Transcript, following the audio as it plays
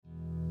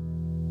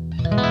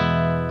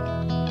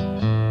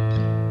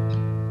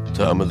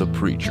Time of the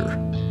Preacher.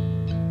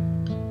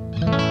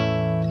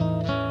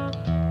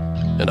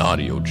 An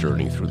audio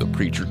journey through the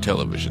Preacher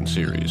television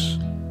series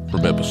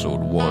from episode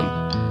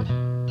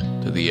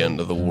 1 to the end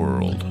of the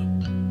world.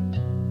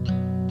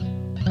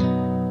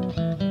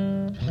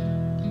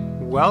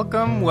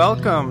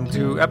 Welcome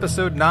to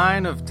episode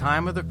 9 of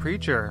Time of the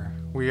Preacher.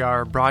 We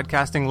are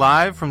broadcasting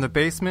live from the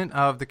basement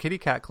of the Kitty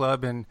Cat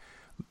Club in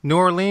New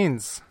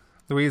Orleans,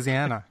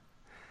 Louisiana.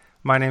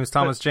 My name is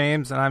Thomas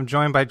James, and I'm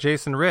joined by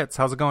Jason Ritz.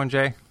 How's it going,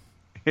 Jay?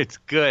 It's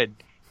good.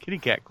 Kitty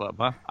Cat Club,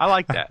 huh? I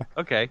like that.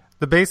 Okay.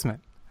 The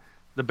basement.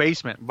 The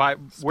basement. By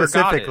where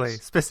God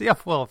is. Yeah,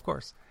 well, of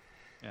course.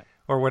 Yeah.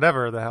 Or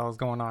whatever the hell is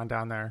going on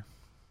down there.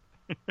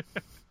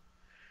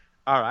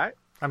 All right.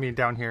 I mean,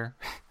 down here.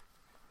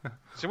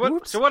 So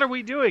what are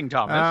we doing,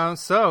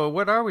 Thomas? So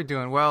what are we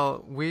doing?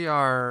 Well, we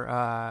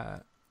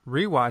are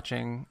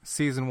rewatching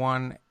season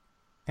 1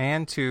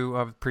 and 2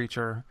 of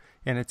Preacher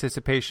in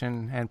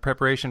anticipation and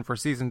preparation for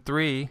season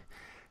 3.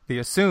 The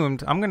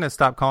assumed, I'm going to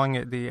stop calling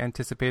it the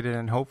anticipated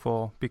and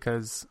hopeful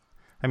because,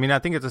 I mean, I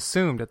think it's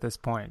assumed at this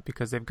point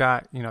because they've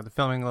got, you know, the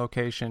filming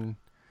location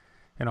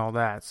and all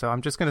that. So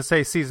I'm just going to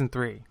say season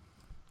 3.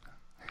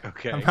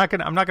 Okay. I'm not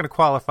going to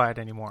qualify it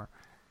anymore.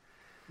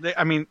 They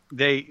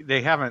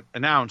haven't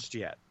announced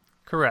yet.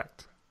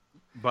 Correct.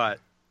 But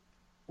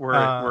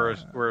we're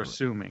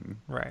assuming.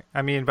 Right.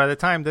 I mean, by the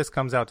time this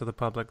comes out to the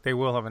public, they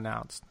will have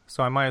announced.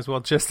 So I might as well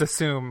just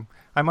assume.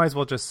 I might as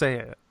well just say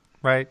it.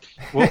 Right.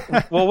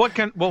 Well,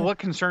 what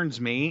concerns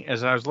me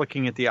is I was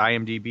looking at the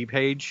IMDb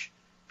page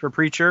for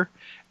Preacher,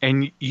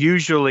 and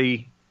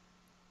usually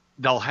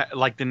they'll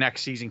like the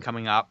next season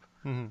coming up.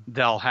 Mm-hmm.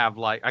 They'll have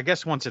I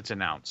guess once it's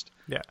announced.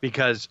 Yeah.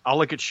 Because I'll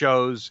look at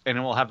shows and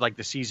it will have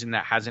the season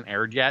that hasn't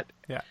aired yet.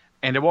 Yeah.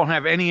 And it won't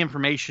have any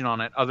information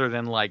on it other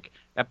than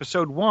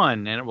episode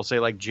 1, and it will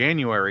say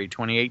January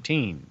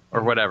 2018 or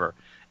mm-hmm. whatever.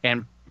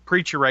 And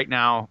Preacher right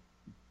now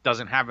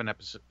doesn't have an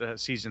episode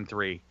season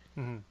 3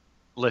 mm-hmm.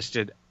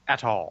 listed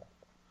at all.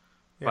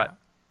 Yeah.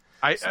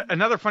 But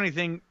another funny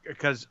thing,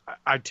 because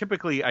I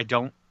typically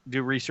don't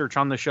do research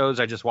on the shows,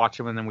 I just watch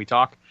them and then we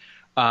talk.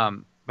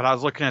 But I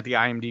was looking at the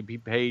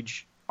IMDb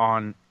page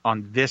on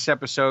this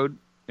episode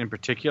in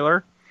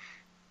particular,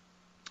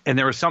 and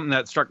there was something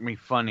that struck me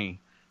funny.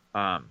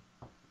 On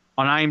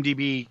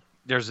IMDb,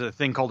 there's a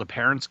thing called a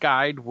parent's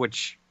guide,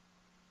 which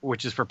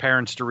is for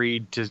parents to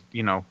read to,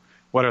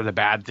 what are the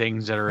bad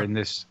things that are in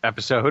this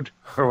episode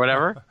or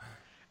whatever.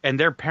 And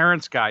their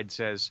parent's guide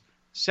says,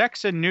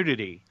 sex and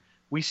nudity.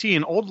 We see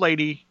an old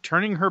lady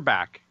turning her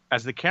back.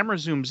 As the camera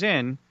zooms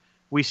in,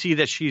 we see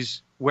that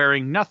she's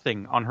wearing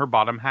nothing on her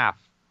bottom half.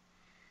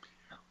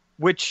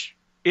 Which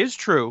is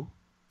true.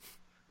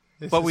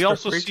 But we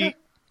also see...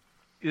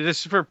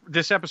 This is for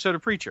this episode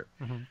of Preacher.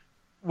 Mm-hmm.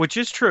 Which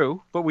is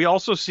true, but we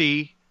also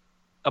see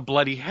a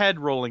bloody head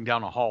rolling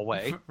down a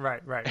hallway.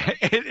 Right.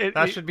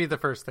 That should be the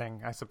first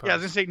thing, I suppose. Yeah, I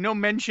was going to say, no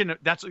mention...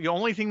 That's the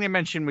ondy thing they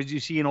mentioned was you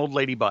see an old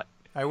lady butt.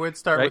 I would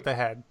start with the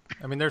head.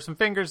 I mean, there's some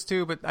fingers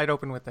too, but I'd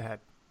open with the head.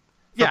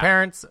 For yeah.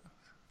 Parents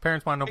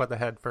want to know about the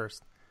head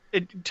first.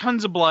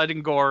 Tons of blood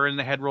and gore and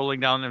the head rolling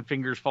down and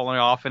fingers falling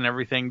off and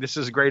everything. This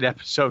is a great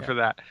episode for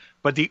that.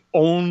 But the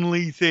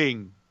only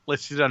thing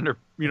listed under,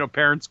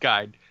 parents'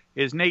 guide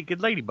is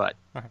naked lady butt.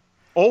 Okay.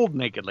 Old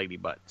naked lady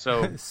butt.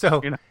 So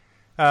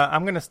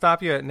I'm going to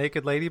stop you at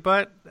naked lady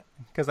butt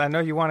because I know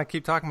you want to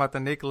keep talking about the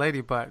naked lady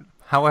butt.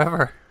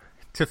 However,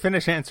 to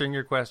finish answering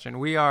your question,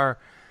 we are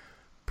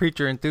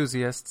Preacher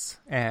enthusiasts,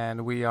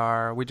 and we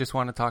just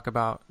want to talk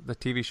about the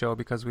TV show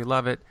because we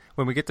love it.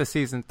 When we get to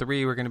season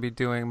 3, we're going to be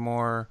doing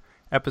more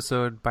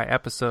episode by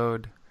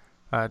episode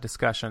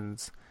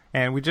discussions,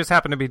 and we just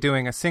happen to be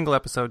doing a single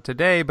episode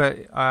today,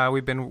 but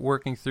we've been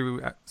working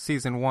through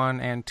season 1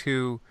 and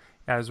 2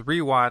 as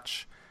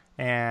rewatch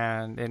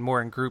and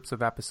more in groups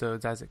of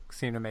episodes as it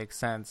seemed to make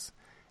sense.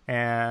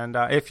 And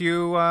if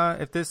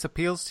this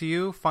appeals to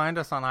you, find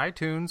us on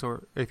iTunes,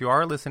 or if you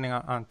are listening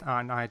on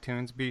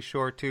iTunes, be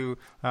sure to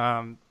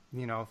find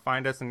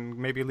us and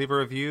maybe leave a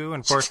review.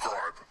 And of course,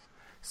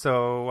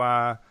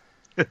 so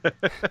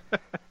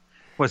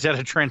was that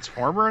a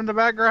transformer in the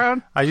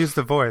background? I used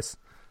the voice.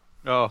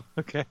 Oh,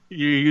 okay.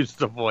 You used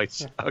the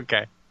voice. Yeah.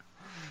 Okay.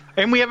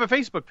 And we have a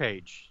Facebook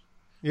page.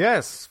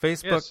 Yes,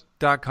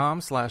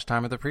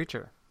 facebook.com/Time of the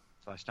Preacher.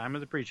 /Time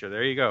of the Preacher.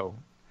 There you go.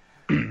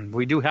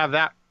 We do have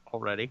that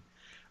already.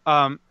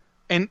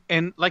 And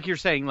like you're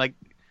saying,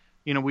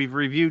 we've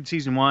reviewed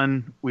season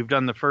 1. We've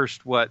done the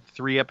first,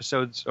 3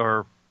 episodes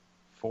or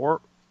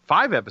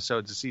 5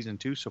 episodes of season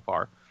 2 so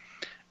far.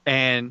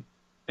 And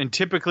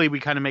typically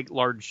we kind of make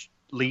large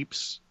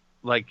leaps.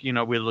 We'll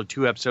do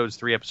 2 episodes,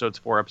 3 episodes,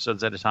 4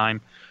 episodes at a time.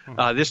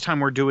 Mm-hmm. This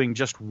time we're doing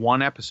just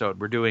 1 episode.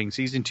 We're doing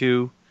season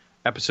 2,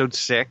 episode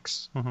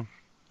 6. Mm-hmm.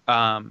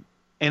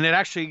 And it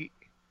actually...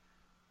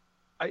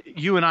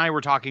 You and I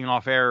were talking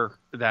off air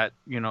that,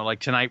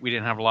 tonight we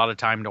didn't have a lot of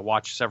time to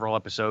watch several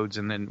episodes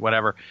and then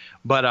whatever.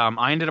 But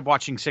I ended up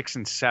watching 6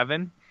 and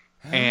 7,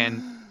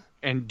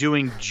 and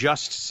doing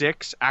just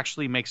 6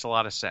 actually makes a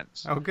lot of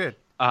sense. Oh, good.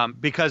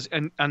 Because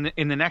in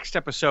the next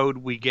episode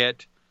we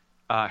get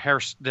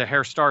the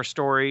Hair Star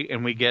story,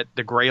 and we get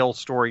the Grail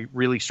story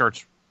really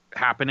starts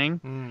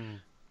happening.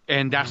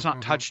 And that's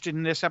not touched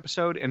in this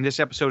episode. And this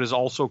episode is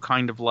also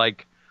kind of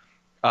like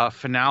a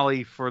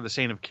finale for the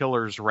Saint of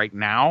Killers right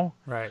now.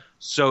 Right.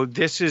 So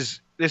this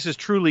is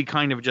truly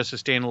kind of just a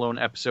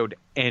standalone episode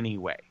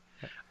anyway.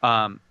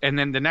 And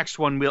then the next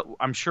one,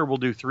 I'm sure we'll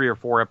do 3 or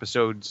 4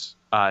 episodes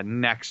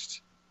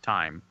next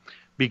time,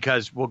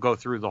 because we'll go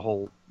through the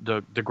whole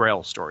the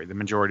Grail story, the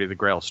majority of the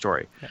Grail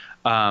story.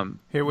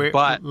 Here, wait,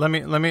 but let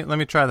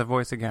me try the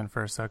voice again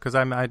first, because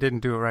I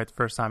didn't do it right the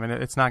first time, and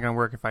it's not going to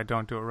work if I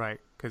don't do it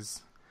right,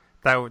 because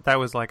that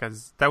was like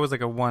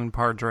a one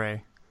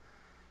padre,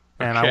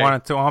 and Okay. I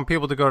want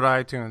people to go to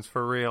iTunes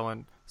for real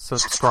and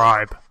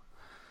subscribe.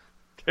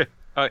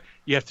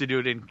 you have to do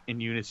it in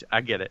unison.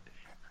 I get it.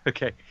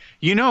 Okay.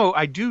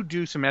 I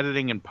do some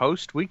editing in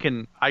post. You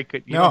don't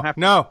have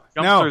to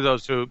jump through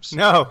those hoops.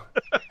 No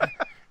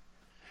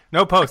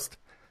post.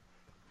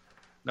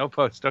 No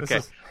post.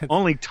 Okay.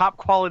 Only top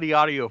quality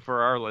audio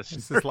for our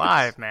listeners. This is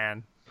live,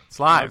 man. It's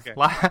live. Okay.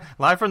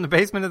 Live from the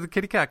basement of the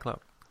Kitty Cat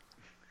Club.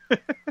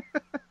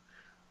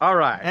 All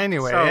right.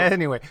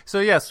 Anyway. So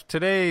yes,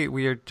 today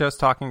we are just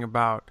talking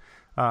about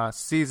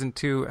season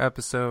 2,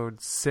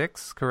 episode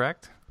 6,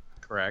 correct?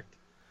 Correct.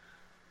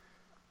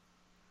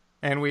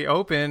 And we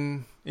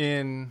open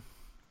in,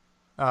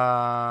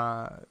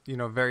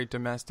 very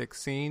domestic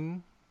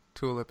scene.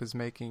 Tulip is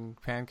making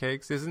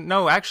pancakes.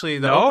 Actually,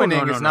 the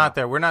opening is not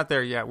there. We're not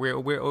there yet. We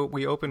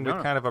open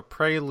with kind of a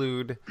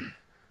prelude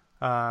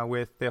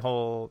with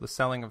the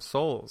selling of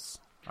souls.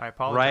 I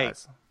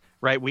apologize.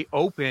 Right. We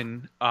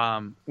open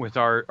with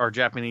our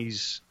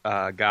Japanese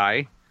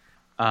guy.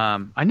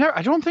 To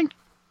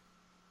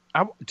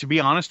be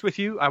honest with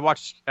you, I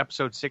watched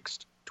episode 6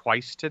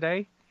 twice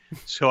today.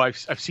 So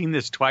I've seen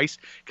this twice,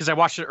 because I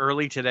watched it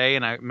early today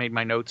and I made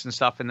my notes and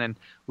stuff, and then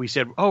we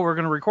said, oh, we're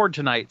going to record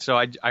tonight. So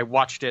I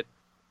watched it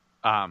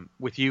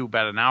with you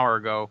about an hour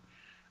ago,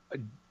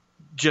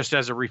 just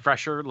as a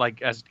refresher,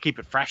 as keep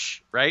it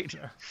fresh, right?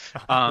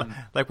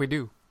 Like we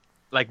do.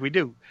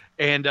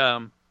 And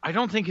I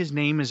don't think his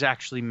name is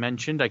actually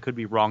mentioned. I could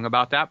be wrong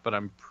about that, but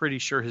I'm pretty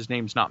sure his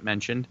name's not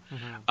mentioned.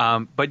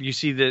 But you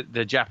see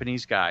the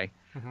Japanese guy,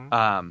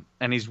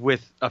 and he's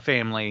with a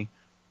family.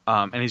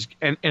 And it's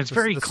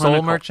very the clinical.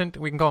 Soul merchant.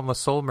 We can call him the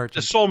soul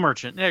merchant. The soul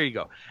merchant. There you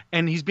go.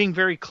 And he's being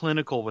very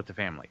clinical with the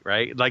family,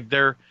 right?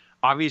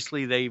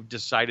 They've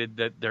decided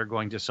that they're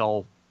going to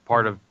sell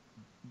part of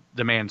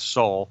the man's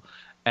soul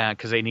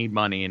because they need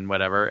money and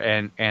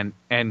whatever.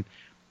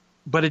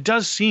 But it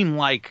does seem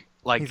like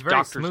he's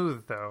very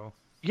smooth though.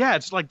 Yeah,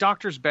 it's like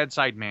doctor's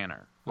bedside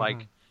manner.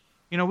 We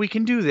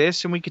can do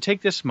this and we could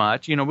take this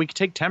much. We could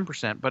take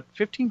 10%, but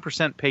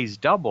 15% pays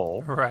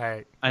double.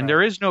 Right. And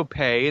there is no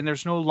pay and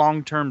there's no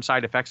long-term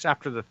side effects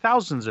after the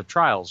thousands of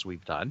trials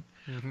we've done.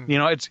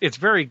 It's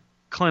very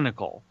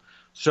clinical.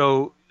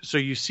 So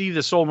you see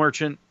the soul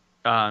merchant,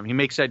 he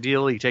makes that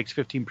deal. He takes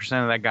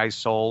 15% of that guy's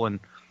soul and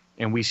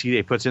we see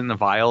he puts it in the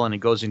vial and he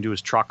goes into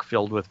his truck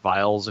filled with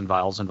vials and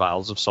vials and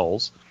vials of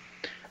souls.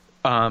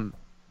 So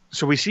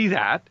we see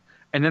that.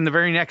 And then the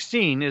very next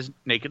scene is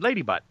Naked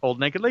Lady Butt, old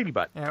Naked Lady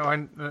Butt.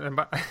 Yeah,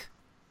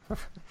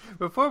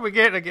 before we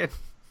get again,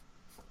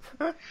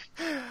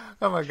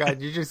 oh my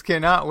God, you just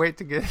cannot wait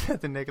to get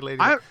at the Naked Lady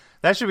Butt.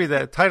 That should be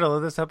the title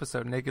of this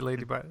episode, Naked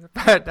Lady Butt.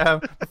 But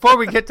before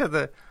we get to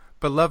the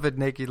beloved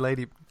Naked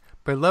Lady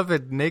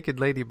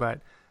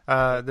Butt,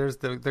 there's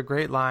the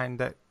great line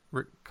that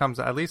comes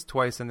at least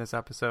twice in this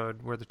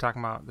episode where they're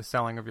talking about the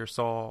selling of your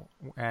soul,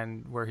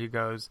 and where he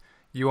goes,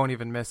 "You won't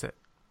even miss it,"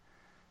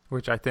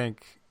 which I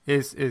think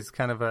is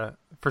kind of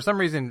for some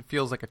reason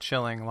feels like a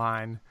chilling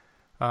line,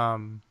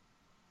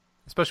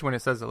 especially when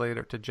it says it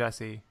later to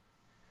Jesse.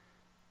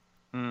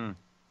 And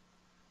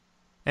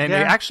it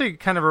actually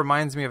kind of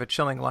reminds me of a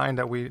chilling line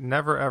that we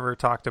never ever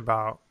talked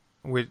about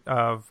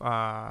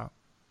of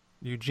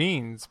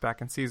Eugene's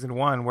back in season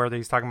 1, where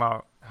he's talking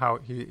about how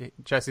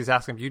Jesse's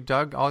asking him, "You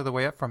dug all the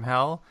way up from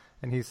hell?"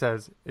 And he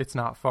says, "It's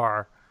not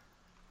far."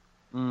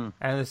 And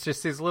it's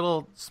just these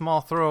little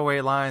small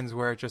throwaway lines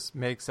where it just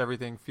makes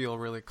everything feel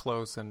really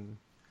close and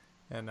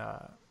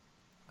I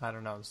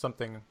don't know,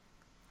 something.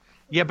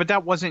 Yeah, but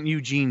that wasn't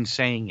Eugene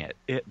saying it.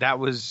 That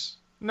was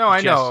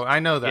I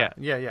know that.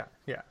 Yeah.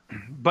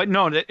 But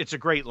no, it's a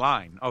great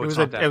line. Oh, it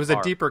was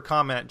a deeper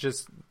comment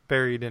just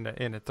buried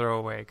in a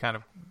throwaway kind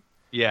of.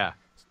 Yeah,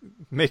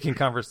 making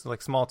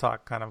like small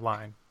talk kind of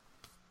line.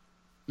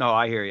 No,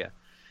 I hear you.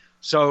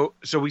 So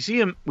we see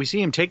him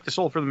take the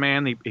soul for the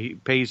man. He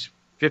pays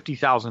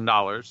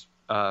 $50,000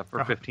 for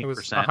 15%. It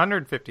was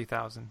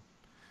 $150,000.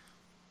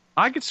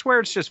 I could swear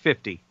it's just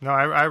 50. No,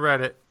 I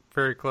read it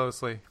very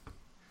closely.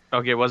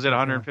 Okay, was it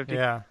 150?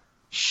 Yeah.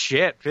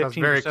 Shit,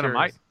 15% of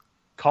my.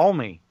 Call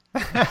me.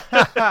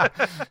 Yeah,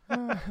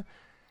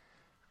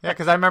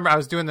 because I remember I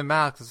was doing the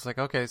math. It's like,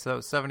 okay, so that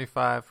was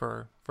 75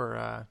 for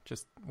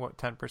just what,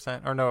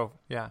 10%? Or no,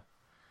 yeah,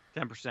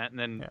 10%, and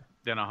then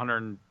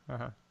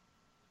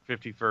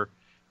 150 for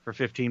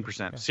 15%.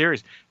 Yeah.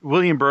 Serious.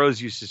 William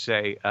Burroughs used to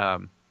say,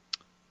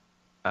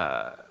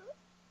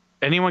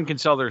 anyone can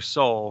sell their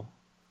soul,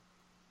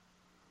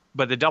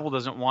 but the devil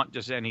doesn't want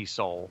just any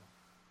soul.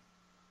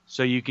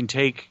 So you can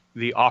take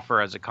the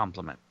offer as a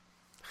compliment.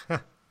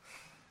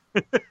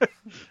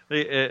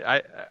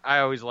 I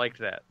always liked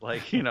that.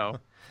 Like,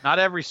 not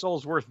every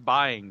soul's worth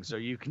buying, so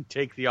you can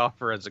take the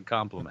offer as a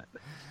compliment.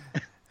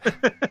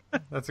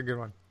 That's a good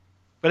one.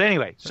 But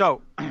anyway,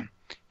 so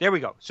there we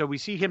go. So we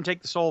see him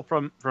take the soul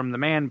from the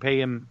man, pay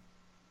him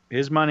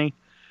his money,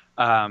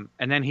 and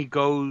then he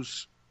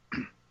goes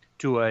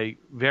to a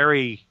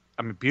very,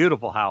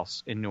 beautiful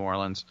house in New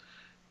Orleans.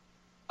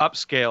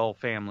 Upscale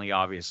family,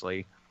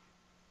 obviously.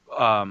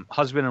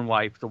 Husband and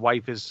wife. The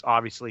wife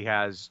obviously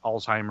has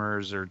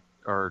Alzheimer's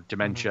or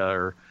dementia,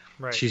 or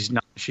right. she's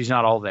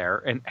not all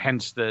there, and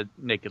hence the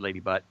naked lady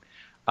butt.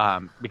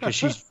 Because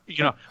she's,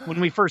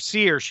 when we first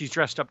see her, she's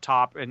dressed up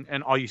top,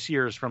 and all you see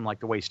her is from like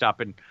the waist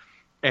up,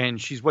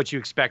 and she's what you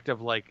expect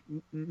of like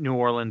New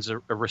Orleans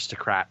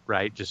aristocrat,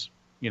 right? Just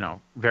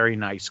very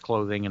nice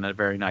clothing and a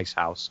very nice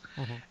house.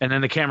 Mm-hmm. And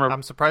then the camera.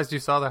 I'm surprised you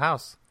saw the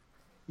house.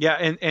 Yeah,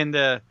 and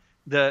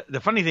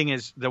the funny thing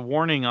is the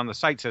warning on the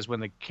site says when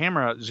the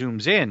camera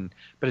zooms in,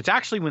 but it's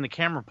actually when the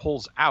camera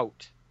pulls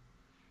out,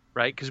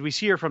 right? Because we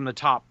see her from the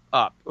top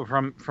up,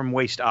 from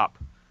waist up,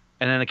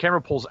 and then the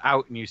camera pulls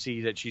out and you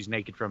see that she's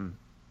naked from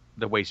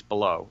the waist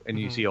below, and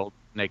you see old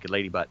naked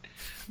lady butt.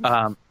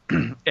 And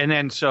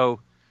then so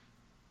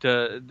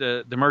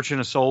the Merchant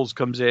of Souls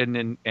comes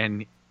in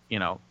and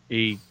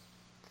he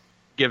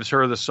gives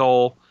her the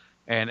soul,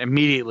 and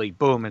immediately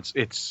boom,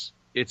 it's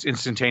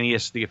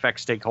instantaneous. The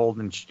effects take hold,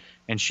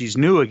 and she's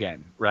new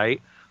again,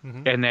 right?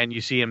 Mm-hmm. And then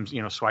you see him,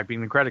 swiping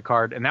the credit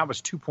card, and that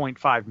was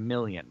 $2.5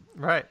 million.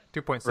 Right,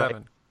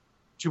 2.7.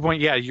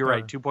 Right? Yeah, you're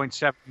right,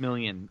 2.7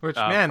 million. Which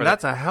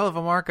that's a hell of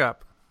a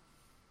markup.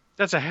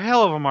 That's a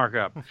hell of a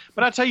markup.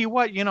 But I tell you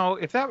what,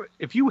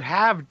 if you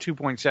have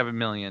 2.7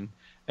 million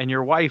and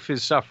your wife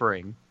is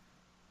suffering,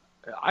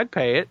 I'd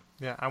pay it.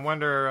 Yeah, I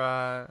wonder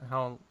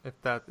how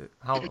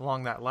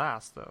long that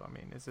lasts, though. I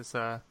mean, is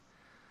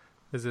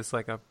this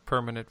like a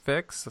permanent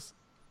fix?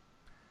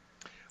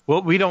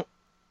 Well, we don't.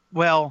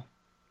 Well,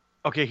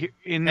 okay.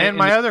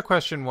 My other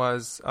question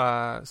was,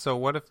 so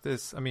what if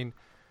this? I mean,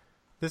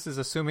 this is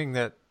assuming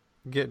that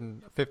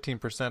getting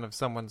 15% of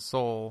someone's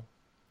soul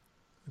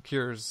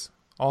cures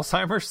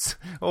Alzheimer's,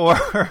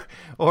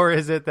 or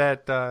is it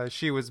that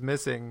she was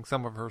missing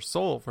some of her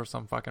soul for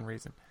some fucking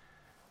reason?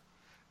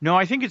 No,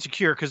 I think it's a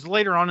cure, because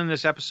later on in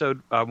this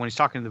episode, when he's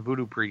talking to the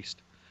voodoo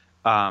priest,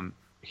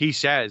 he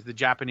says the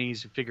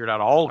Japanese figured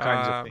out all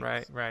kinds of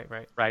things.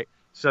 Right.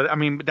 So,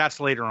 that's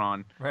later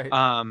on.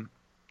 Right.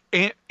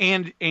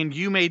 And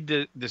you made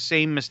the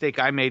same mistake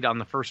I made on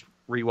the first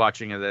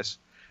rewatching of this,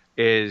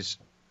 is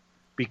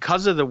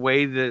because of the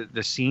way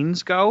the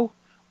scenes go,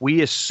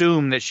 we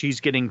assume that she's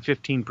getting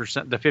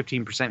 15%, the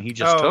 15% he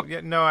just took. Yeah,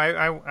 no,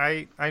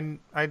 I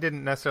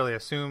didn't necessarily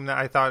assume that.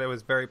 I thought it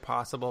was very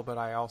possible, but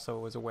I also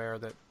was aware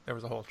that there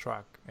was a whole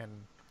truck, and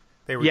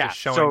they were just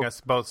showing us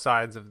both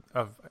sides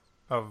of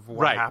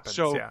what happens.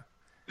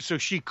 So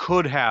she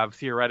could have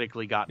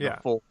theoretically gotten a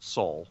full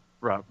soul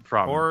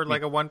from, or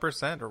like a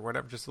 1% or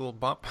whatever, just a little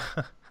bump.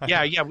 We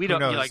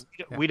don't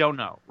we don't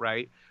know,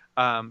 right?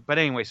 But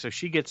anyway, so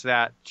she gets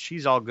that.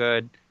 She's all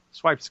good.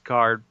 Swipes the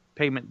card.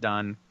 Payment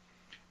done.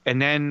 And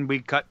then we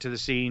cut to the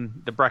scene,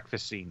 the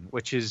breakfast scene,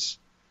 which is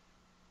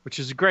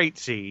a great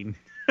scene.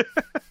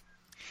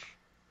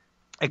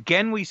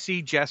 Again, we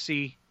see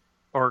Jesse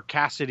or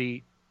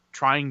Cassidy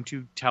trying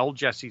to tell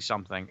Jesse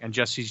something, and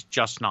Jesse's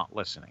just not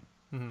listening.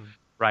 Mm-hmm.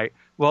 Right?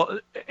 Well,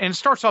 and it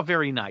starts off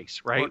very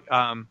nice, right?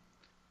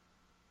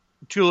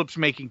 Tulip's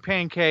making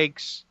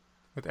pancakes.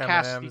 With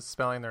M&Ms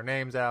spelling their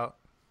names out.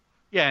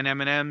 Yeah, and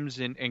M&Ms,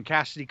 and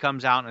Cassidy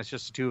comes out, and it's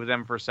just the two of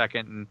them for a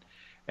second,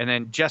 and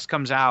then Jess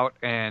comes out,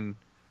 and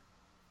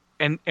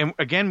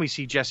again we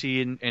see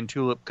Jesse and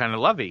Tulip kind of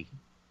lovey,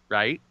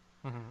 right?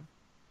 Mm-hmm.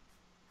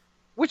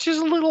 Which is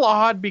a little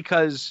odd,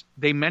 because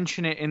they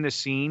mention it in the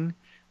scene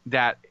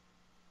that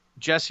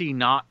Jesse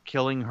not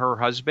killing her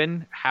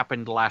husband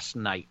happened last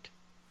night.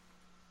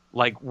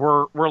 Like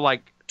we're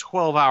like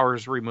 12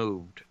 hours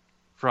removed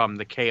from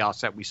the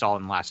chaos that we saw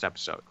in the last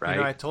episode, right?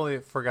 I totally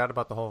forgot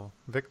about the whole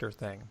Victor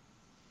thing.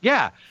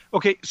 Yeah.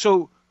 Okay,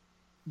 so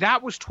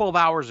that was 12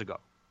 hours ago.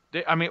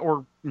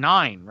 Or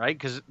 9, right?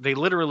 Because they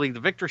literally, the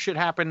Victor shit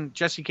happened.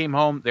 Jesse came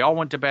home. They all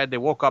went to bed. They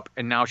woke up,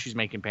 and now she's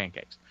making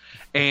pancakes.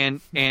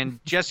 And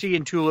Jesse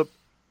and Tulip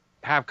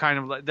have kind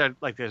of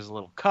like there's a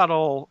little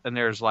cuddle, and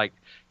there's like,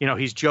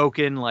 he's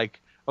joking like,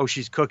 oh,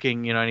 she's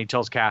cooking, and he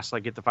tells Cass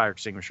like, get the fire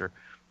extinguisher,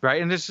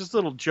 right? And there's this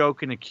little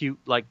joke and a cute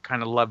like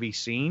kind of lovey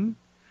scene.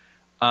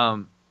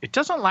 It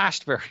doesn't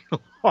last very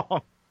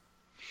long,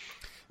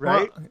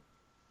 right?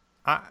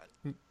 Well,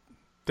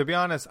 to be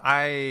honest,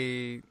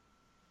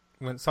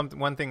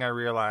 one thing I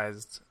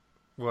realized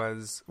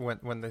was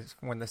when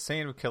the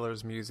Saint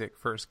Killer's music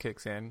first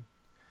kicks in,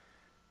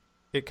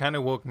 it kind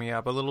of woke me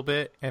up a little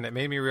bit, and it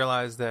made me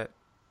realize that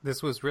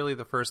this was really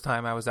the first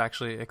time I was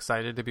actually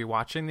excited to be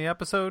watching the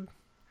episode.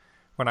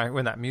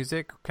 When that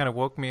music kind of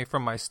woke me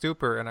from my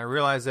stupor, and I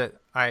realized that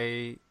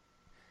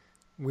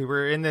we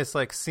were in this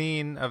like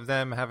scene of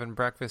them having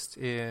breakfast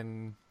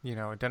in,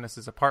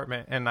 Dennis's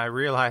apartment, and I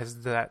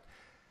realized that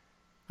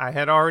I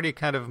had already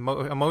kind of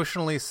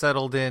emotionally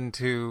settled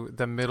into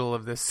the middle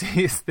of this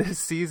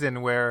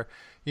season where,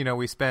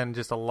 we spend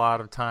just a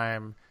lot of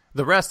time,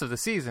 the rest of the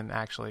season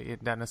actually, in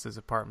Dennis's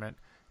apartment.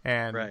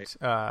 And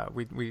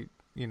we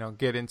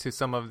get into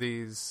some of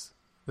the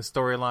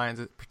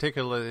storylines,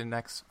 particularly the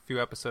next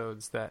few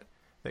episodes that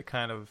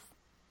kind of,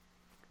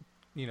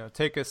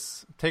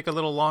 take a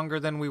little longer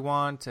than we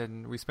want,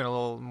 and we spend a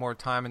little more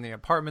time in the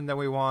apartment than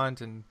we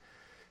want. And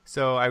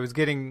so I was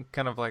getting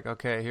kind of like,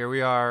 okay, here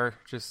we are.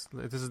 This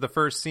is the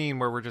first scene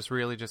where we're just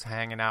really just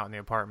hanging out in the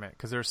apartment,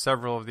 because there's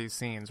several of these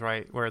scenes,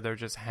 right, where they're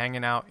just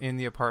hanging out in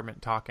the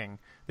apartment talking.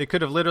 They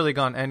could have literally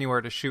gone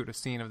anywhere to shoot a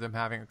scene of them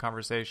having a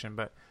conversation,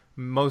 but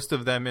most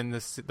of them in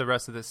the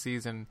rest of this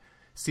season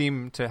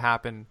seem to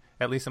happen,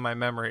 at least in my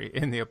memory,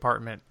 in the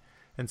apartment.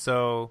 And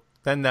so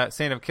then that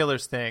Saint of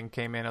Killers thing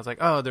came in. I was like,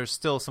 oh, there's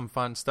still some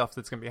fun stuff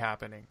that's going to be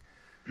happening.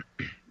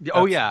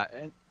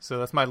 So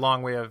that's my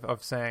long way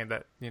of saying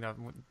that,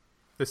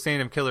 the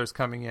Saint of Killers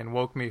coming in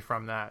woke me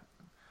from that.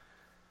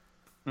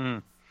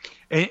 And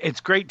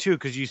it's great too,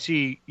 because you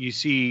see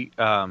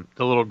the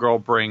little girl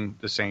bring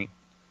the Saint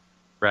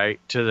right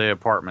to the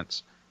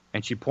apartments,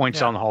 and she points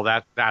down the hall.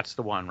 That's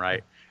the one,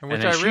 right? And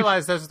which I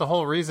realized that's the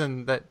whole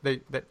reason that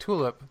they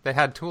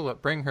had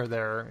Tulip bring her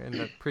there in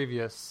the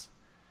previous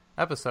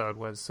episode,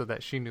 was so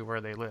that she knew where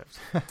they lived.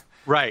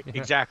 Right,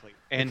 exactly.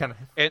 And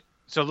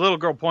so the little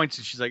girl points,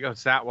 and she's like, "Oh,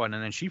 it's that one,"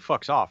 and then she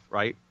fucks off.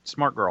 Right,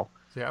 smart girl.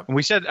 Yeah.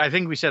 And I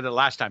think we said that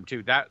last time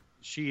too, that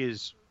she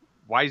is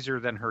wiser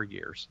than her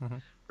years. Mm-hmm.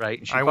 Right.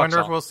 And I wonder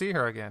if we'll see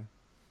her again.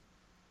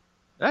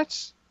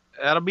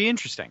 That'll be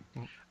interesting.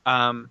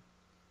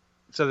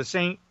 So the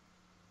Saint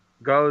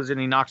goes and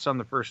he knocks on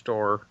the first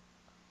door.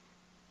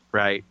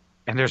 Right.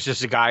 And there's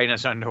just a guy in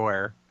his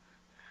underwear.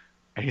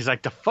 And he's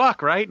like, the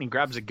fuck, right? And he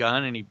grabs a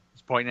gun and he's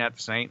pointing at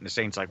the Saint. And the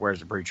Saint's like, where's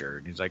the preacher?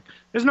 And he's like,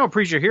 there's no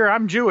preacher here.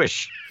 I'm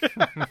Jewish.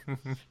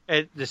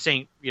 And the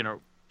Saint,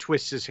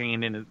 twists his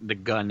hand and the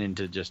gun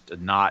into just a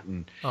knot.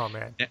 And oh,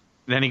 man.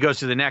 Then he goes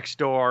to the next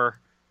door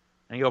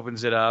and he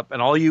opens it up.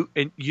 And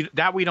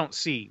that we don't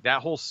see.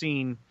 That whole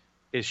scene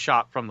is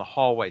shot from the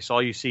hallway. So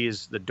all you see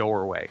is the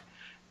doorway.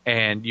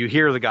 And you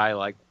hear the guy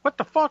like, what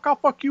the fuck? I'll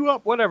fuck you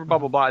up. Whatever, blah,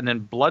 blah, blah. And then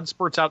blood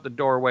spurts out the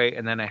doorway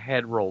and then a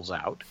head rolls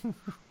out.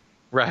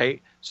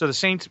 Right? So the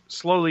Saint's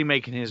slowly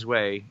making his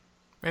way.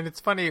 And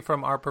it's funny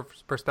from our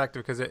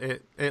perspective, because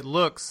it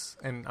looks,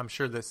 and I'm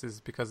sure this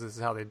is because this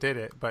is how they did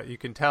it, but you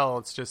can tell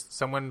it's just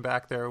someone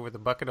back there with a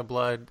bucket of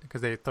blood,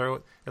 because they throw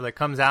it like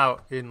comes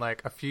out in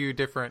like a few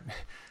different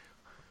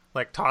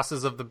like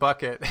tosses of the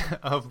bucket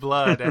of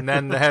blood, and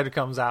then the head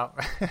comes out.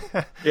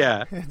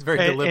 Yeah. It's very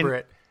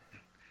deliberate.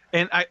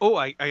 And I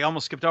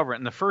almost skipped over it.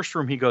 In the first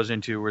room he goes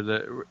into, where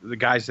the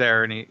guy's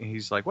there, and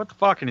he's like, what the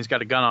fuck? And he's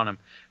got a gun on him.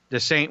 The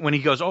Saint, when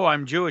he goes, oh,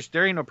 I'm Jewish,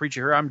 there ain't no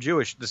preacher here, I'm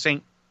Jewish, the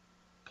Saint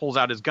pulls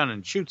out his gun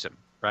and shoots him,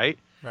 right?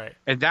 Right.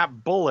 And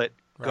that bullet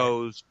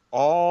goes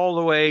all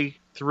the way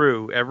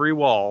through every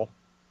wall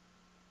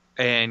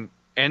and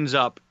ends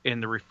up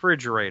in the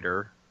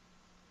refrigerator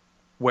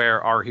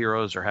where our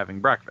heroes are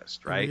having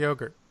breakfast, right?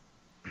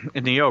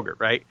 In the yogurt,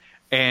 right?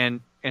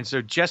 And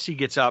so Jesse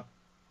gets up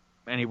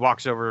and he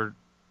walks over,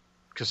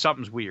 because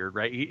something's weird,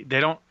 right? They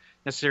don't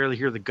necessarily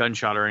hear the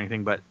gunshot or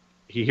anything, but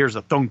he hears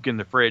a thunk in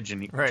the fridge,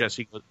 and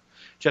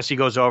Jesse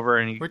goes over,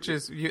 and which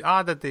is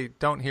odd that they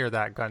don't hear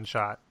that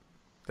gunshot.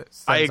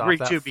 I agree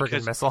too,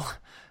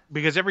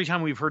 because every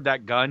time we've heard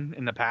that gun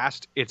in the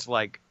past, it's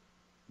like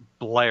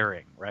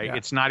blaring, right? Yeah.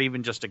 It's not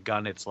even just a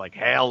gun; it's like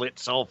hell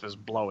itself is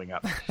blowing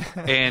up.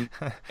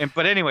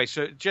 But anyway,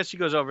 so Jesse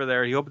goes over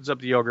there. He opens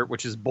up the yogurt,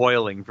 which is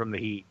boiling from the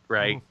heat,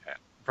 right,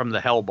 from the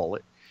hell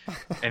bullet,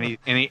 and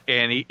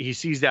he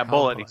sees that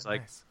bullet. And he's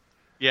like, nice.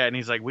 Yeah, and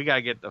he's like, we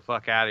gotta get the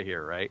fuck out of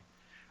here, right?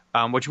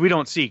 Which we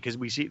don't see,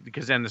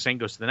 because then the Saint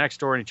goes to the next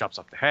door and he chops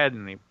off the head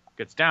and he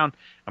gets down.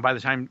 And by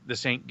the time the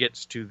Saint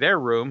gets to their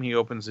room, he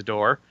opens the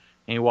door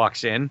and he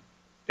walks in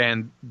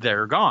and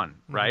they're gone,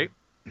 right?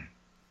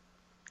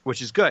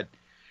 Which is good.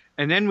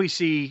 And then we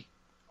see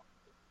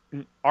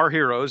our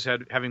heroes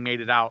having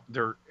made it out.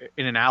 They're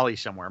in an alley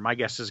somewhere. My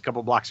guess is a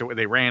couple blocks away.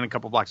 They ran a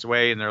couple blocks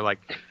away and they're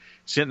like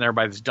sitting there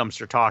by this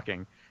dumpster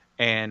talking.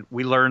 And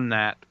we learn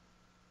that,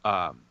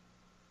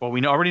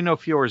 we already know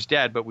Fior is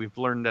dead, but we've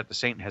learned that the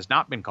Saint has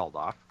not been called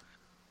off,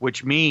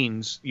 which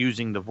means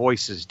using the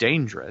voice is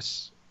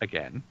dangerous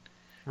again,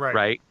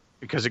 right?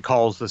 Because it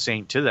calls the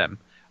Saint to them,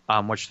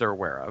 which they're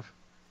aware of.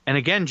 And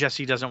again,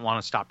 Jesse doesn't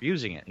want to stop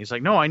using it. He's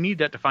like, no, I need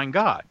that to find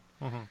God.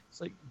 Mm-hmm. It's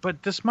like,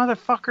 but this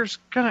motherfucker's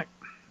gonna...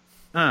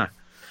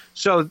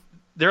 So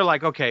they're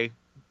like, okay,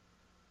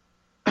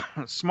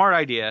 smart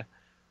idea,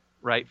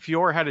 right?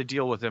 Fior had a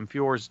deal with him.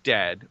 Fior's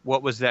dead.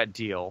 What was that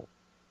deal?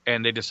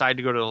 And they decide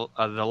to go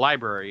to the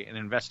library and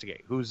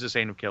investigate who's the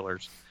Saint of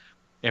Killers,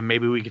 and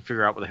maybe we could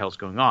figure out what the hell's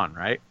going on,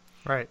 right?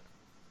 Right.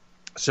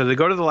 So they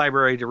go to the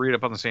library to read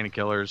up on the Saint of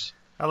Killers.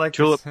 I like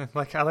Tulip.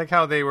 I like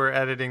how they were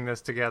editing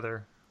this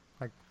together.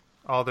 Like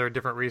all their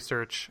different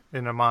research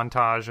in a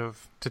montage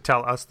to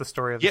tell us the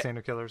story of the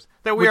Santa Killers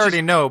that we Which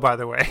already know, by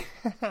the way.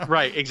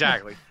 Right,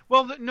 exactly.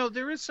 Well, no,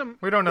 there is some...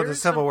 We don't know the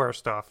Civil War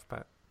stuff,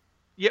 but...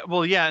 Yeah,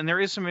 well, yeah, and there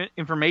is some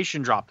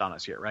information dropped on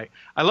us here, right?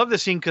 I love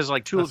this scene because,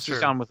 like, Tulip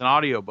sits down with an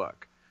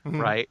audiobook,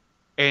 right?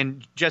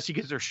 And Jesse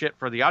gets her shit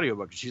for the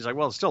audiobook. She's like,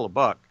 well, it's still a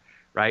book,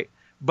 right?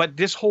 But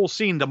this whole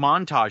scene, the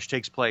montage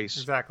takes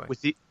place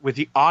with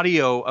the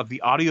audio of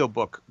the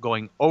audiobook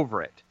going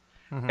over it.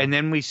 And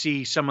then we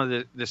see some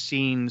of the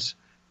scenes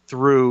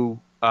through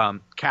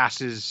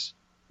Cass's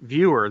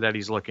viewer that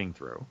he's looking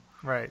through.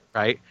 Right.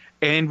 Right.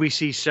 And we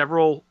see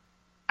several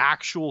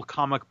actual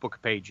comic book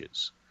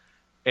pages.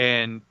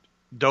 And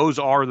those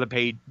are the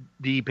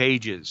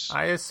pages.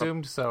 I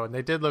assumed so, and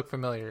they did look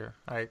familiar.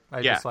 I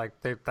just like,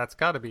 that's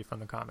got to be from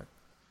the comic.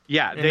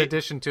 Yeah. In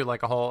addition to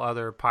like a whole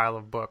other pile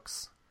of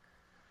books.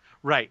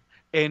 Right.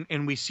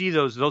 And we see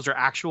those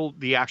are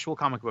the actual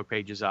comic book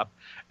pages up.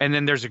 And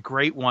then there's a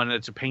great one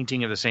that's a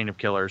painting of the Saint of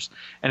Killers.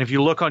 And if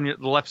you look on the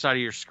left side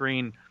of your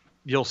screen,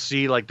 you'll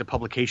see like the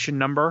publication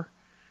number.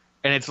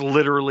 And it's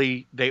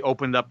literally, they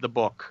opened up the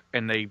book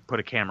and they put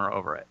a camera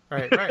over it.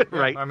 Right. Yeah.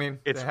 Right. I mean,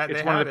 they had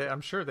it.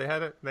 I'm sure they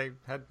had it. They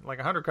had like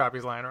 100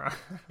 copies lying around.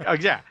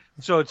 Yeah.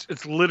 So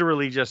it's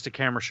literally just a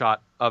camera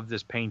shot of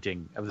this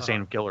painting of the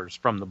Saint of Killers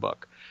from the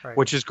book,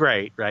 which is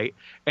great, right?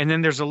 And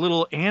then there's a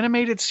little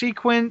animated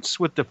sequence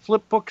with the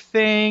flip book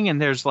thing,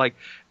 and there's like,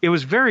 it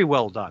was very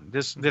well done.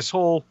 This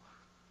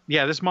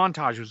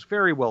montage was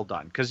very well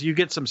done because you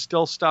get some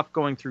still stuff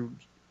going through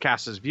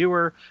Cass's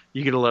viewer,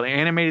 you get a little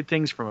animated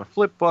things from a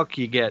flip book,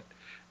 you get,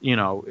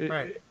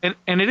 and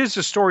it is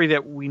a story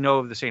that we know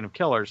of the Saint of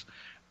Killers,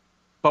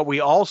 but we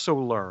also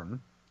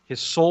learn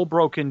his soul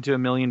broke into a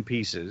million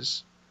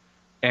pieces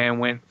and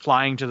went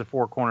flying to the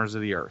four corners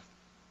of the earth.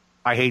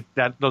 I hate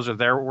that. Those are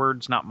their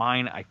words, not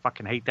mine. I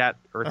fucking hate that.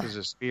 Earth is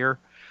a sphere.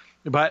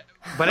 But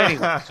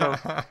anyway,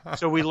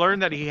 so we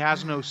learned that he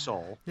has no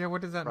soul. Yeah,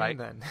 what does that mean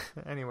then?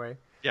 Anyway.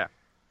 Yeah.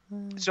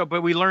 So,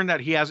 but we learned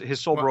that his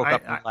soul broke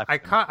up and left.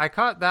 I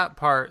caught that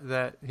part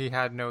that he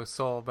had no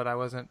soul, but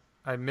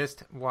I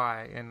missed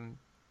why, and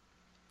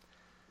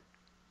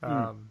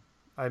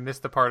I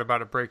missed the part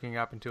about it breaking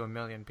up into a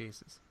million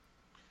pieces.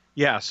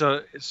 Yeah,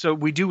 so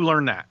we do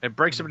learn that. It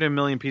breaks up into a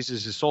million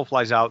pieces, his soul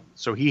flies out,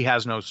 so he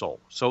has no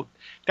soul. So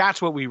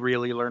that's what we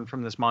really learned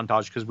from this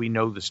montage because we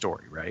know the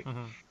story, right?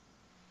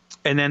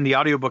 And then the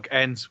audiobook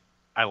ends.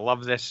 I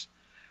love this.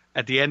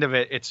 At the end of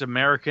it, it's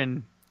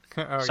American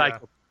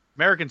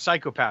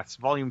Psychopaths,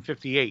 Volume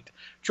 58.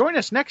 Join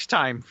us next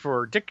time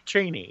for Dick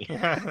Cheney.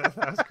 Yeah, that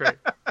was great.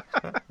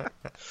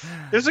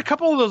 There's a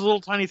couple of those little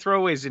tiny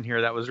throwaways in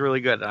here that was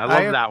really good. I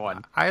love that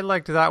one. I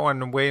liked that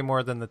one way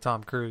more than the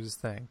Tom Cruise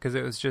thing because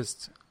it was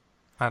just,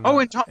 I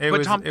don't know.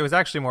 It was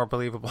actually more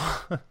believable.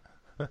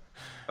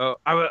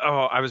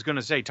 I was going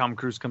to say Tom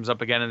Cruise comes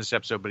up again in this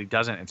episode, but he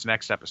doesn't. It's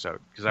next episode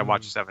because I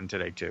watched 7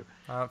 today too.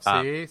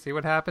 See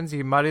what happens?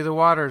 You muddy the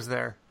waters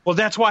there. Well,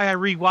 that's why I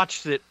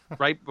rewatched it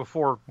right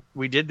before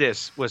we did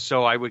this, was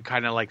so I would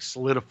kind of like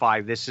solidify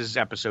this is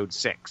episode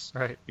 6.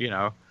 Right.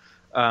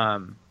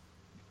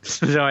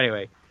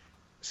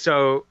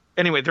 So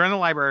anyway, they're in the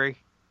library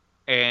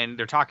and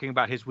they're talking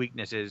about his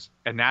weaknesses,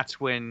 and that's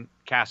when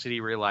Cassidy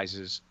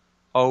realizes,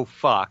 oh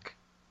fuck,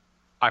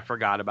 I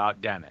forgot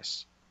about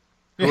Dennis,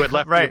 who had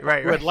left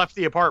who had left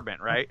the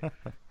apartment, right?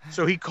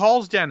 So he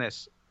calls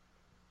Dennis,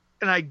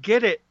 and I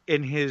get it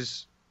in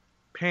his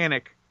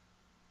panic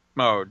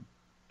mode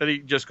that he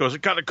just goes, I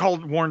gotta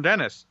warn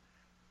Dennis.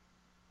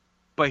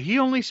 But he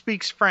only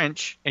speaks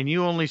French and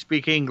you only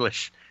speak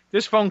English.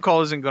 This phone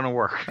call isn't going to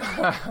work.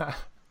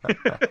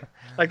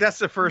 Like, that's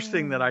the first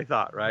thing that I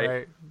thought,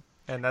 right?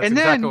 And that's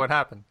exactly what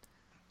happened.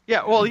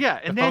 Yeah, well, yeah.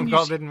 And the then phone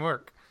call didn't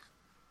work.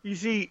 You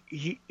see,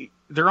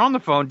 they're on the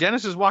phone.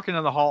 Dennis is walking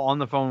down the hall on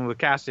the phone with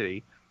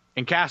Cassidy.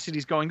 And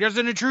Cassidy's going, there's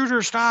an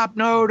intruder, stop.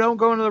 No, don't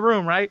go into the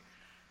room, right?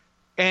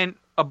 And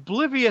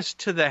oblivious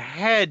to the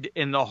head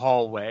in the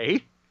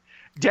hallway,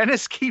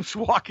 Dennis keeps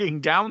walking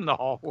down the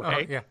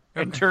hallway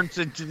and turns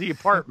into the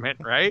apartment,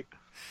 right?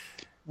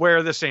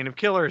 Where the Saint of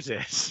Killers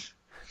is.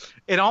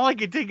 And all I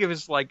could think of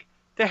is, like,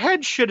 the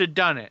head should have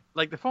done it.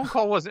 Like, the phone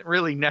call wasn't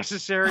really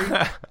necessary.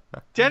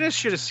 Dennis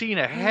should have seen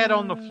a head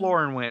on the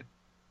floor and went,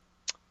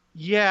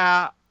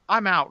 yeah,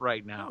 I'm out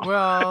right now.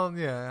 Well,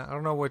 yeah, I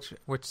don't know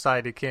which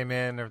side he came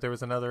in, or if there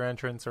was another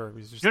entrance, or he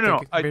was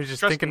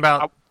just thinking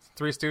about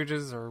Three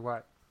Stooges, or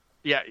what?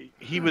 Yeah,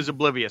 he was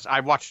oblivious.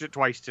 I watched it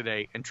twice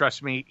today, and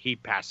trust me, he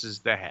passes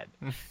the head.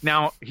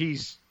 Now,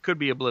 could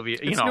be oblivious.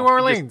 It's New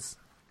Orleans.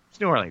 It's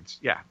New Orleans,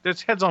 yeah.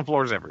 There's heads on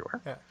floors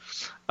everywhere. Yeah.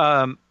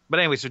 But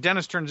anyway, so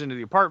Dennis turns into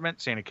the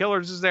apartment. Santa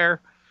Killers is there.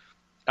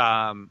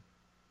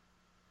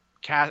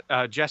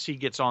 Jesse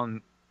gets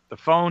on the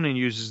phone and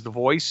uses the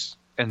voice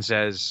and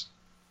says,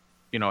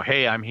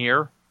 hey, I'm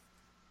here,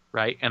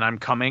 right? And I'm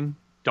coming.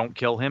 Don't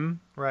kill him.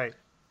 Right.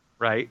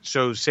 Right?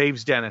 So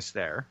saves Dennis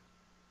there.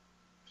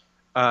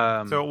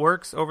 So it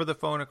works over the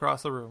phone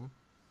across the room.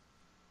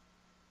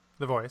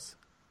 The voice.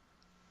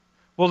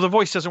 Well, the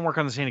voice doesn't work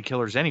on the Santa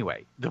Killers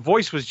anyway. The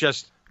voice was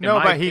just No,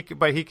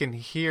 but he can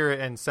hear it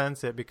and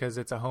sense it because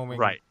it's a homing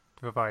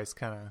device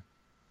kind of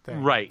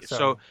thing. Right.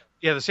 So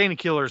yeah, the Saint of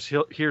Killers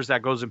hears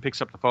that, goes and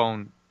picks up the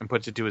phone and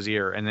puts it to his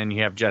ear, and then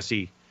you have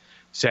Jesse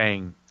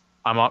saying,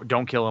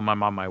 "Don't kill him.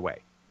 I'm on my way."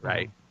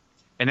 Right. Mm-hmm.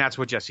 And that's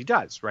what Jesse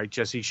does. Right.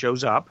 Jesse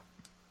shows up.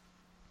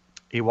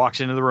 He walks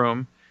into the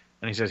room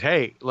and he says,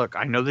 "Hey, look,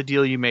 I know the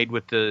deal you made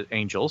with the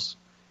angels.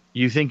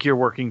 You think you're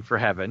working for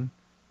heaven.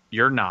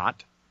 You're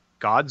not.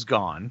 God's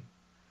gone.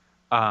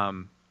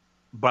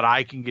 But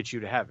I can get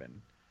you to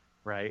heaven."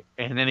 Right.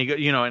 And then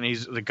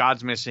and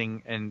God's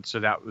missing. And so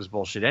that was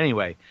bullshit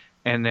anyway.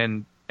 And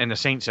the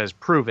Saint says,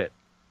 "Prove it."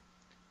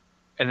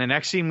 And the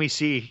next scene we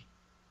see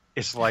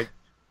is like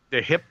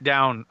the hip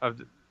down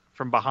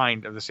from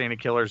behind of the Saint of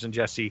Killers and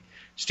Jesse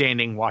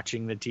standing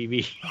watching the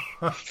TV.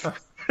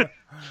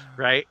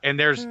 Right.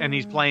 And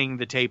he's playing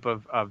the tape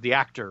of the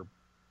actor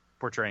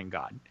portraying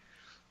God.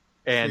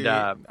 And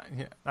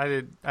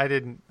I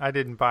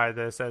didn't buy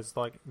this as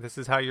like, this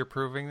is how you're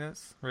proving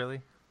this,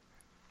 really?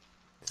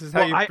 This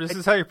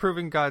is how you're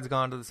proving God's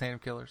gone to the Saint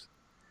of Killers.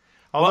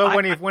 Although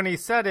when he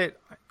said it,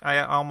 I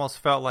almost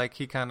felt like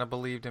he kind of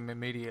believed him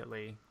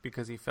immediately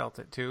because he felt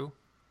it too.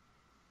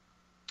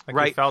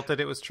 Like he felt that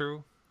it was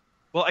true.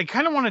 Well, I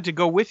kind of wanted to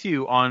go with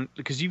you on,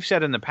 because you've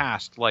said in the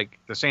past, like,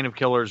 the Saint of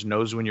Killers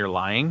knows when you're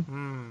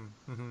lying.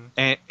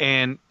 Mm-hmm.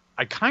 And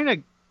I kind of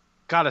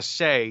got to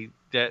say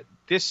that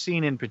this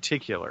scene in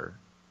particular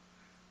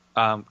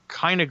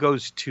kind of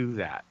goes to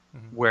that,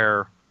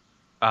 where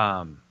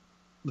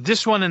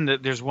this one and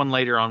there's one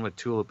later on with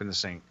Tulip and the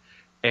Saint.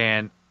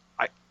 And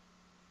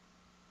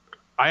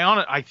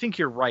I think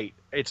you're right.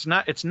 It's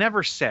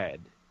never said,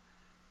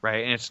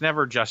 right? And it's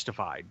never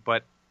justified,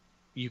 but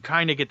you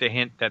kind of get the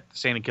hint that the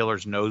Saint of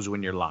Killers knows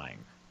when you're lying.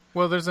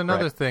 Well, there's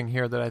another thing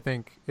here that I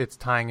think it's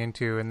tying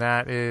into, and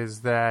that is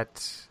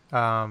that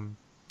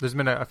there's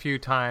been a few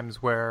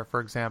times where, for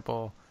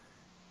example,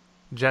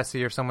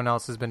 Jesse or someone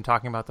else has been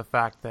talking about the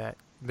fact that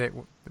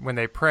when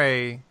they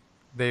pray,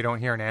 they don't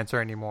hear an answer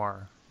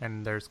anymore.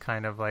 And there's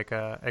kind of like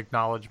a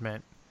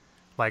acknowledgement,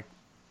 like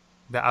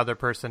the other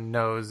person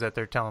knows that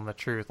they're telling the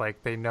truth.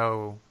 Like they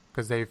know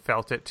because they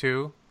felt it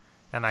too.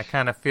 And I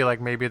kind of feel like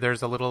maybe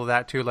there's a little of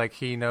that too. Like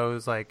he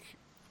knows, like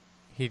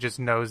he just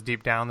knows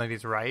deep down that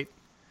he's right.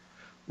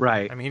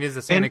 Right. I mean, he's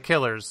the Saint of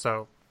Killers,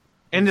 so.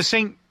 And the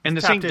Saint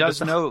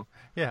does know.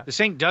 Yeah. The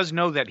Saint does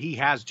know that he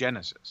has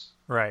Genesis.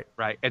 Right.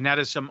 Right. And that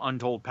is some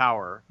untold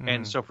power. Mm-hmm.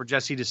 And so for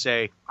Jesse to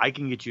say, "I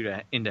can get you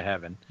into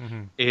heaven,"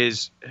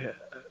 is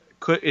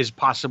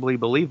possibly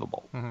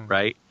believable. Mm-hmm.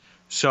 Right.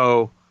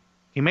 So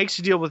he makes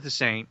a deal with the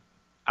Saint.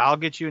 "I'll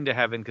get you into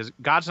heaven because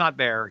God's not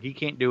there. He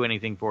can't do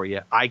anything for you.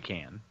 I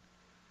can."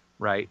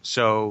 Right.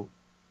 So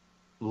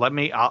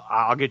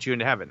I'll get you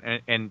into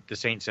heaven. And the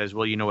Saint says,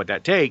 "Well, you know what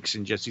that takes?"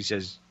 And Jesse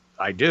says,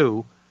 "I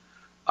do."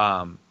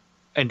 And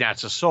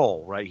that's a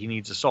soul, right? He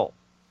needs a soul.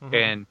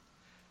 Mm-hmm.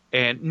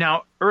 And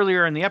now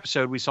earlier in the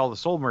episode, we saw the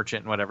soul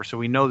merchant and whatever. So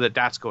we know that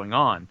that's going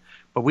on,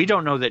 but we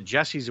don't know that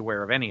Jesse's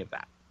aware of any of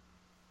that.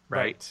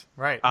 Right.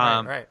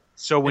 Right.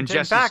 So when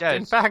Jesse says,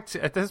 in fact,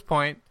 at this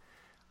point,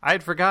 I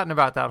had forgotten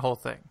about that whole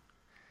thing.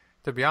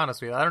 To be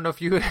honest with you, I don't know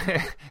if you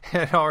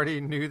had already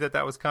knew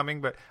that was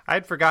coming, but I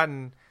had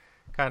forgotten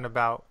kind of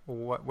about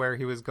where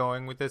he was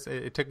going with this.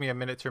 It took me a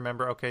minute to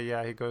remember. Okay,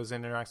 yeah, he goes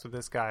and interacts with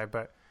this guy,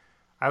 but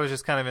I was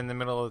just kind of in the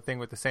middle of the thing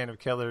with the Saint of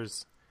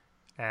Killers,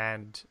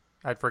 and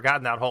I'd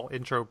forgotten that whole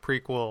intro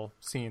prequel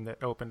scene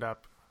that opened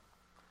up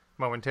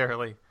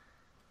momentarily.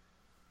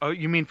 Oh,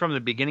 you mean from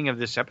the beginning of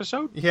this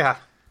episode? Yeah.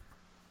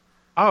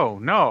 Oh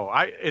no!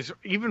 It's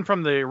even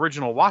from the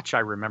original watch. I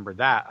remember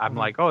that. I'm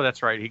like, oh,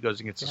 that's right. He goes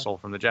and gets the soul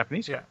from the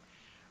Japanese guy,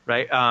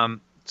 right?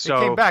 So it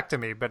came back to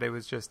me, but it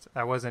was just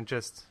I wasn't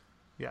just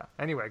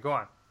Anyway, go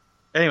on.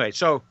 Anyway,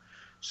 so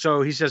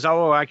he says,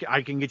 "Oh, I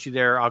can get you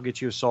there. I'll get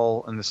you a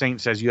soul." And the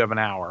Saint says, "You have an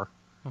hour."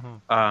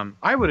 Mm-hmm.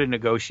 I would have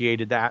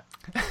negotiated that.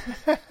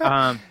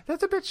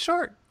 That's a bit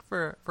short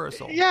for a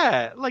soul.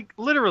 Yeah, like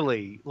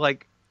literally,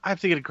 like I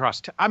have to get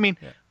across.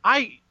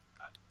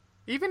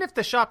 Even if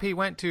the shop he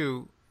went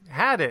to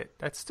had it,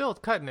 that's still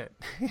cutting it.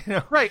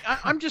 Right.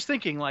 I'm just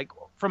thinking, like,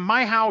 from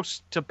my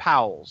house to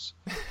Powell's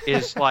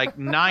is like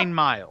 9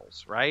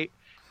 miles, right?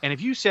 And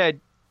if you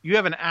said you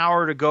have an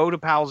hour to go to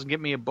Powell's and get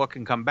me a book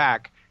and come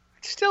back,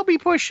 I'd still be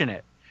pushing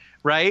it,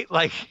 right?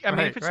 Like, I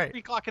mean, if it's 3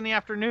 o'clock in the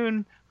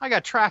afternoon, I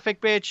got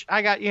traffic, bitch.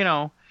 I got,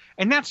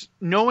 and that's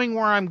knowing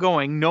where I'm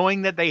going,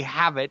 knowing that they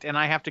have it, and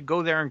I have to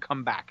go there and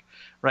come back,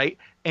 right?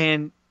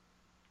 And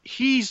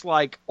he's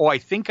like, "Oh, I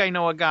think I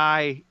know a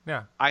guy.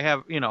 Yeah, I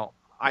have,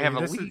 I have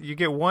a lead." You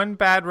get one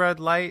bad red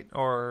light,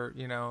 or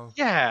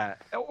Yeah,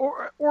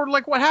 or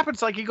like what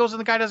happens? Like he goes and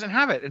the guy doesn't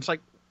have it. It's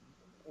like,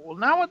 well,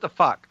 now what the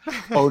fuck?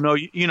 Oh no,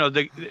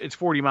 it's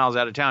 40 miles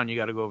out of town. You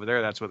got to go over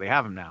there. That's where they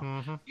have him now.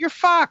 Mm-hmm. You're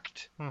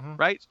fucked,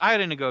 right? I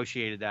had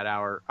negotiated that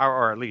hour,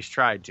 or at least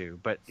tried to.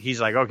 But he's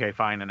like, okay,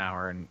 fine, an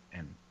hour and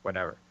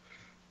whatever.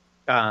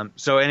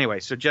 So anyway,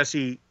 so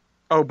Jesse.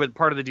 Oh, but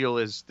part of the deal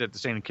is that the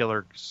Saint of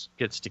Killers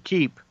gets to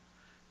keep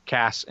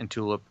Cass and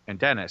Tulip and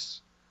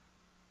Dennis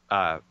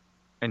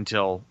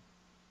until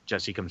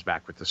Jesse comes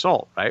back with the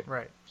soul, right?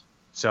 Right.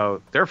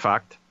 So they're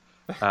fucked.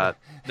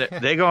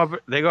 They go up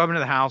into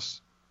the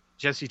house.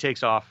 Jesse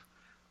takes off,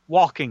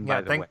 walking.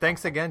 By the way,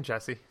 thanks again,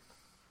 Jesse.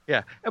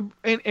 Yeah,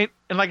 and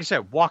like I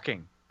said,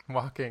 walking.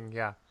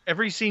 Yeah.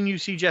 Every scene you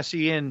see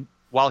Jesse in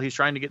while he's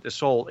trying to get the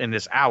soul in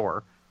this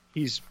hour,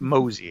 he's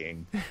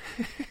moseying.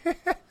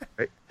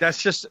 Right?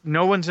 That's just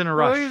no one's in a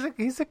rush. Well,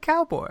 he's a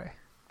cowboy.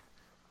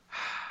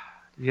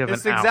 You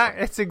have hour.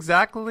 It's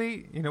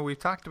exactly, we've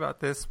talked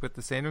about this with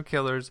the Sanu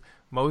Killers,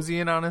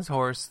 moseying on his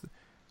horse,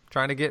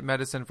 trying to get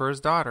medicine for his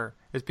daughter.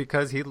 It's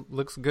because he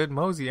looks good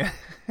moseying.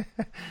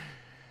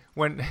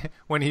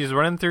 When he's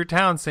running through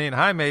town saying,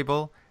 "Hi,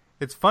 Mabel,"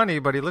 it's funny,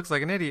 but he looks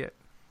like an idiot.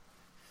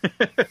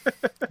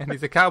 And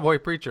he's a cowboy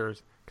preacher.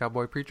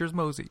 Cowboy preacher's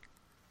mosey.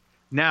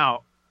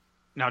 Now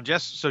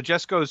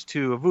Jess goes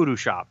to a voodoo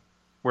shop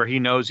where he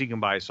knows he can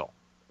buy a soul,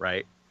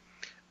 right?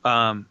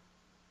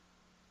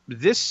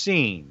 This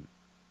scene,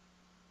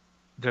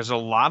 there's a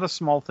lot of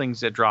small things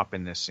that drop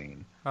in this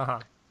scene. Uh-huh.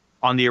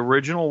 On the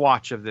original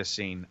watch of this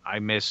scene, I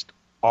missed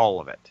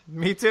all of it.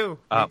 Me too.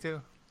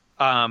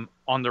 On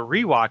the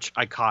rewatch,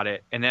 I caught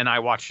it, and then I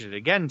watched it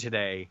again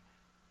today,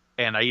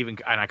 and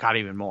I caught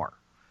even more.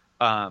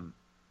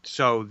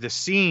 So the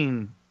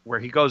scene where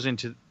he goes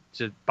into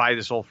to buy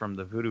the soul from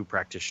the voodoo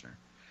practitioner,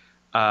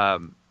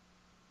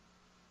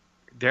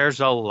 there's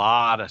a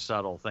lot of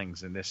subtle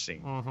things in this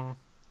scene. Mm-hmm.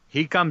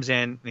 He comes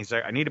in and he's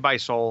like, "I need to buy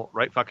soul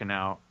right fucking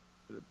now."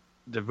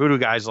 The voodoo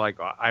guy's like,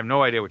 "I have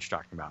no idea what you're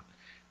talking about,"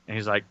 and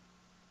he's like,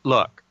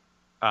 "Look,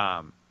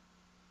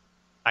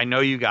 I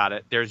know you got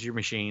it. There's your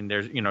machine.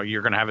 There's,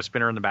 you're going to have a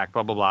spinner in the back,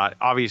 blah, blah, blah.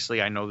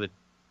 Obviously, I know the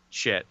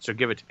shit, so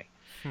give it to me."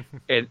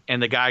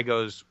 and the guy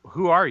goes,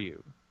 "Who are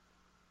you?"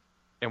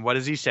 And what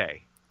does he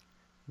say?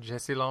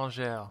 Jesse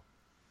Langell.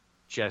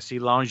 Jesse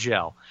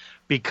Langell.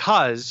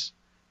 Because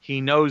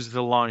he knows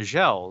the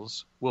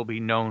Langels will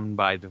be known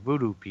by the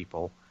voodoo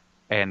people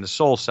and the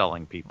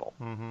soul-selling people.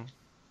 Mm-hmm.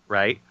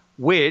 Right?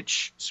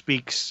 Which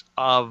speaks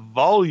of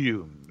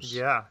volumes.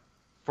 Yeah.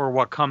 For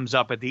what comes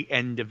up at the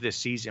end of this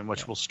season,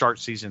 which will start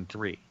season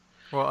 3.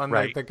 Well, and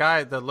right. the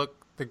guy's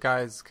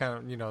kind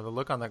of, the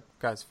look on the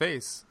guy's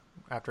face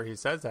after he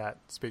says that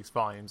speaks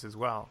volumes as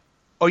well.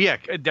 Oh yeah,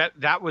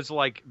 that was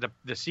like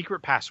the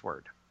secret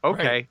password.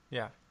 Okay. Right.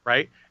 Yeah.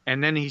 Right.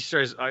 And then he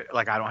says, I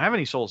don't have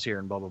any souls here,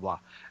 and blah blah blah.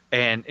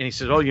 And he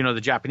says, "Oh,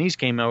 the Japanese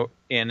came out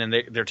in and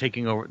they're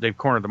taking over. They've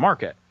cornered the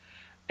market."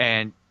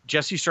 And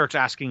Jesse starts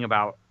asking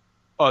about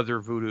other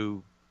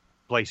voodoo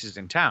places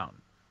in town.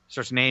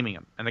 Starts naming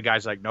them, and the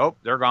guy's like, "Nope,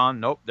 they're gone.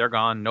 Nope, they're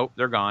gone. Nope,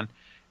 they're gone."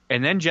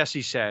 And then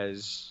Jesse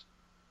says,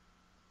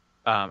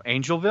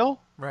 "Angelville."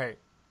 Right.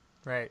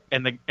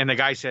 And the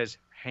guy says,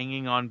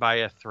 "Hanging on by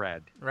a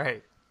thread."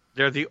 Right.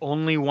 They're the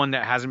only one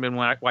that hasn't been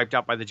wiped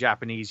out by the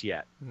Japanese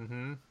yet.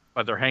 Mm-hmm.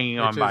 But they're hanging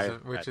on by a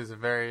thread. Which is a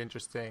very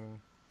interesting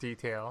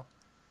detail.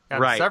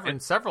 Right. In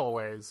several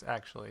ways,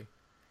 actually.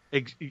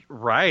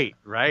 Right.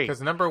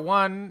 Because number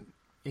one,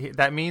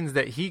 that means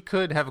that he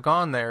could have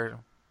gone there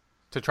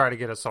to try to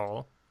get a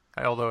soul.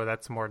 Although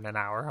that's more than an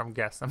hour, I'm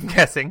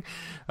guessing.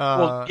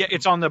 Well, yeah,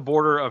 it's on the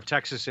border of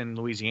Texas and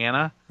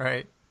Louisiana.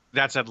 Right.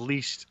 That's at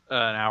least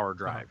an hour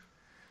drive.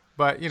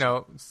 But,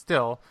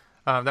 still,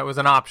 that was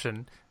an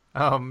option.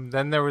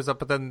 Then there was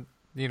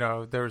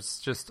there's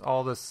just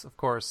all this, of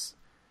course.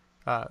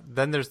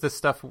 Then there's this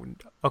stuff.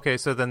 Okay,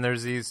 so then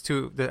there's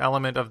the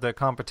element of the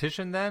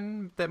competition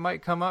then that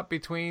might come up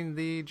between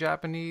the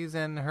Japanese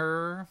and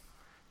her,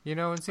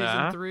 in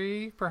season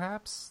 3,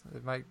 perhaps.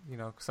 It might,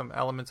 some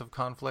elements of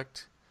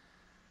conflict.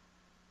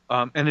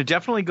 And it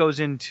definitely goes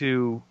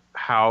into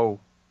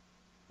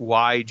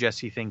why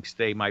Jesse thinks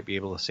they might be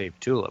able to save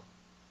Tulip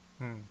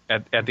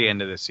at the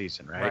end of this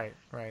season, right?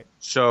 Right.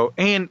 So,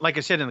 and like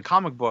I said, in the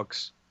comic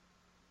books,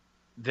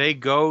 they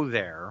go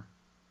there.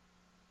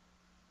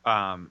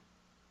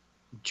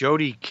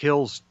 Jody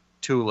kills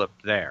Tulip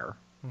there,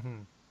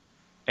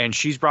 and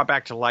she's brought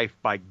back to life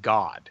by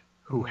God,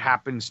 who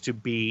happens to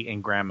be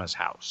in Grandma's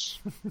house,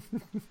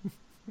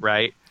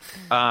 right?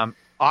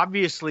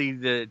 Obviously,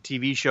 the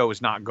TV show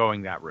is not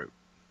going that route,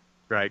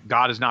 right?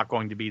 God is not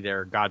going to be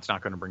there. God's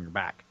not going to bring her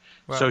back.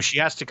 Well, so she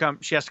has to come.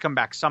 She has to come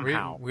back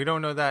somehow. We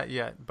don't know that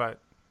yet, but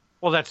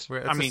well,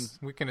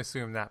 we can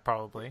assume that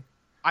probably.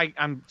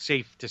 I'm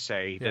safe to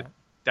say that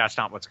that's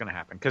not what's going to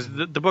happen, because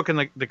the book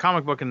and the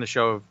comic book and the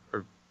show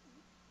are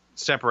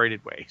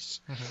separated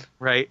ways,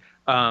 right?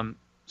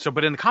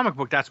 But in the comic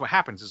book, that's what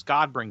happens: is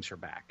God brings her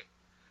back,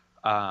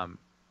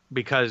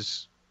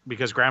 because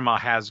Grandma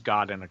has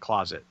God in a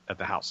closet at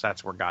the house.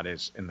 That's where God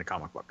is in the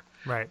comic book,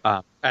 right?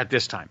 At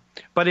this time,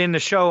 but in the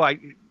show,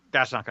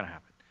 that's not going to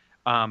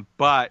happen.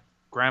 But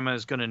Grandma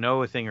is going to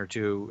know a thing or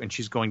two, and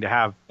she's going to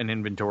have an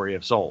inventory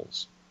of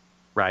souls,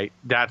 right?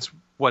 That's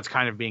what's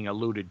kind of being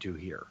alluded to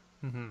here,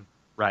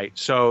 right?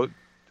 So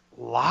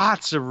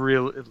lots of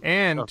real,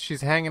 and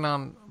she's hanging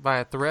on by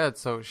a thread,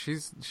 so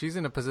she's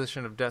in a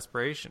position of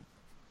desperation,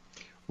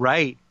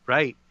 right?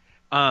 She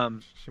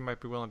might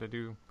be willing to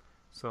do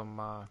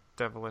some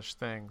devilish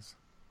things,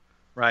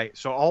 right?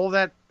 So all of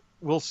that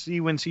we'll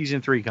see when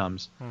season 3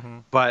 comes,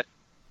 but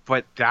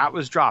that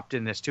was dropped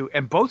in this too,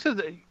 and both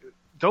of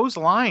those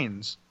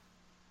lines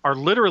are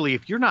literally,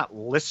 if you're not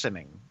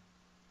listening,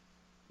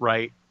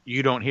 right,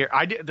 you don't hear.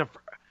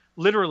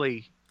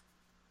 Literally,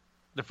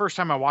 the first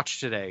time I watched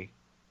today,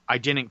 I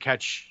didn't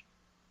catch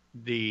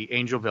the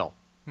Angelville.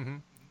 Mm-hmm.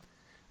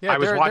 Yeah,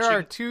 there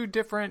are two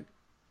different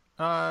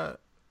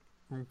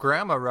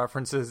grandma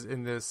references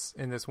in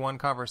this one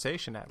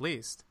conversation, at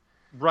least.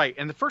 Right,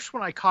 and the first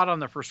one I caught on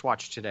the first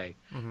watch today,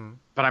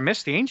 but I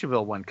missed the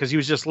Angelville one because he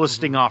was just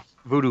listing off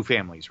voodoo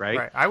families, right?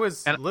 Right, I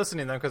was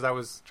listening to them because I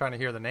was trying to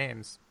hear the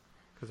names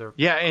because they're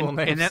cool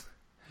names.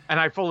 And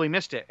I fully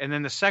missed it. And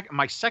then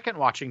my second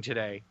watching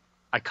today,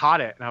 I caught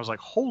it and I was like,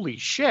 "Holy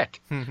shit!"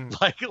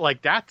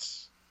 like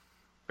that's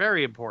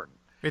very important.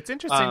 It's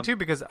interesting too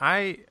because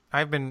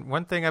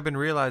one thing I've been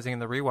realizing in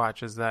the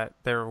rewatch is that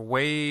there are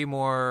way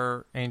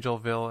more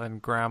Angelville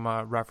and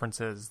Grandma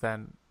references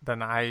than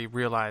I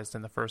realized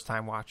in the first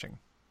time watching.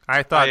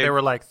 I thought there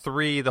were like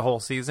 3 the whole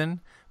season,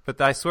 but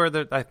I swear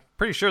that I'm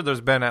pretty sure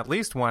there's been at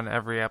least one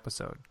every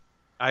episode.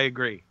 I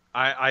agree.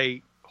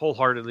 I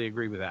wholeheartedly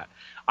agree with that.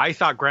 I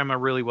thought Grandma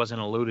really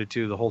wasn't alluded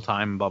to the whole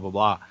time, blah, blah,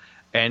 blah.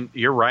 And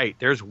you're right.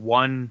 There's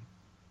 1,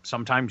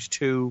 sometimes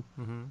 2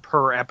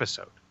 per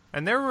episode.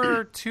 And there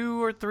were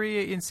 2 or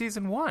 3 in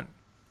season 1.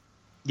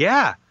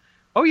 Yeah.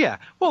 Oh, yeah.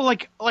 Well,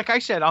 like I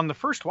said, on the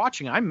first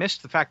watching, I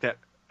missed the fact that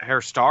her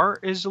star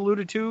is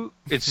alluded to.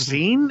 It's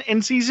seen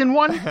in season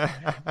 1.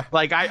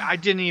 Like, I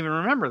didn't even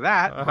remember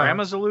that.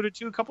 Grandma's alluded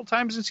to a couple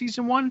times in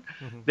season 1.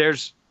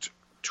 There's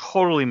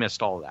totally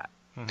missed all of that.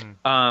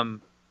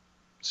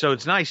 So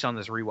it's nice on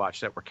this rewatch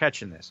that we're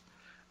catching this.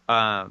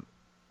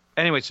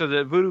 Anyway, so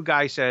the voodoo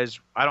guy says,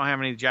 I don't have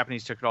any. The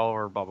Japanese took it all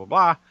over, blah, blah,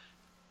 blah.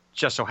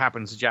 Just so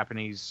happens the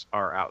Japanese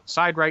are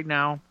outside right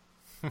now.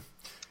 With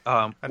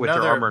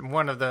their armored.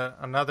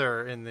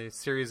 Another in the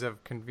series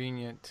of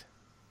convenient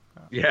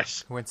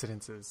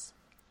coincidences.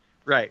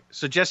 Right.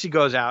 So Jesse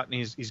goes out and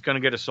he's going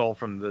to get a soul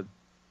from the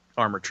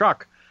armored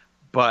truck,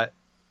 but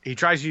he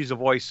tries to use a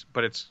voice,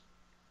 but it's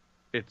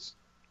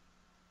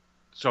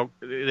so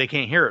they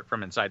can't hear it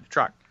from inside the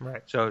truck.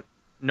 Right. So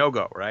no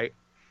go, right?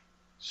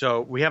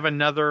 So we have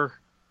another.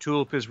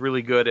 Tulip is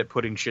really good at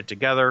putting shit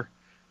together,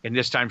 and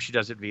this time she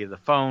does it via the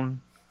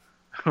phone,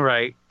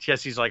 right?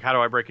 Jesse's like, how do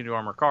I break into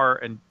armored car?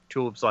 And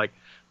Tulip's like,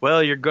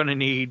 well, you're going to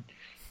need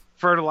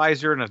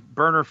fertilizer and a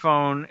burner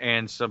phone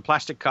and some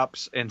plastic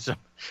cups and some,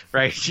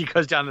 right? She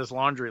goes down this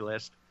laundry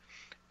list.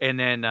 And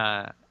then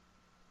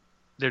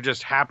there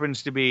just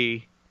happens to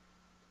be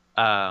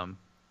a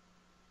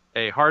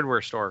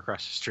hardware store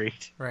across the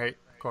street. Right,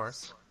 of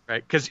course.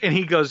 Right, and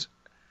he goes,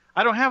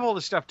 I don't have all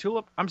this stuff,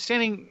 Tulip. I'm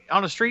standing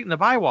on a street in the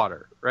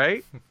Bywater,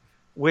 right?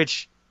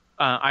 Which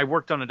I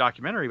worked on a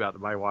documentary about the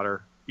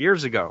Bywater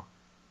years ago.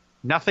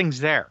 Nothing's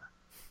there.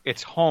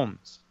 It's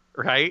homes,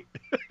 right?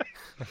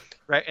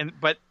 Right,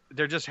 but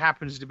there just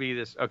happens to be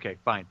this. Okay,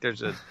 fine.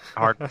 There's a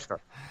hardware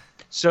store.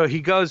 So he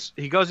goes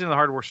into the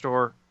hardware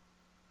store.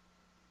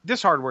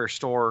 This hardware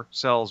store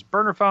sells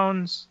burner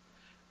phones,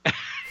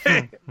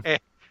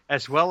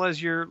 as well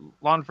as your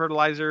lawn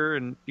fertilizer,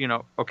 and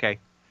okay,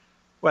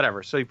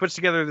 whatever. So he puts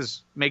together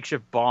this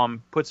makeshift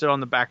bomb, puts it on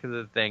the back of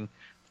the thing.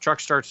 The truck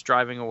starts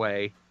driving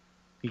away.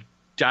 He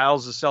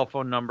dials the cell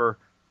phone number.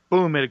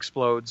 Boom! It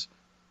explodes.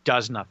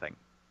 Does nothing.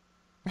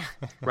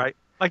 Right.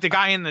 Like the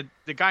guy in the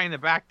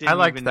back didn't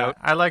even know.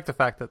 I like the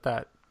fact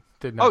that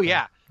did nothing. Oh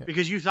yeah,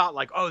 because you thought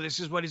like, oh, this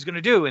is what he's going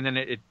to do, and then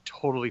it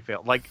totally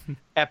failed. Like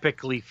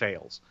epically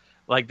fails.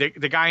 Like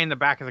the guy in the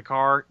back of the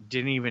car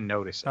didn't even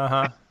notice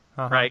it.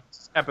 Right,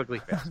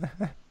 epically fails.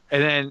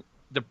 And then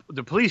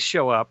the police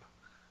show up.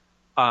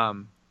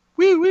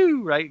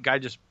 Woo, right? Guy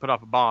just put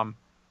off a bomb,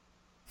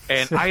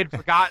 and I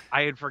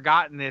had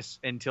forgotten this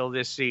until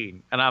this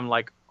scene, and I'm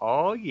like,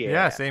 oh yeah,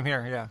 yeah, same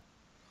here, yeah,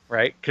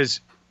 right,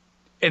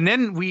 and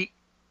then we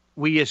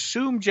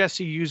assume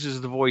Jesse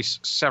uses the voice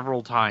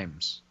several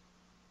times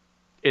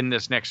in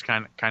this next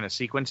kind of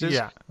sequences,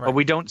 yeah, right. But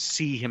we don't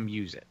see him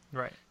use it,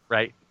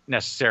 right,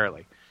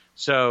 necessarily.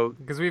 So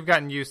because we've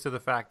gotten used to the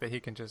fact that he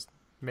can just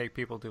make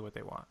people do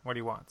what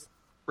he wants,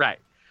 right?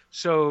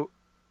 So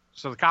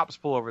the cops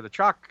pull over the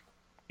truck.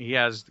 He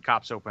has the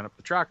cops open up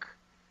the truck.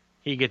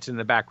 He gets in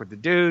the back with the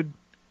dude.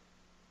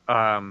 He's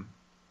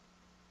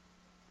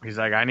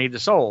like, I need the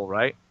soul,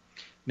 right?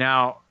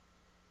 Now,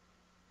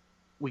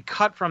 we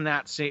cut from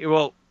that scene.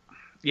 Well,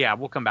 yeah,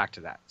 we'll come back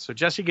to that. So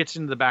Jesse gets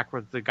into the back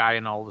with the guy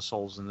and all the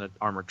souls in the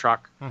armored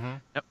truck.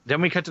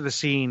 Then we cut to the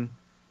scene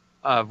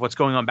of what's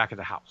going on back at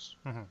the house,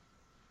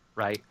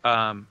 right?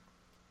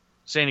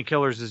 Santa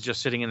Killers is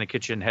just sitting in the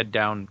kitchen, head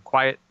down,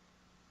 quiet,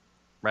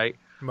 right?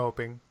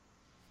 Moping.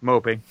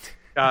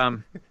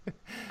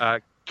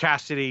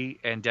 Cassidy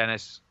and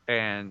Dennis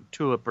and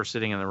Tulip are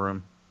sitting in the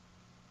room.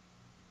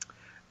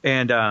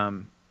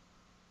 And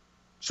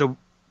so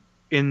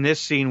in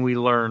this scene, we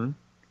learn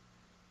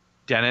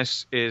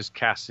Dennis is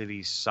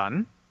Cassidy's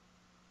son.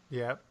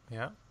 Yep.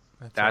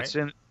 That's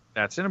an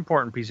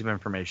important piece of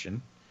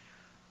information.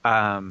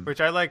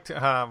 Which I liked.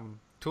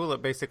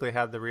 Tulip basically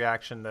had the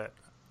reaction that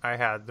I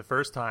had the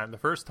first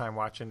time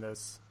watching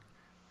this.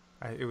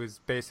 It was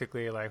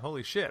basically like,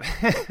 holy shit.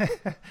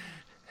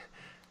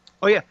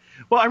 Oh yeah.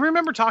 Well, I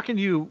remember talking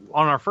to you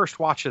on our first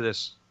watch of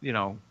this.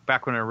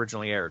 Back when it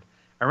originally aired.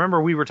 I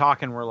remember we were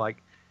talking. We're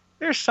like,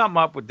 "There's something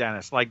up with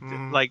Dennis.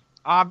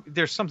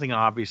 There's something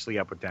obviously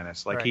up with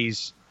Dennis. Like Right.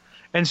 he's."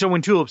 And so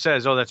when Tulip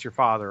says, "Oh, that's your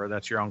father or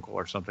that's your uncle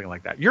or something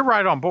like that," you're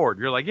right on board.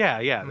 You're like,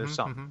 "Yeah, there's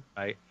something,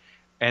 right?"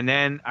 And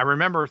then I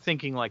remember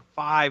thinking like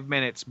 5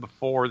 minutes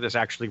before this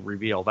actually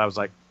revealed, I was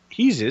like,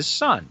 "He's his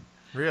son."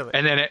 Really?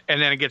 And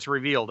then it gets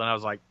revealed, and I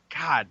was like,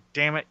 "God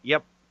damn it,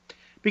 yep."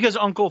 Because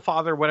uncle,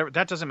 father, whatever,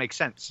 that doesn't make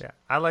sense. Yeah,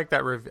 I like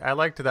that. I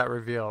liked that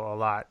reveal a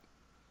lot.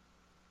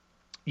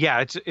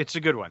 Yeah, it's a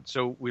good one.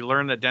 So we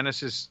learn that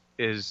Dennis is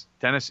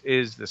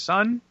the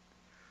son.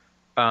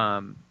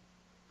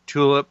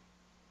 Tulip,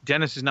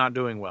 Dennis is not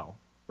doing well,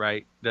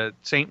 right? The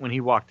Saint, when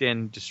he walked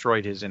in,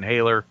 destroyed his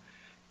inhaler.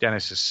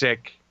 Dennis is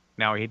sick.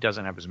 Now he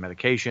doesn't have his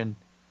medication.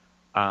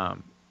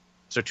 So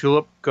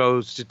Tulip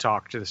goes to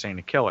talk to the Saint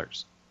of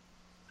Killers,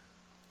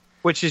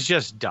 which is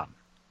just dumb.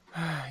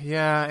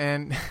 Yeah,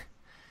 and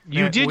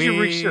you did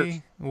your research.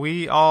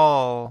 We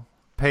all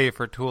pay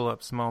for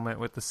Tulip's moment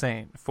with the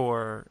Saint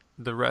for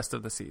the rest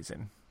of the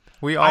season.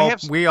 We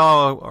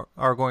all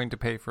are going to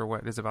pay for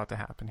what is about to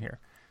happen here.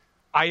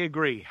 I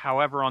agree.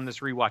 However, on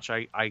this rewatch,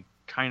 I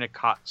kind of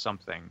caught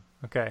something.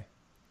 Okay.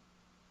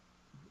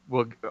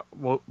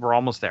 We're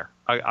almost there.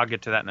 I'll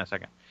get to that in a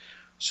second.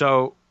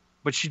 So,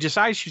 but she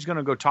decides she's going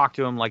to go talk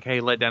to him like,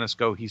 "Hey, let Dennis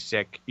go. He's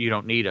sick. You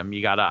don't need him.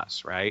 You got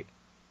us," right?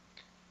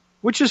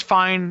 Which is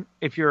fine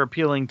if you're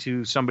appealing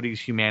to somebody's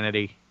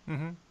humanity.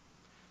 Mm-hmm.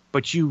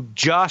 But you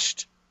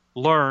just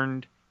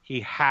learned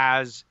he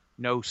has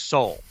no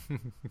soul,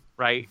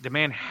 right? The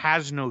man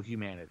has no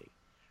humanity,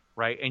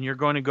 right? And you're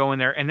going to go in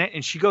there,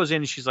 and she goes in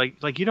and she's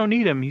like, "You don't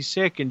need him. He's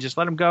sick, and just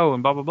let him go,"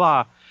 and blah blah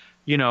blah,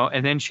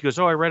 And then she goes,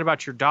 "Oh, I read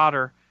about your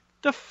daughter."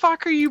 The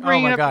fuck are you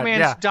bringing up a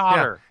man's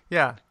daughter?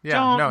 Yeah.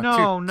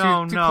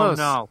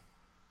 No.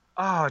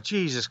 Oh,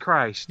 Jesus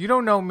Christ! You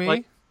don't know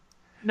me.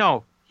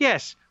 No.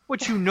 Yes.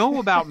 What you know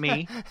about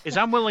me is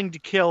I'm willing to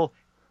kill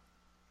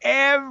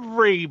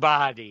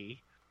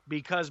everybody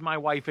because my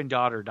wife and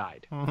daughter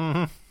died.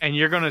 Mm-hmm. And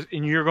you're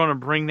gonna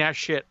bring that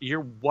shit.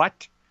 You're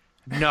what?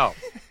 No.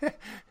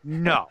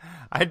 No.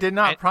 I did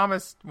not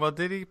promise. Well,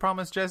 did he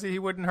promise Jesse he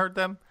wouldn't hurt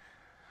them?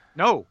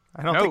 No.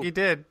 I don't think he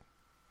did.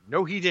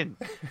 No, he didn't.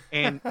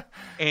 And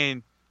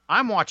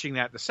I'm watching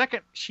that. The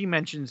second she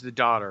mentions the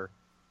daughter,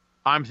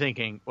 I'm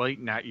thinking, well,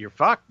 now you're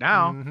fucked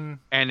now. Mm-hmm.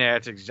 And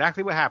that's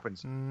exactly what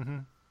happens. Mm-hmm.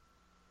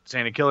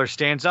 Santa Killer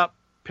stands up,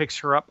 picks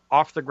her up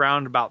off the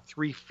ground about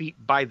 3 feet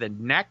by the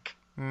neck.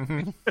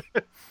 Mm-hmm.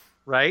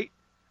 Right?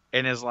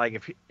 And is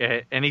like,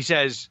 and he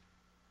says,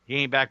 he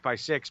ain't back by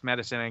 6.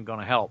 Medicine ain't going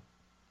to help.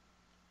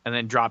 And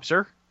then drops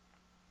her.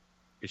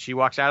 She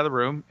walks out of the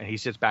room and he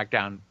sits back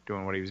down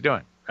doing what he was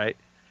doing. Right?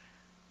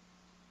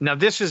 Now,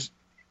 this is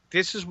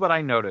what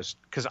I noticed,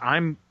 because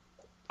I'm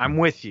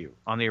with you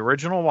on the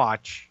original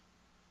watch.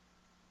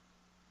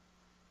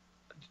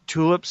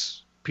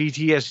 Tulip's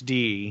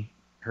PTSD,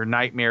 her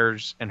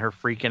nightmares, and her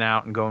freaking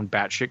out and going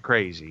batshit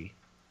crazy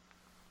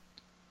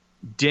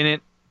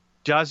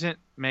doesn't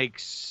make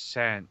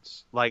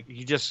sense. Like,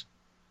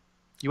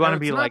 you want to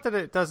be like, not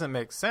that it doesn't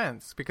make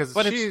sense, because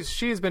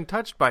she's been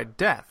touched by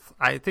death.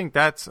 I think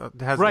it's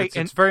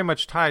very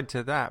much tied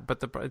to that.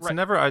 But it's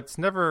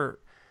never.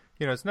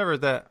 It's never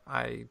that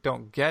I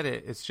don't get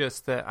it. It's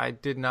just that I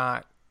did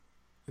not.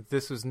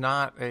 This was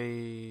not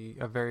a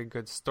very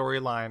good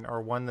storyline,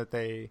 or one that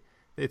they.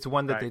 It's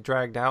one that they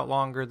dragged out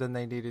longer than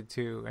they needed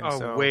to,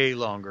 and way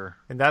longer.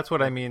 And that's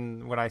what I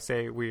mean when I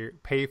say we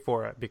pay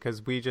for it,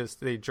 because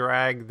they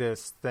drag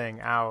this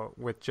thing out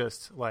with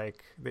just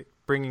like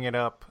bringing it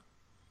up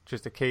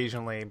just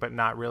occasionally, but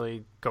not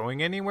really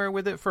going anywhere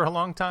with it for a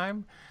long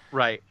time.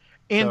 Right,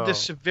 and the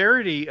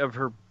severity of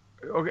her.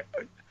 Okay,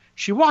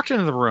 she walked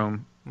into the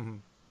room. Mm-hmm.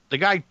 The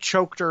guy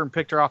choked her and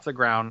picked her off the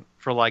ground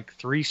for like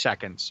 3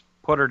 seconds,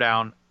 put her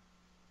down,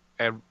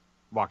 and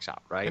walks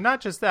out, right? And not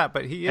just that,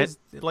 but he is,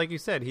 like you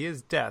said, he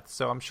is death.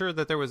 So I'm sure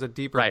that there was a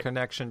deeper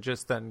connection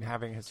just than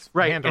having his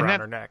hand around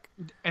her neck.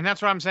 And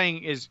that's what I'm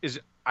saying is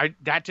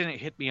that didn't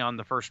hit me on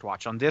the first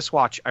watch. On this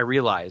watch, I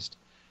realized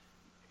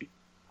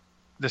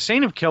the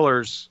Saint of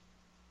Killers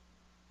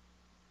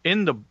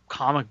in the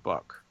comic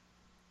book,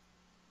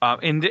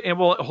 in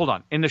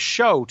the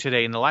show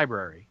today in the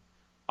library,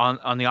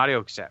 on the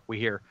audio cassette, we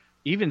hear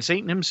even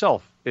Satan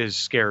himself is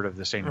scared of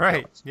the Saint of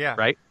Killers. Yeah.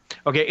 Right?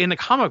 Okay, in the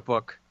comic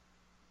book,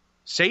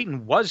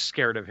 Satan was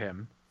scared of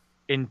him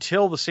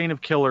until the Saint of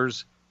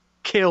Killers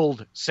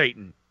killed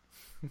Satan.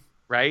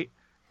 Right?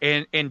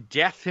 And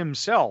Death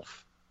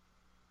himself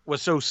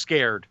was so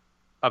scared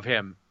of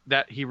him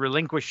that he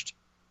relinquished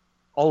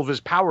all of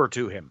his power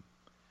to him.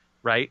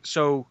 Right?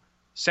 So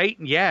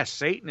Satan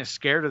is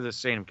scared of the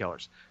Saint of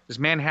Killers. This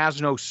man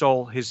has no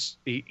soul. His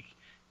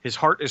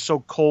heart is so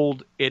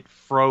cold it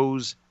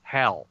froze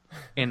hell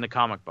in the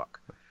comic book,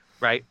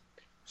 right?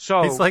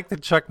 So he's like the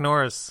Chuck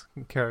Norris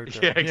character.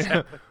 Yeah,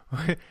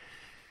 exactly.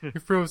 He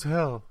froze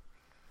hell.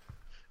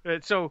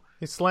 So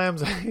he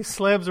slams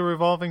a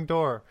revolving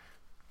door.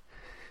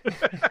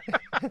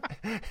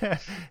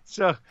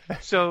 So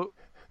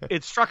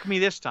it struck me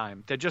this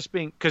time that just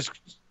being, because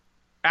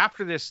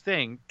after this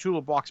thing,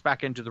 Tulip walks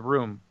back into the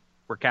room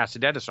where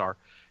Cassadetus are,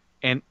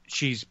 and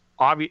she's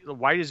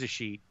white as a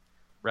sheet,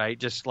 right?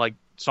 Just like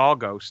saw a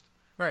ghost.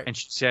 Right. And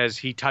she says,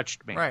 he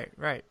touched me.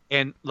 Right.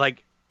 And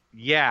like,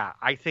 yeah,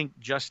 I think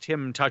just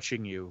him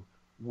touching you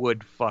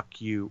would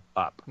fuck you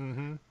up.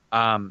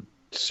 Mm-hmm.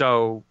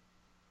 So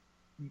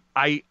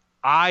I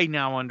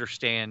now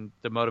understand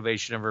the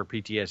motivation of her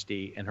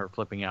PTSD and her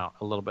flipping out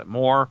a little bit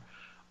more.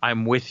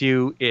 I'm with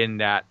you in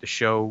that the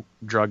show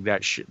drug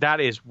that shit. That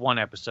is one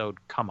episode.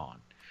 Come on.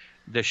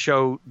 The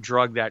show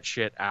drug that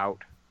shit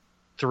out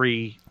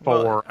 3,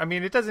 4. Well, I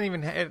mean, it doesn't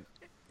even...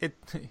 It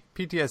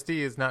PTSD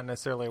is not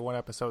necessarily a one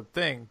episode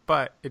thing,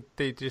 but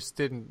they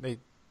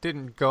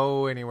didn't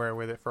go anywhere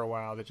with it for a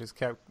while. They just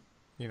kept,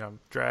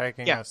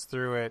 dragging us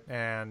through it,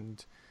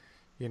 and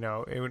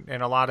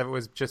and a lot of it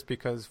was just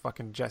because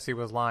fucking Jesse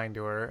was lying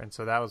to her, and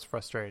so that was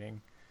frustrating.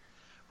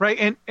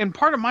 Right, and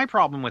part of my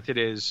problem with it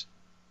is,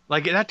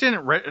 like, that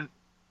didn't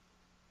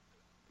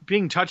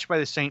being touched by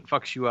the saint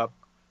fucks you up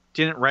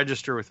didn't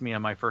register with me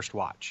on my first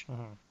watch,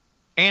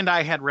 and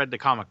I had read the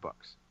comic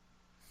books,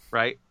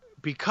 right?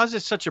 Because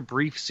it's such a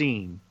brief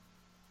scene,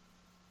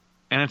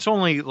 and it's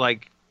only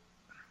like,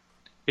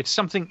 it's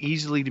something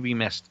easily to be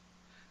missed,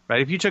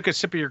 right? If you took a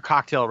sip of your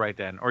cocktail right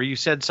then, or you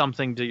said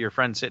something to your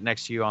friend sitting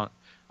next to you on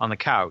the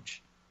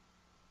couch,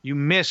 you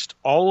missed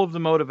all of the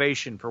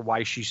motivation for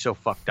why she's so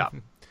fucked up.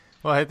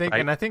 Well, I think,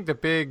 right? and I think the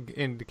big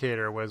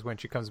indicator was when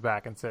she comes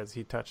back and says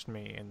he touched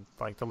me, and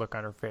like the look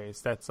on her face.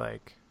 That's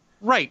like,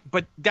 right,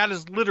 but that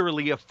is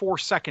literally a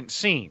 4-second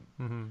scene,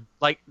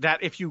 like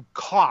that. If you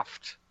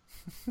coughed,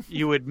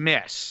 you would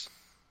miss,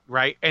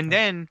 right? And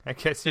then I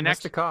guess you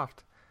must have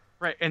coughed,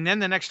 right? And then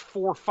the next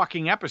 4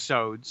 fucking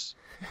episodes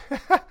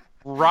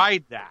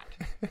ride that,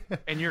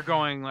 and you're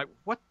going like,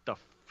 what the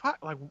fuck?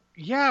 Like,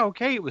 yeah,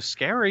 okay, it was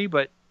scary,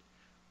 but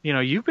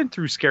you've been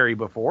through scary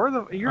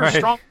before. You're a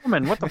strong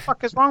woman. What the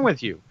fuck is wrong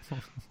with you,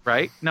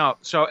 right? No,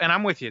 so, and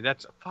I'm with you.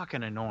 That's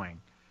fucking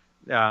annoying.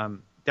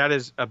 That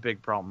is a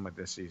big problem with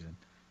this season.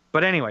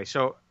 But anyway,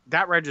 so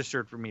that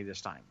registered for me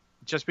this time.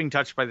 Just being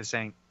touched by the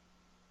saint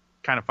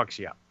kind of fucks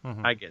you up.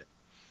 I get it.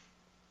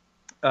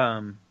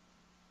 And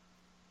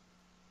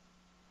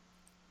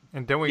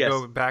then we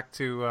go back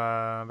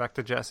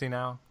to Jesse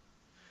now,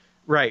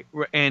 right?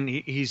 And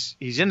he's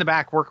in the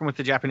back working with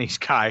the Japanese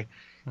guy,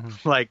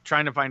 like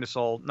trying to find a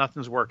soul.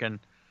 Nothing's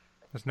working.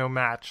 There's no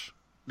match.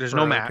 There's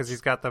no match because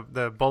he's got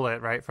the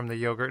bullet right from the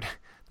yogurt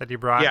that he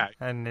brought,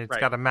 and it's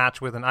got a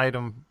match with an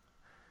item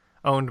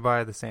owned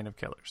by the Saint of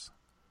Killers.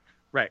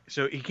 Right.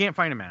 So he can't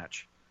find a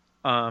match.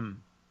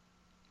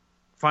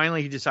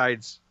 Finally, he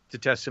decides to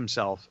test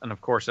himself, and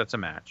of course, that's a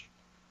match.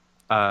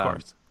 Of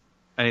course.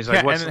 And he's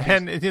like,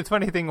 and the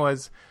funny thing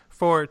was,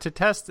 to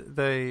test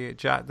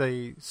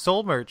the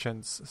soul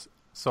merchant's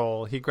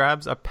soul, he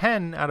grabs a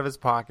pen out of his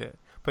pocket.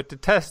 But to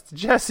test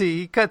Jesse,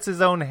 he cuts his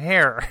own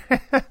hair.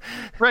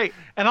 Right.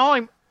 And all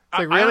I'm... It's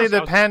like, really,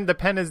 the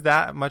pen is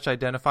that much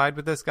identified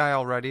with this guy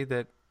already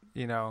that,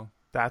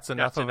 that's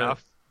enough of it?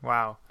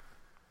 Wow.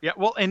 Yeah,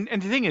 well, and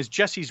the thing is,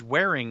 Jesse's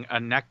wearing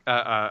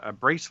a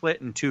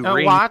bracelet and 2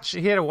 rings. Watch?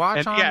 He had a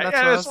watch on? That's what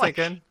I was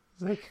thinking.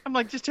 I'm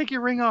like, just take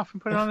your ring off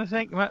and put it on the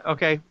thing.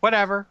 Okay,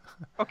 whatever.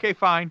 Okay,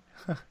 fine.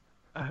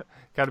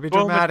 Got to be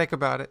dramatic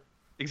about it.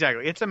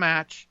 Exactly. It's a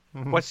match.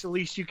 What's the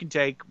least you can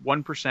take?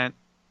 1%.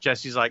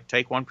 Jesse's like,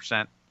 take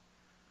 1%.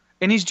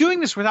 And he's doing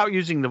this without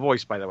using the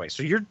voice, by the way.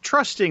 So you're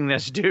trusting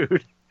this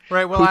dude.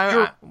 Right. Well,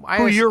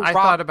 I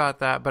thought about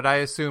that, but I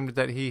assumed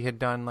that he had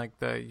done like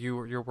the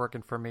you're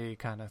working for me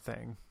kind of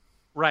thing.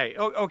 Right.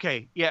 Oh,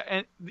 okay. Yeah.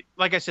 And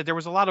like I said, there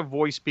was a lot of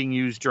voice being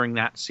used during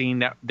that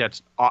scene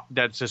that's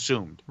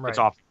assumed. Right. It's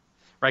off.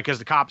 Right. Because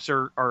the cops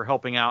are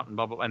helping out and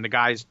blah, blah, and the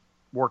guy's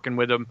working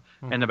with him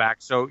in the back.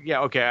 So,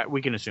 yeah, okay,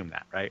 we can assume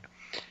that. Right.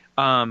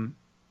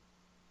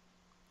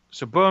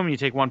 So, boom, you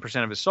take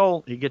 1% of his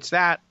soul. He gets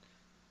that.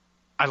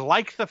 I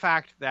like the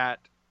fact that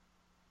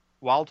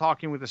while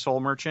talking with the soul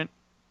merchant,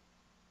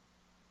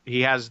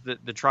 he has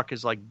the truck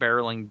is like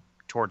barreling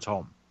towards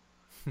home,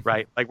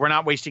 right? Like, we're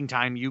not wasting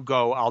time. You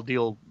go,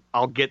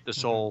 I'll get the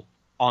soul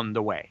on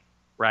the way,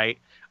 right?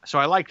 So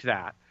I liked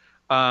that.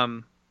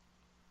 And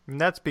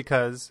that's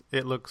because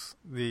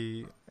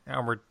the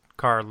armored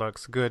car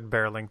looks good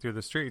barreling through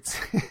the streets.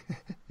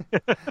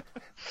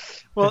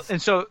 Well,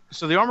 and so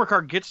the armored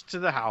car gets to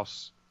the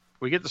house.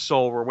 We get the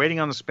soul. We're waiting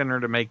on the spinner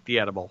to make the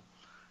edible,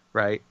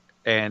 right?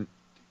 And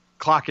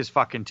clock is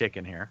fucking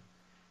ticking here.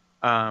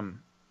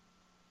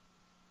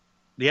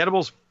 The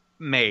edible's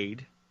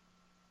made,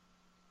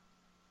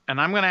 and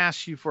I'm going to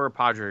ask you for a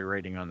Padre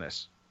rating on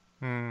this.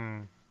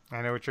 I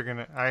know what you're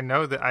gonna. I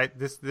know that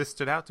this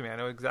stood out to me. I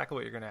know exactly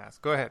what you're going to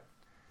ask. Go ahead.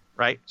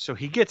 Right. So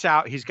he gets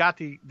out. He's got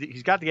the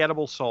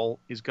edible soul.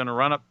 He's going to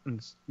run up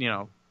and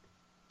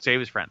save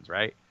his friends.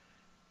 Right.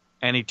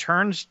 And he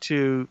turns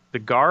to the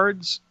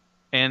guards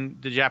and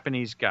the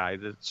Japanese guy,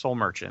 the soul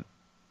merchant,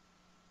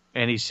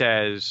 and he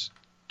says,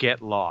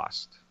 "Get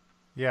lost."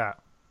 Yeah.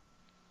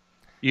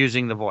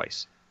 Using the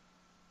voice.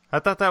 I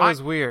thought that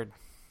was weird.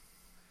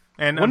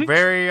 And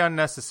very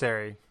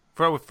unnecessary.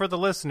 For the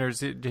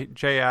listeners,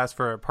 Jay asked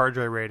for a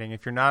Padre rating.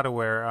 If you're not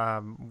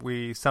aware,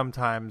 we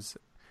sometimes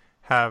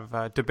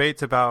have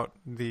debates about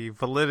the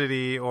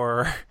validity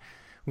or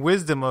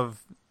wisdom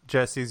of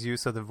Jesse's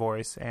use of the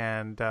voice,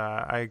 and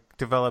I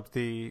developed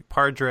the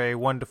Padre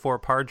 1 to 4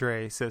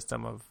 Padre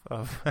system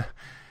of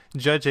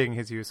judging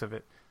his use of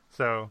it.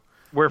 So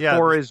where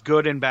 4 is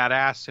good and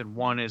badass, and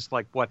 1 is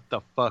like, what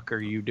the fuck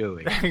are you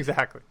doing?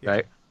 Exactly.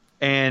 Yeah.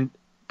 Right.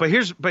 But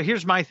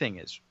here's my thing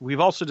is, we've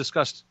also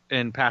discussed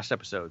in past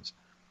episodes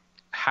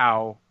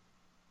how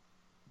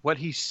what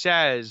he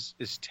says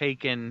is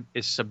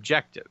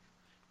subjective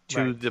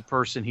to the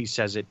person he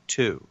says it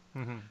to.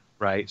 Mm-hmm.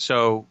 Right.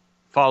 So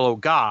follow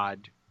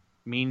God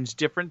means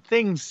different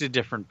things to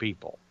different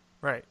people.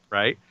 Right.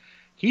 Right.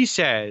 He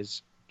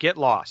says, get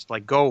lost,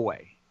 like go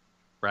away.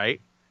 Right.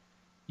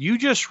 You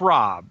just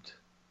robbed,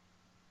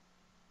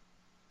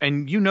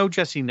 and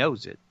Jesse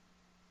knows it,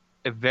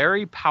 a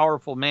very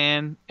powerful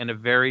man and a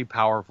very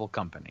powerful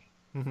company.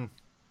 Mm-hmm.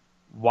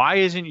 Why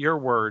isn't your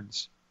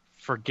words,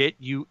 forget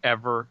you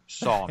ever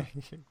saw me?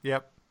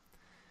 Yep.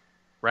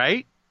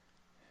 Right?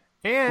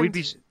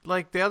 And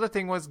like the other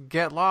thing was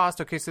get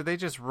lost. Okay, so they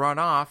just run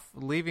off,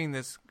 leaving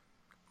this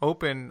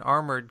open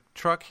armored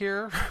truck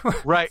here,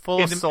 right,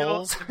 full of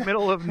souls, in the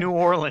middle of New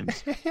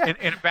Orleans,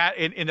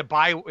 in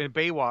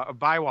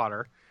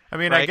Bywater. I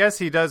mean, right? I guess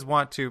he does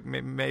want to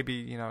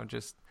maybe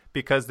just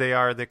because they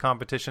are the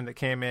competition that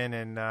came in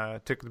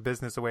and took the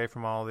business away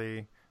from all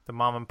the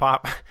mom and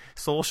pop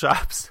soul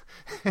shops.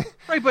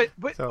 Right, but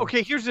so,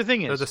 okay, here's the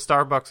thing: they're the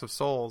Starbucks of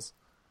souls.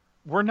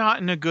 We're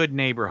not in a good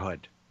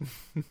neighborhood.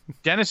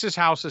 Dennis's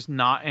house is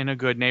not in a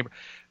good neighborhood.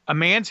 A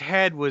man's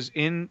head was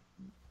in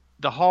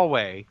the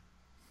hallway,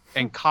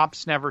 and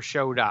cops never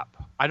showed up.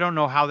 I don't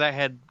know how that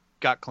head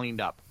got cleaned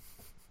up.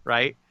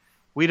 Right?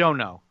 We don't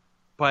know,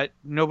 but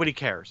nobody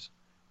cares.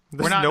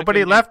 There's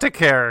nobody left to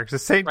care. The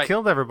Saint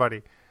killed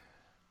everybody.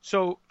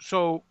 So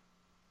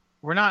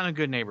we're not in a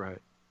good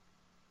neighborhood.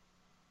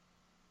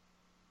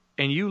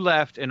 And you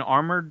left an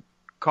armored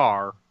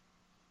car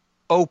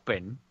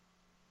open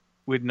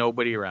with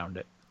nobody around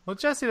it. Well,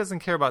 Jesse doesn't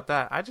care about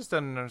that. I just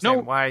don't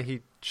understand why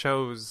he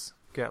chose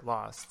Get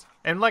Lost.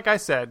 And like I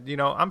said,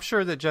 I'm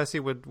sure that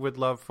Jesse would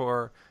love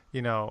for,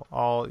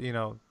 all,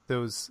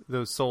 those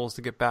souls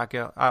to get back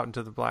out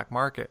into the black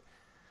market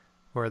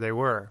where they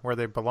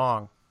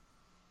belong.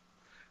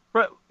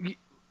 Right.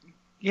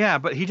 Yeah,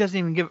 but he doesn't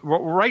even give.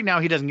 Right now,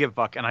 he doesn't give a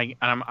fuck, and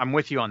I'm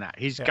with you on that.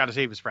 He's got to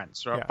save his friends,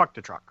 so fuck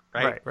the truck,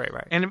 right?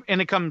 Right. And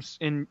it comes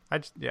in.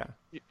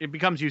 It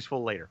becomes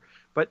useful later,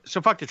 but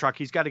so fuck the truck.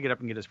 He's got to get up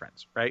and get his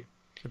friends, right?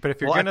 But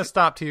if you're gonna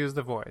stop to use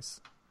the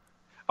voice,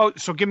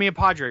 so give me a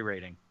Padre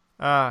rating.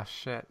 Ah,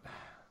 shit.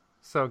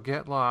 So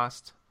Get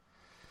Lost.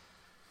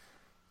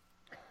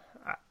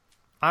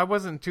 I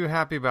wasn't too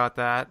happy about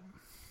that.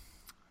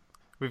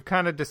 We've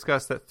kind of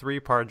discussed that 3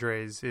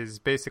 Padres is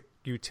basic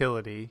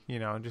utility,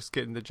 just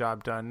getting the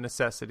job done,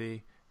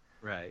 necessity.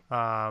 Right.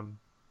 I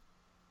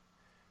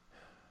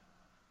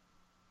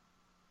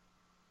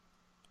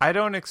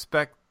don't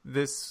expect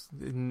this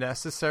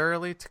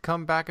necessarily to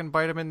come back and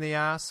bite him in the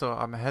ass, so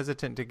I'm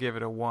hesitant to give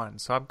it a 1.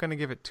 So I'm going to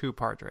give it 2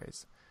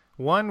 Padres.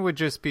 1 would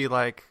just be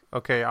like,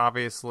 okay,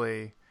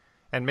 obviously,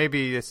 and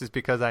maybe this is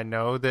because I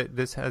know that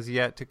this has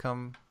yet to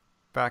come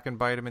back and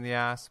bite him in the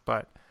ass,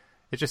 but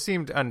it just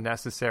seemed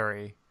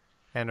unnecessary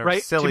and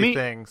a silly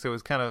thing, so it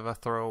was kind of a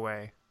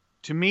throwaway.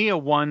 To me, a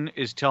 1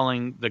 is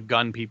telling the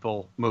gun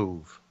people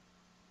move.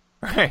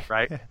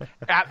 Right?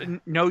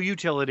 No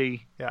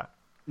utility. Yeah.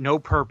 No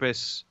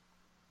purpose.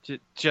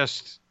 Shouldn't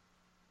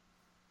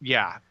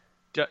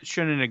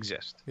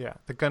exist. Yeah,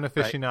 the gun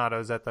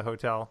aficionados at the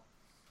hotel.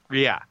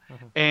 Yeah,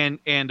 mm-hmm.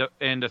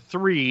 and a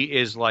 3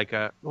 is like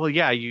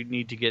you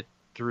need to get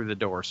through the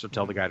door, so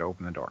tell the guy to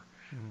open the door,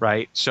 mm-hmm.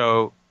 right?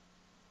 So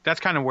that's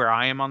kind of where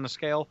I am on the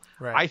scale.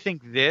 Right. I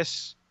think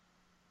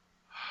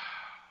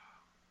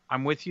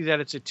I'm with you that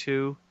it's a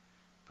 2,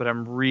 but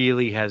I'm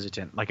really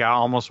hesitant. Like I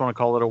almost want to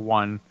call it a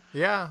 1.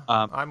 Yeah,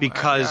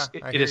 because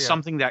it is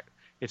something that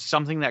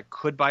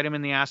could bite him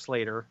in the ass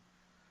later.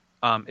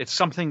 It's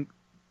something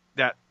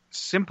that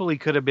simply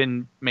could have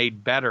been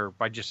made better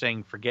by just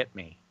saying "forget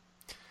me."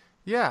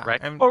 Yeah,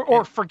 right.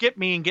 Or forget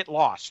me and get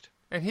lost.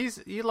 And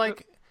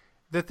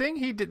the thing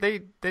he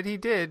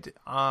did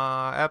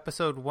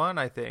episode 1,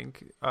 I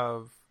think,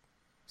 of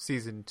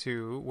season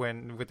 2,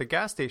 when with the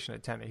gas station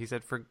attendant, he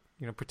said,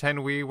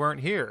 pretend we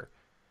weren't here.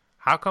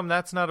 How come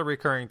that's not a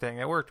recurring thing?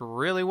 It worked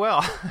really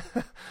well.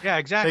 Yeah,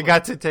 exactly. They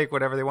got to take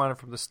whatever they wanted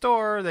from the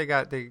store.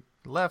 They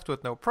left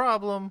with no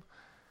problem.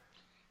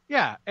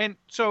 Yeah, and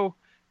so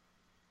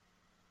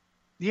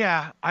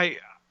I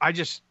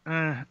just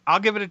I'll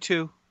give it a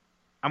 2.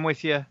 I'm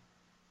with you.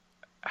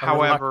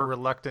 However,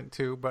 reluctant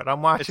 2, but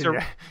I'm watching you.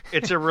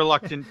 It's a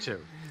reluctant 2.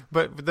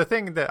 But the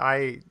thing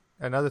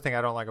another thing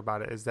I don't like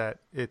about it is that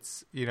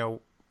it's,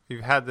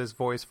 you've had this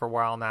voice for a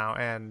while now,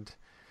 and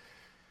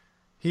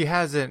he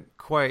hasn't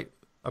quite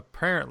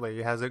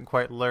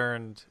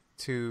learned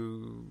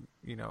to,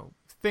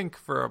 think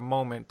for a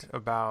moment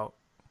about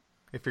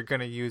if you're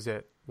going to use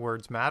it,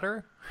 words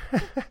matter.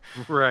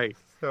 Right.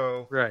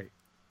 So Right.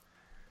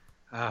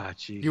 Ah,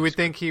 jeez. you would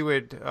think he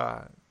would,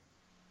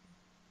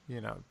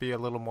 be a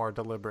little more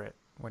deliberate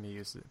when he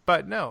used it.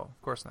 But no,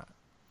 of course not.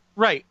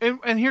 Right.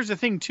 And here's the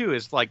thing, too,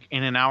 is like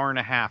in an hour and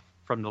a half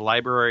from the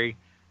library,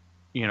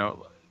 in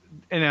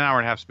an hour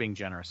and a half is being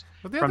generous.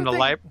 From the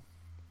library.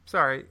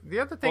 Sorry. The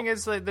other thing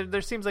is like,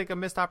 there seems like a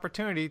missed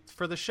opportunity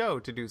for the show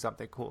to do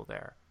something cool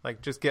there.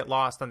 Like just get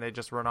lost and they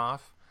just run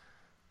off.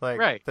 Like,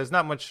 right. There's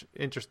not much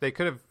interest. They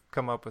could have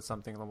come up with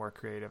something a little more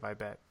creative, I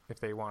bet, if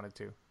they wanted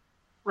to.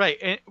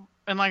 Right.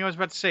 And like I was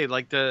about to say,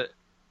 like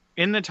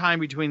in the time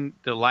between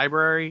the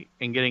library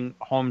and getting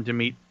home to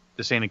meet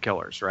the Sainted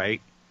Killers,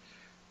 right?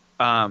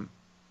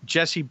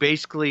 Jesse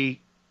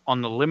basically,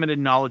 on the limited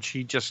knowledge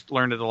he just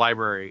learned at the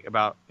library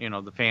about,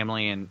 the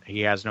family and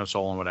he has no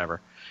soul and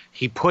whatever,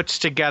 he puts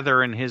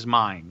together in his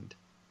mind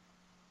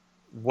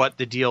what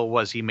the deal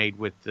was he made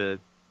with the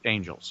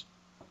angels,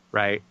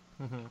 right?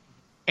 Mm-hmm.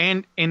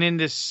 And in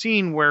this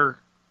scene where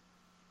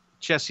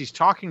Jesse's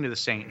talking to the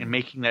Saint and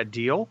making that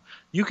deal,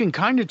 you can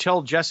kind of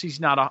tell Jesse's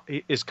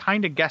is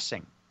kind of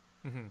guessing,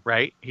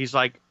 right? He's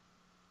like,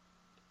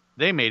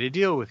 they made a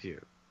deal with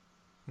you.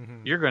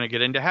 Mm-hmm. You're going to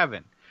get into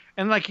heaven.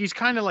 And like, he's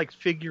kind of like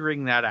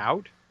figuring that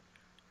out.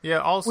 Yeah.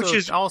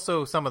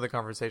 Also some of the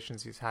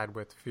conversations he's had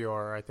with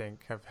Fior, I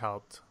think, have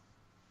helped.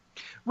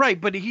 Right.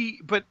 But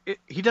he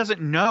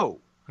doesn't know,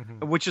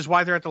 which is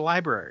why they're at the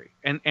library.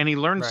 And he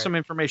learns some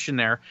information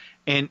there.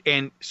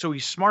 And so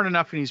he's smart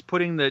enough and he's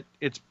putting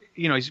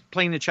he's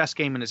playing the chess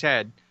game in his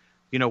head.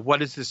 What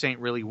does the Saint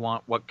really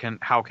want?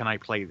 How can I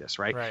play this?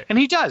 Right. And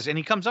he does. And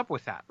he comes up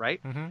with that.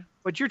 Right. Mm-hmm.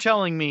 But you're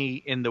telling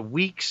me in the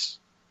weeks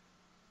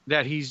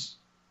that he's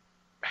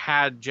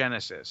had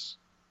Genesis,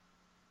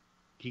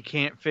 he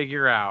can't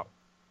figure out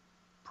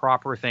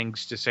proper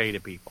things to say to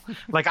people.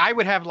 Like I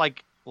would have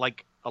like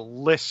a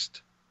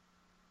list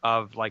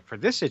of like, for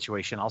this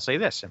situation, I'll say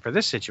this. And for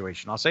this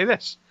situation, I'll say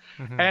this.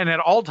 Mm-hmm. And at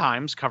all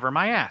times cover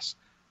my ass,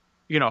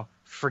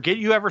 forget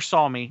you ever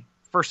saw me,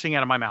 first thing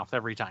out of my mouth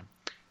every time.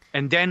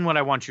 And then what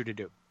I want you to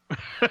do.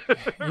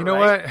 You know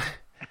what?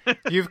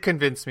 You've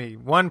convinced me.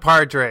 One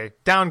Padre,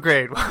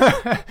 downgrade.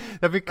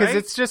 Because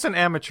it's just an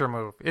amateur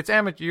move. It's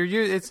amateur.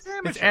 It's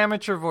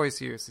amateur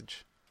voice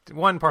usage.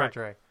 One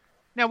Padre. Right.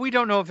 Now, we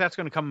don't know if that's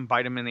going to come and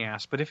bite him in the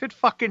ass, but if it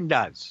fucking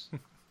does.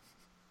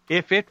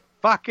 And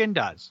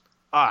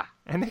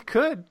it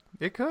could.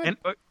 It could. And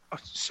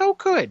so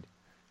could.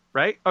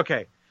 Right?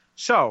 Okay.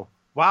 So,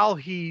 while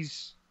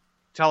he's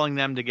telling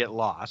them to get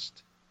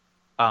lost,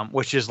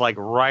 which is like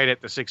right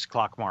at the 6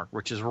 o'clock mark,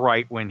 which is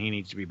right when he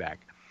needs to be back,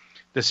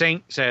 the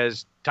Saint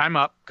says, time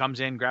up,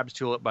 comes in, grabs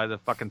Tulip by the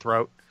fucking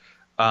throat.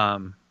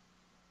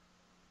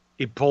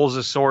 He pulls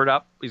his sword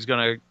up. He's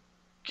going to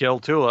kill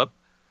Tulip.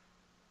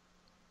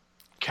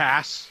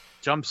 Cass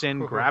jumps in,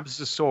 grabs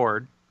the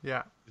sword.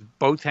 Yeah. With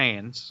both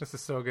hands. This is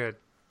so good.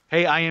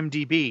 Hey,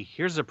 IMDb,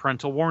 here's a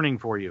parental warning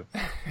for you.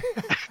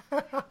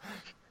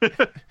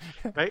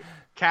 Right?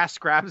 Cass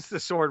grabs the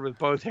sword with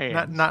both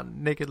hands. Not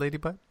naked lady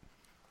butt?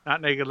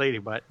 Not naked lady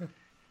butt.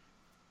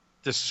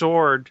 The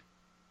sword...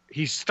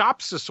 He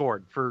stops the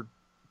sword for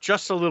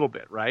just a little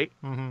bit, right?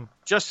 Mm-hmm.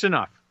 Just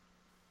enough.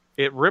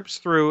 It rips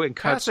through and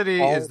cuts. Cassidy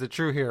is the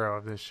true hero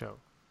of this show.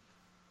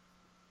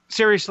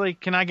 Seriously,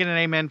 can I get an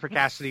amen for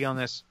Cassidy on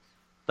this?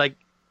 Like,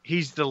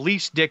 he's the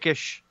least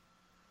dickish.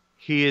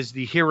 He is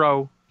the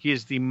hero. He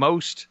is the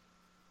most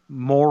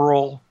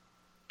moral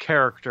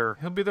character.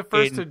 He'll be the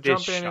first to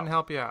jump in and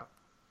help you out.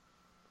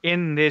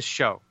 In this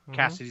show,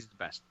 Cassidy's the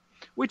best.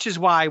 Which is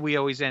why we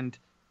always end,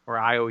 or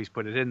I always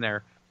put it in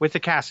there, with the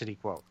Cassidy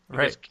quote.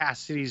 Because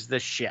Cassidy's the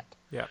shit.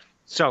 Yeah.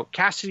 So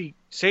Cassidy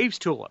saves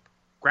Tulip,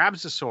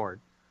 grabs the sword,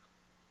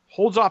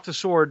 holds off the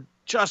sword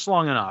just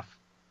long enough.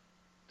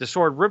 The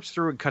sword rips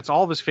through and cuts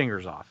all of his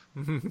fingers off,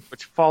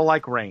 which fall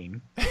like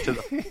rain. To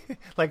the,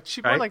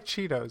 more like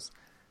Cheetos.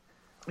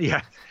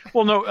 Yeah.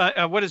 Well,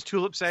 no. What does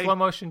Tulip say? Slow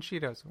motion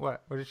Cheetos.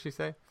 What? What did she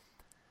say?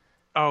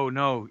 Oh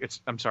no!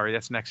 I'm sorry.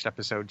 That's next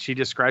episode. She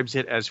describes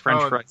it as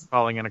French fries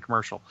falling in a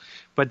commercial,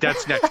 but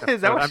that's next episode.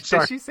 Is that what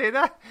did she say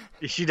that?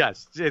 She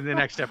does in the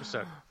next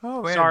episode.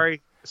 Oh man.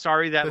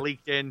 Sorry that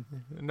leaked in.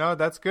 No,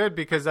 that's good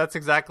because that's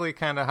exactly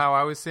kind of how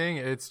I was seeing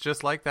it. It's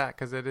just like that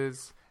because it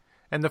is.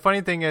 And the funny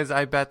thing is,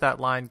 I bet that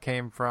line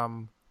came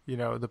from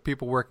the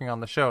people working on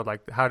the show.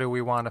 Like, how do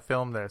we want to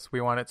film this?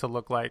 We want it to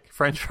look like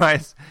French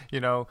fries.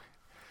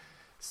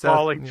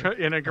 Falling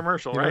in a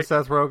commercial, right?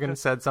 Seth Rogen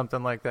said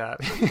something like that.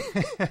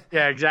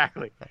 Yeah,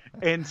 exactly.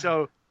 And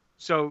so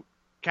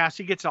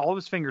Cassie gets all of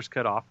his fingers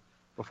cut off.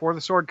 Before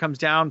the sword comes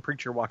down,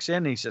 Preacher walks in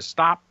and he says,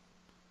 "Stop."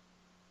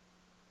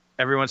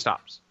 Everyone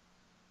stops,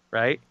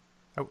 right?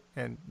 Oh,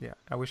 and yeah,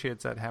 I wish he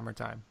had said hammer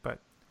time, but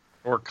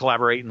or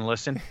collaborate and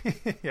listen.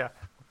 Yeah,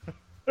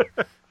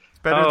 it's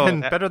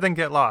better than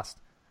get lost.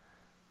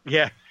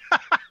 Yeah.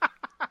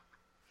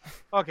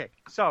 Okay,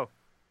 so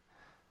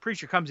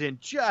Preacher comes in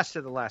just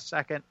at the last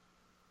second.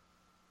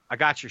 I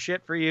got your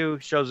shit for you.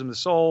 Shows him the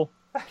soul.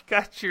 I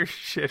got your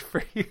shit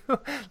for you.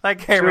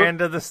 Like I ran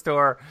to the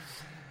store.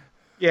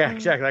 Yeah,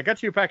 exactly. I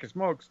got you a pack of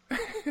smokes.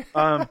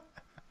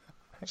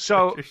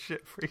 So Your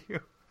shit for you.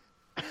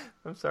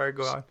 I'm sorry.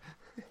 Go on.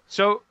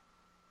 So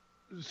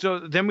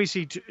then we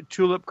see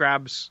Tulip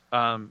grabs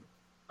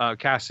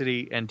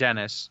Cassidy and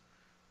Dennis,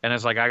 and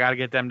is like, I got to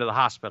get them to the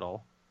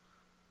hospital,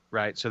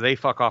 right? So they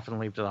fuck off and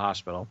leave to the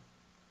hospital,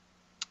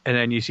 and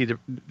then you see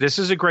this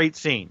is a great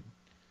scene.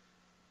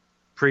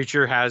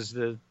 Preacher has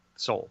the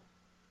soul,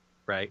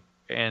 right?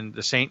 And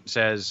the Saint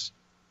says,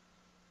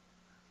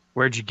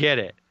 "Where'd you get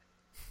it?"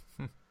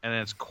 And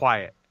then it's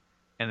quiet,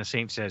 and the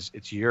Saint says,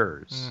 "It's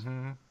yours."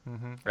 Right?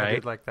 I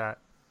did like that.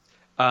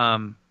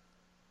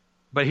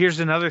 But here's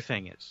another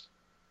thing is,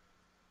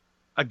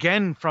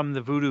 again, from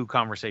the voodoo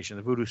conversation,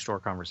 the voodoo store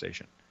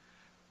conversation,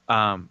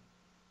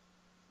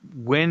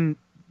 when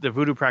the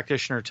voodoo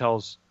practitioner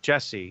tells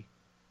Jesse,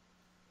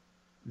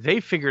 they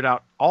figured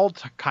out all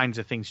kinds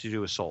of things to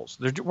do with souls.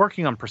 They're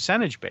working on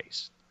percentage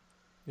base,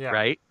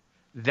 right?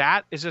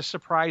 That is a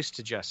surprise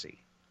to Jesse,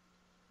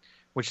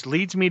 which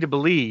leads me to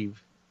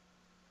believe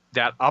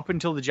that up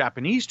until the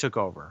Japanese took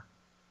over,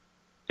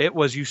 it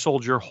was you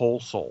sold your whole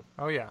soul.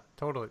 Oh, yeah,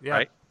 totally. Yeah.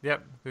 Right?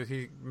 Yep.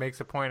 He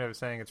makes a point of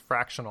saying it's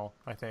fractional,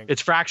 I think.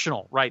 It's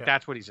fractional, right? Yeah.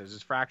 That's what he says.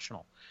 It's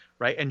fractional,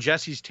 right? And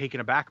Jesse's taken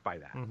aback by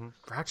that.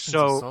 Fractions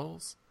of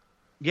souls?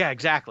 Yeah,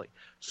 exactly.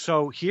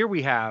 So here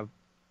we have,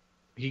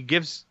 he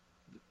gives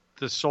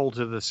the soul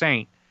to the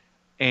Saint,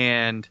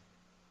 and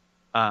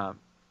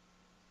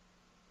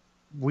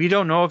we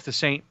don't know if the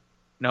Saint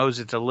knows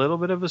it's a little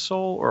bit of a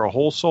soul or a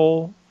whole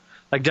soul.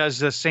 Like, does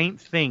the Saint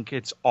think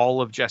it's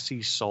all of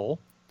Jesse's soul?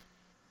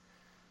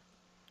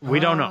 We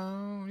don't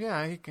know.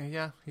 Yeah, he could.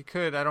 He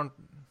could. I don't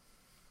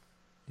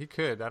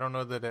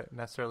know that it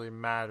necessarily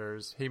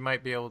matters. He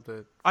might be able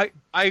to. I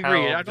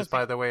agree. Tell just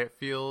by the way it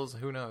feels.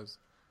 Who knows?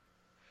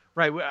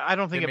 Right. I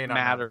don't think it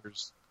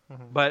matters.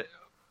 But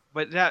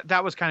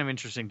that was kind of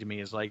interesting to me.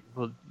 Is like,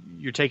 well,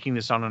 you're taking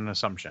this on an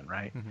assumption,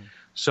 right?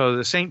 So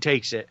the Saint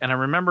takes it, and I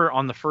remember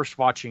on the first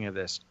watching of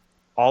this,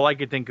 all I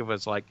could think of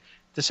was like,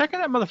 the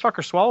second that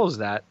motherfucker swallows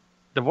that,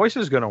 the voice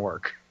is going to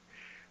work.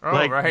 Oh,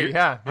 like, right.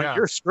 Yeah.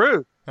 You're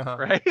screwed.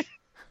 Right.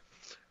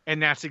 And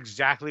that's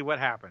exactly what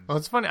happens. Well,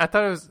 it's funny. I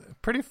thought it was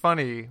pretty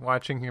funny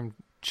watching him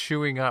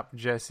chewing up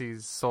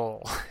Jesse's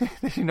soul.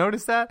 Did you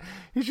notice that?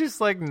 He's just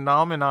like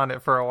nomming on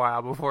it for a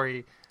while before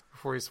he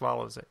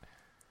swallows it.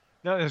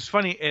 No, it's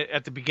funny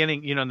at the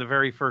beginning, in the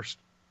very first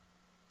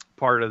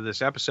part of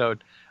this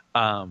episode,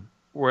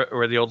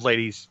 where the old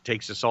lady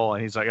takes the soul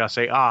and he's like, I'll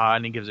say,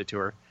 and he gives it to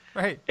her.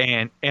 Right.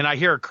 And I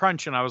hear a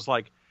crunch and I was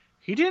like,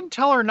 he didn't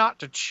tell her not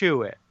to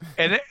chew it.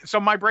 And so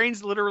my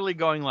brain's literally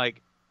going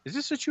like, is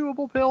this a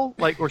chewable pill?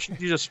 Like, or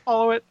should you just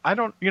swallow it? I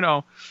don't,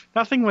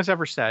 nothing was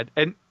ever said.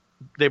 And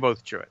they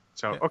both chew it.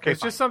 So, okay.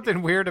 It's just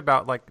something weird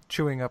about like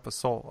chewing up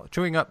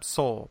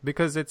soul,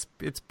 because it's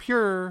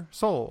pure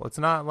soul. It's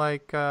not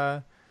like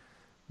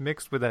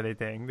mixed with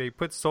anything. They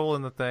put soul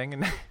in the thing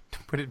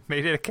and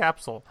made it a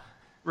capsule.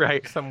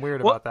 Right. Something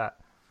weird about that.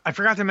 I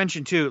forgot to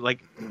mention too,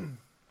 like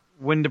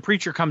when the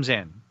preacher comes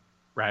in,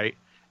 right?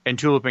 And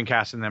Tulip and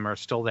Cass and them are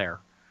still there,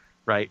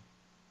 right?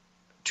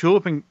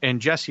 Tulip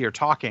and Jesse are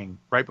talking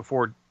right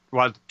before,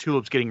 while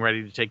Tulip's getting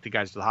ready to take the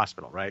guys to the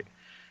hospital, right?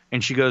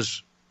 And she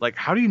goes, like,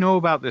 how do you know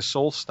about this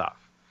soul stuff?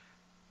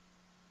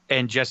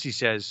 And Jesse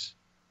says,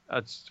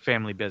 it's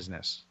family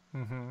business,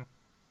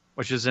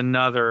 which is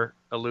another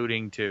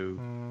alluding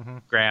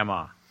to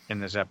Grandma in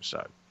this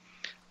episode,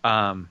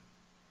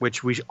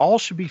 which we all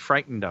should be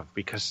frightened of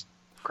because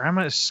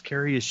Grandma is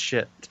scary as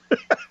shit.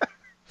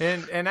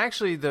 and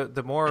actually,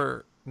 the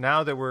more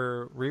now that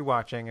we're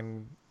rewatching,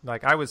 and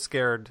like I was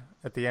scared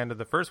at the end of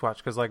the first watch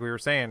because, like we were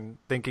saying,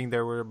 thinking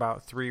there were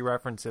about 3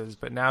 references,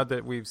 but now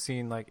that we've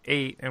seen like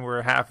 8 and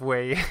we're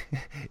halfway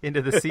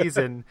into the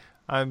season,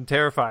 I'm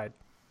terrified.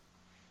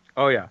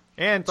 Oh yeah,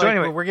 and so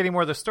anyway, we're getting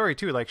more of the story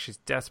too. Like she's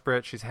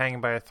desperate, she's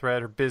hanging by a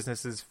thread, her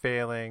business is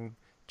failing.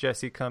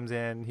 Jesse comes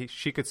in,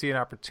 she could see an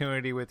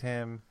opportunity with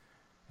him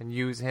and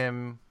use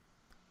him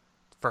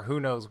for who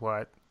knows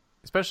what.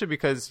 Especially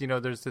because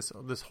there's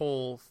this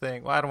whole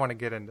thing. Well, I don't want to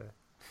get into.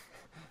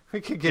 We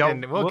could get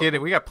into. We'll get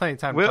it. We got plenty of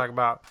time to talk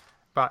about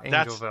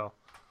Angelville.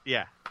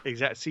 Yeah,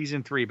 exactly.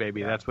 Season 3,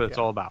 baby. That's what it's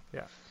all about.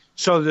 Yeah.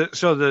 So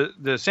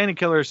the Santa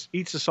Killer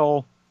eats the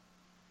soul.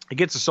 He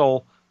gets the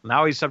soul.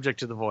 Now he's subject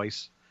to the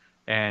voice,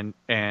 and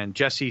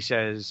Jesse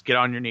says, "Get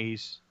on your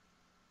knees,"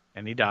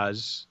 and he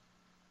does,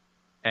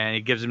 and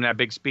he gives him that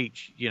big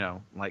speech.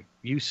 Like,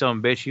 you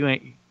son bitch,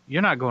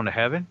 you're not going to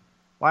heaven.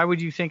 Why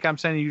would you think I'm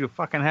sending you to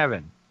fucking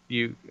heaven?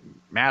 You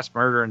mass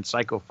murder and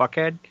psycho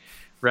fuckhead,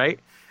 right?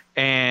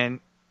 And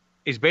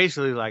he's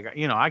basically like,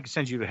 I can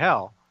send you to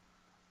hell.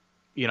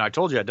 I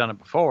told you I'd done it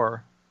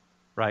before,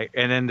 right?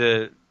 And then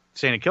the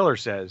Santa Killer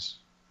says,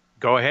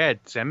 "Go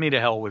ahead, send me to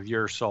hell with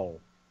your soul."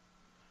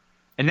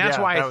 And that's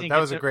why I think that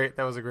was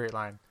a great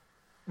line.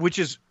 Which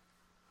is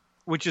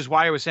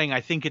why I was saying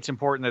I think it's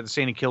important that the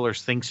Santa Killer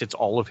thinks it's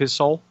all of his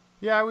soul.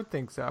 Yeah, I would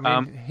think so.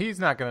 I mean, he's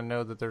not going to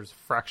know that there's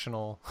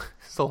fractional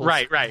souls.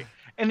 Right.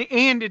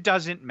 And it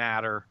doesn't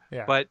matter.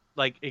 Yeah. But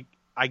like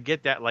I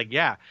get that. Like,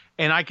 yeah.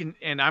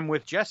 And I'm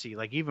with Jesse.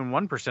 Like, even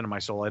 1% of my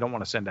soul, I don't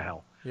want to send to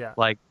hell. Yeah.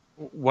 Like,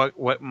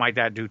 what might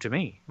that do to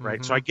me,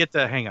 right? So I get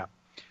the hang up.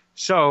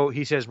 So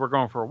he says, we're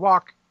going for a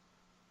walk.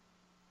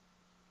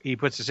 He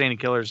puts the Saint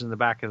killers in the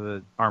back of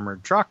the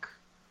armored truck.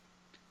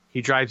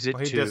 He drives it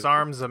he to...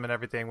 disarms them and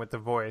everything with the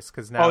voice,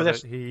 because now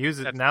that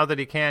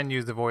he can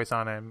use the voice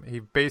on him, he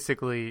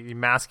basically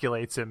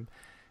emasculates him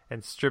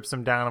and strips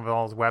him down of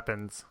all his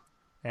weapons.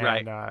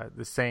 And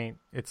the Saint,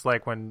 it's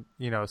like when,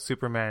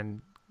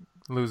 Superman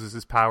loses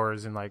his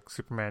powers in like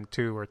Superman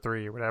 2 or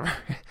 3 or whatever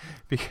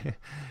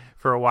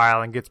for a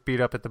while and gets beat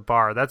up at the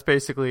bar. That's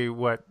basically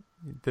what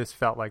this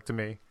felt like to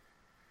me.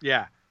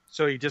 Yeah.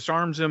 So he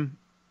disarms him,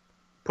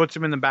 puts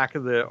him in the back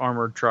of the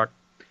armored truck,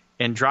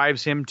 and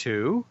drives him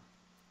to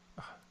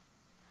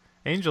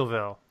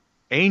Angelville.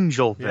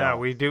 Yeah,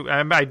 we do.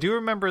 I do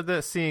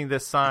remember seeing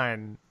this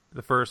sign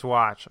the first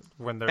watch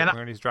when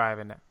he's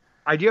driving it.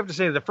 I do have to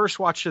say, the first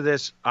watch of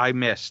this, I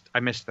missed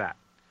that.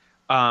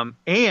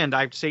 And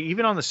I have to say,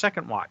 even on the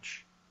second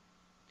watch,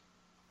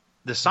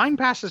 the sign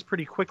passes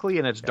pretty quickly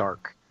and it's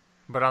dark.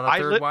 But on the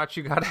third watch,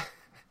 you got it.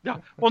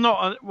 No, well,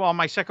 no. Well,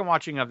 my second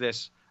watching of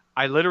this,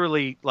 I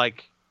literally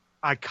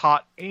I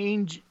caught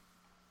Angel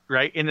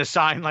right in the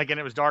sign, and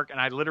it was dark, and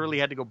I literally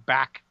had to go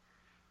back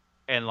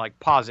and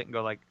pause it and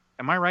go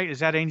am I right? Is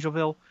that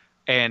Angelville?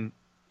 And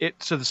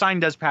so the sign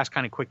does pass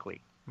kind of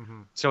quickly,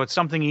 so it's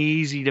something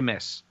easy to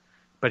miss.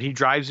 But he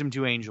drives him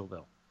to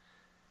Angelville,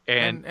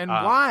 and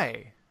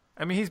why?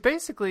 I mean, he's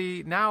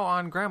basically now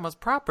on Grandma's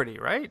property,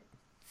 right?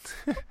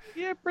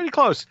 Yeah, pretty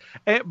close.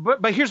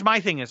 But here's my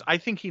thing: is I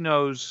think he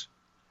knows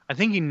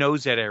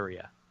that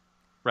area,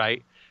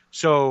 right?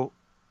 So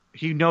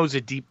he knows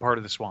a deep part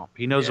of the swamp.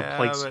 He knows a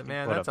place. But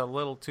man, that's a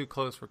little too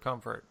close for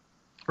comfort.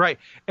 Right.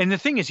 And the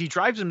thing is, he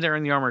drives him there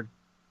in the armored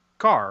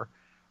car.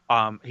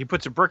 He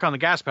puts a brick on the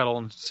gas pedal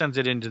and sends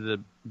it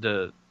into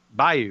the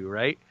bayou,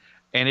 right?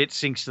 And it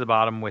sinks to the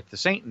bottom with the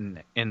Saint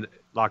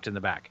locked in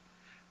the back.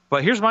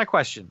 But here's my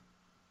question: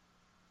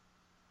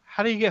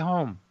 how do you get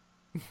home?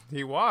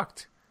 He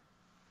walked.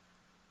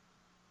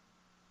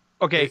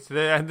 Okay,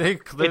 the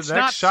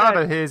next shot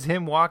of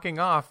him walking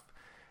off,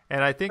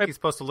 and I think he's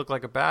supposed to look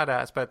like a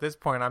badass. But at this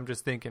point, I'm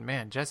just thinking,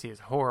 man, Jesse is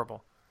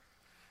horrible.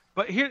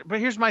 But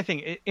here's my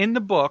thing: in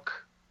the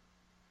book,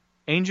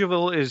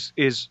 Angelville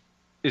is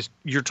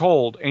you're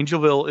told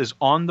Angelville is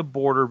on the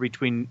border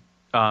between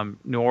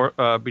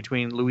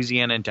between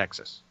Louisiana and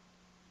Texas,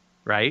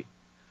 right?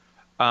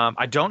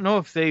 I don't know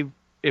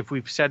if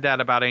we've said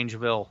that about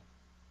Angelville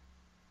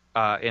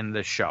in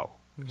the show,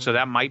 so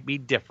that might be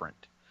different.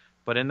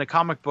 But in the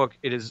comic book,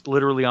 it is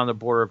literally on the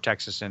border of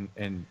Texas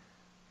and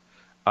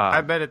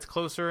I bet it's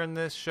closer in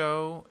this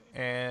show,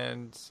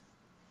 and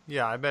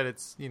yeah, I bet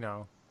it's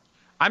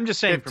I'm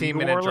just saying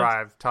 15-minute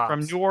drive tops.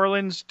 From New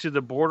Orleans to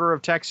the border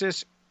of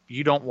Texas,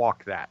 you don't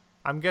walk that.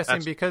 I'm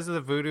guessing because of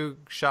the voodoo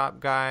shop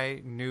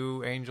guy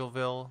knew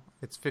Angelville,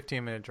 it's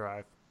 15-minute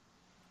drive.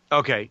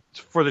 Okay,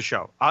 for the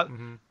show,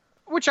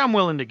 which I'm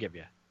willing to give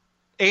you.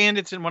 And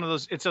it's in one of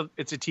those. It's a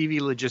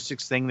TV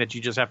logistics thing that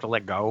you just have to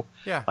let go.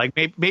 Yeah,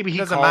 maybe he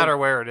doesn't matter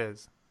where it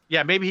is.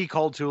 Yeah, maybe he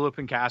called Tulip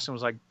and Cass and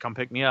was like, "Come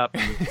pick me up,"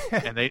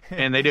 and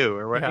they do,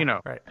 or what,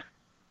 right,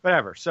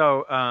 whatever.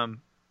 So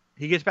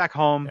he gets back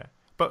home. Yeah.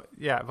 But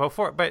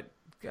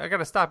I got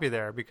to stop you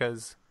there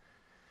because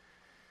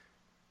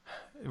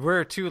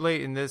we're too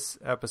late in this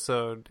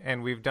episode,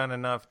 and we've done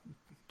enough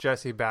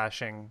Jesse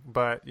bashing.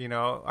 But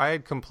I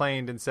had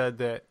complained and said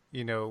that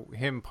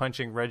him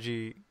punching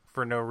Reggie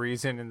for no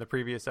reason in the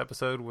previous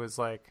episode was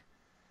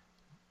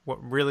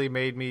what really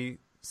made me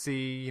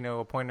see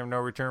a point of no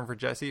return for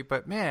Jesse.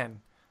 But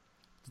man,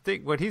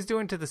 what he's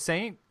doing to the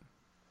Saint,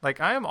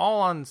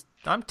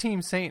 I'm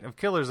Team Saint of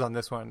Killers on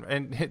this one.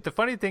 And the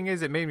funny thing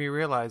is, it made me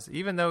realize,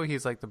 even though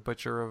he's the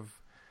butcher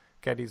of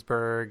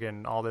Gettysburg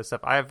and all this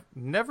stuff, I've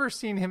never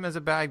seen him as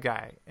a bad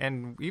guy.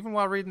 And even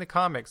while reading the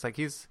comics,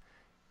 he's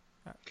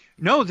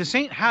the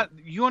Saint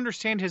you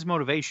understand his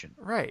motivation,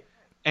 right?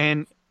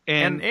 And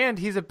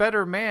he's a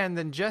better man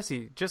than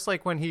Jesse. Just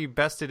like when he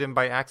bested him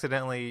by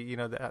accidentally,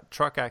 that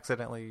truck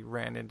accidentally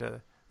ran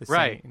into the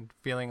Saint, and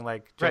feeling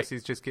like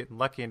Jesse's just getting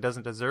lucky and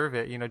doesn't deserve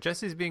it.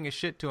 Jesse's being a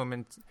shit to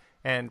him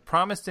and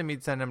promised him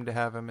he'd send him to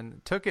heaven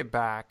and took it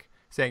back,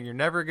 saying you're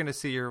never going to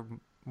see your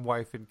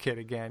wife and kid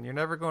again. You're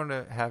never going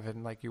to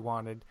heaven like you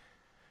wanted.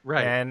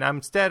 Right. And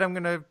instead I'm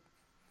going to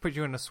put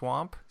you in a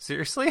swamp.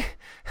 Seriously?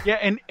 Yeah.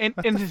 And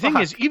the thing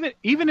is,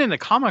 even in the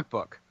comic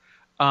book,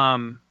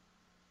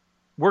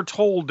 we're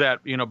told that,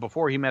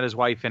 before he met his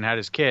wife and had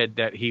his kid,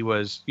 that he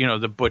was,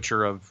 the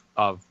butcher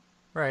of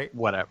right,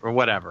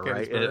 whatever,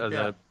 right?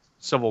 The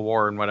Civil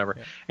War and whatever.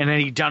 Yeah. And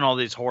then he'd done all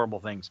these horrible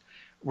things.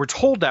 We're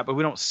told that, but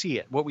we don't see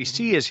it. What we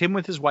see is him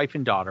with his wife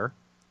and daughter,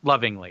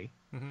 lovingly,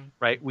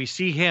 right? We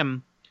see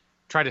him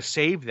try to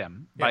save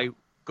them by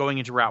going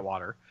into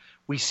Ratwater.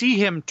 We see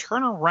him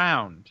turn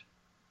around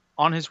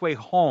on his way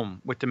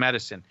home with the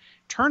medicine,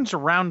 turns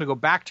around to go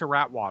back to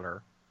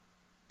Ratwater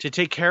to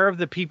take care of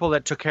the people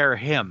that took care of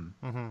him,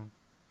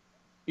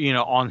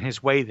 on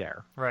his way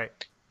there. Right.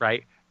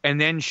 Right.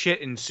 And then shit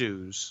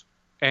ensues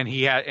and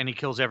he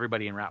kills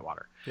everybody in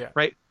Ratwater. Yeah.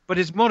 Right. But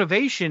his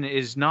motivation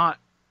is not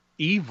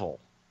evil.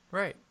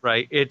 Right.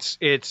 Right?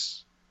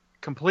 It's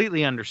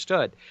completely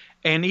understood.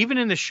 And even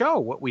in the show,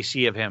 what we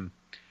see of him,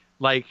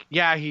 like,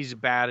 yeah, he's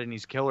bad and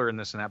he's a killer and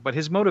this and that, but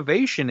his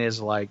motivation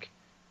is like,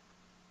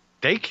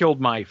 they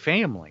killed my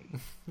family.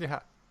 Yeah.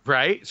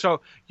 Right?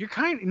 So you're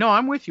no,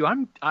 I'm with you.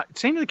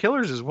 Saint of the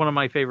Killers is one of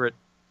my favorite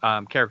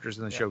characters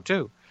in the show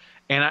too.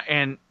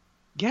 And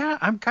yeah,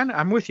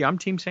 I'm with you. I'm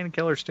Team Saint of the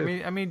Killers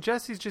too. I mean,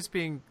 Jesse's just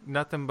being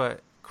nothing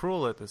but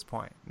cruel at this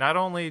point. Not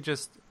only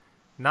just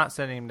not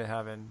sending him to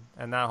heaven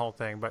and that whole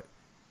thing, but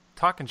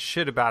talking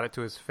shit about it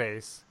to his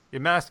face,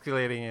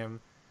 emasculating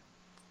him,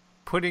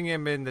 putting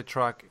him in the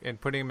truck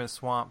and putting him in a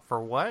swamp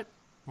for what?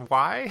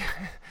 Why?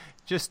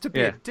 Just to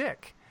be a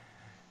dick.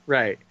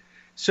 Right.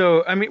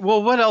 So, I mean,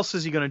 well, what else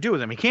is he going to do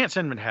with him? He can't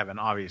send him to heaven,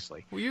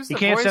 obviously. Well, use the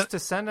voice to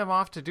send him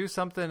off to do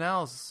something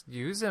else.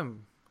 Use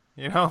him,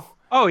 you know?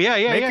 Oh, yeah.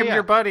 Make him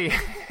your buddy.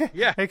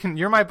 Yeah.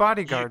 You're my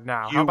bodyguard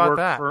now. How about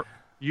that?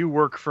 You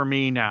work for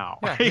me now.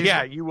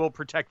 Yeah, you will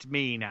protect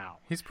me now.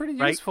 He's pretty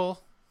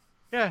useful.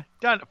 Yeah,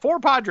 done. 4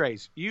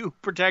 Padres. You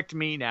protect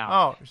me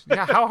now. Oh,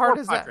 yeah. How hard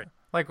is that?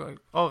 Like,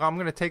 oh, I'm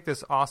going to take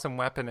this awesome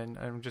weapon and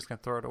I'm just going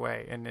to throw it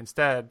away. And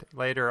instead,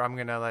 later, I'm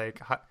going to,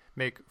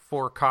 make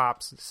 4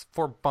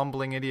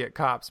 bumbling idiot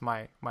cops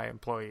my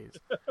employees.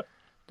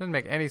 Doesn't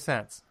make any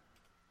sense.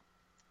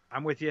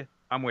 I'm with you.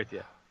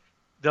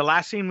 The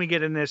last scene we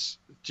get in this,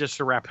 just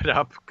to wrap it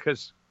up,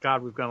 because,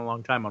 God, we've gone a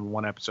long time on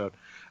one episode.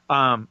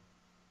 The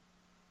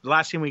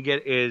last scene we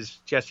get is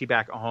Jesse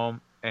back at home,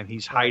 and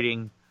he's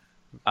hiding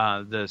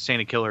the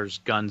Saint of Killers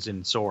guns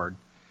and sword.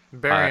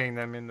 Burying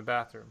them in the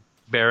bathroom.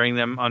 Burying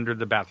them under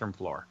the bathroom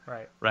floor.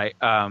 Right. Right.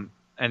 And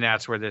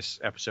that's where this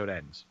episode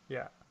ends.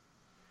 Yeah.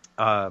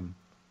 So,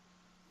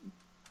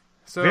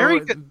 very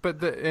good.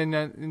 But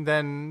and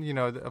then, you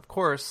know, of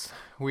course,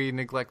 we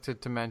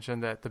neglected to mention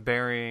that the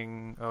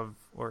burying of,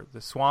 or the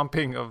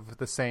swamping of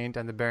the Saint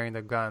and the burying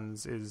of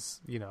guns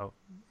is, you know,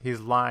 he's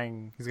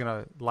going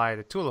to lie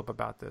to Tulip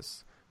about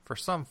this for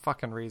some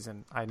fucking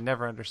reason I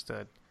never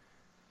understood.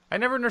 I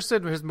never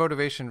understood his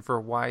motivation for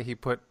why he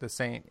put the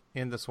Saint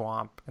in the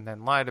swamp and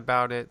then lied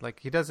about it.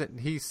 Like,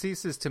 he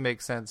ceases to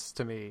make sense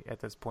to me at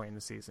this point in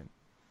the season.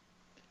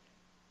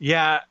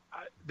 Yeah,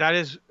 that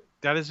is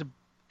a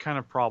kind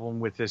of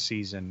problem with this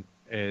season.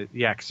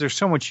 Because there's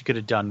so much you could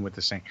have done with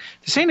the Saint.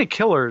 The Saint of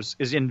Killers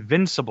is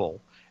invincible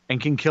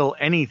and can kill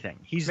anything.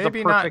 He's maybe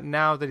the perfect... not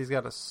now that he's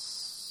got a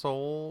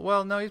soul.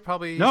 Well, no, he's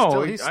probably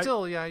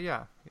still.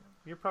 Yeah.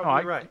 You're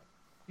probably right.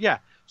 Yeah,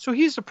 so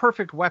he's the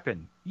perfect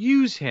weapon.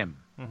 Use him.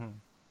 Mm-hmm.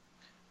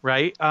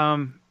 Right?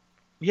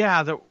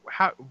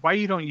 Why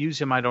you don't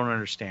use him, I don't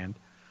understand.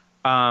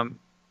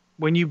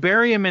 When you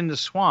bury him in the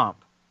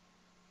swamp,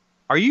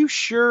 are you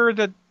sure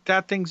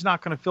that thing's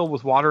not going to fill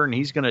with water and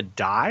he's going to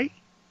die?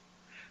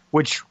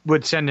 Which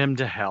would send him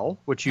to hell,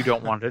 which you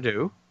don't want to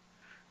do.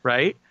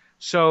 Right?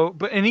 So,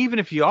 and even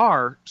if you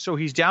are, so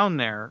he's down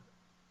there,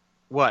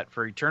 what,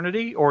 for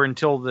eternity? Or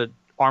until the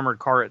armored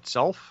car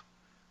itself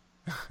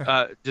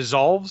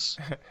dissolves,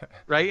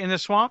 right, in the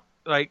swamp?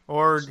 Like,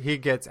 or he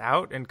gets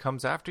out and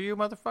comes after you,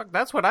 motherfucker.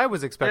 That's what I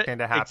was expecting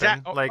to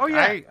happen.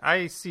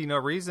 I see no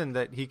reason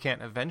that he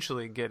can't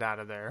eventually get out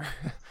of there.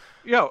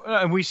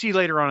 And we see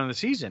later on in the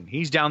season,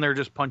 he's down there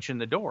just punching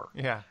the door.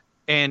 Yeah.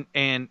 And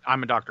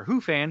I'm a Doctor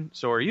Who fan,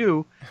 so are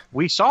you.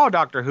 We saw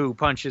Doctor Who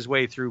punch his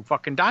way through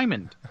fucking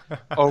Diamond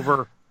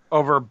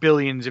over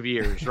billions of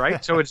years,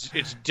 right? So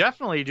it's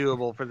definitely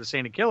doable for the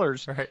Saint of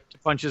Killers to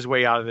punch his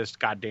way out of this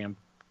goddamn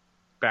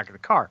back of the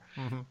car.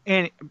 Mm-hmm.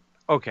 And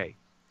okay,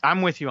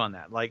 I'm with you on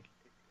that. Like,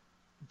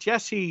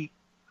 Jesse,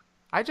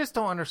 I just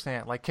don't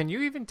understand. Like, can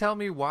you even tell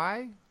me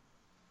why?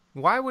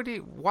 Why would he?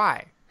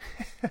 Why?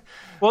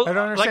 Well, I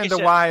don't understand the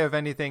why of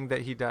anything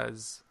that he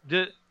does.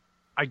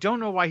 I don't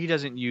know why he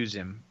doesn't use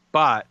him,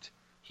 but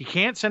he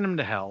can't send him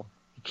to hell.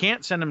 He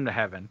can't send him to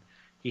heaven.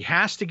 He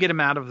has to get him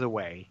out of the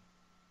way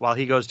while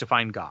he goes to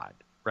find God,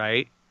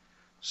 right?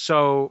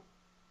 So,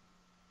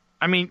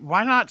 I mean,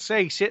 why not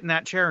say sit in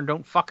that chair and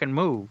don't fucking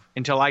move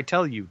until I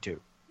tell you to?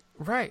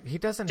 Right. He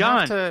doesn't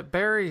have to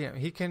bury him.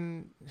 He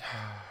can...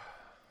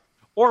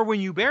 Or when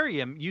you bury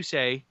him, you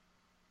say,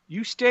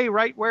 you stay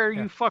right where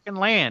you fucking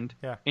land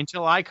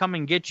until I come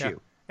and get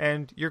you.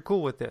 And you're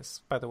cool with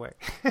this, by the way.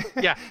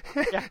 Yeah.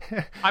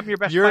 I'm your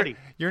best buddy.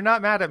 You're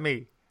not mad at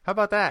me. How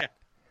about that? Yeah.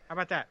 How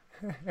about that?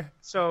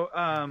 So,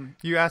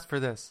 you asked for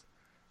this.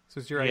 This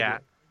was your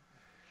idea.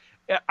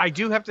 I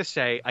do have to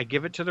say, I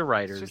give it to the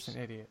writers. He's just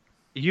an idiot.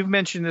 You've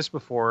mentioned this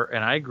before,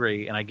 and I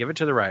agree, and I give it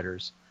to the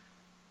writers.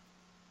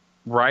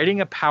 Writing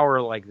a power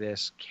like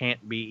this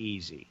can't be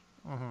easy.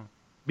 Mm-hmm.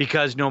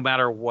 Because no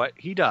matter what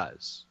he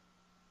does,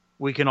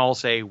 we can all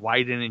say,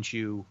 why didn't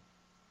you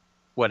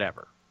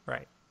whatever?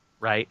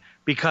 Right?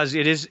 Because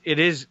it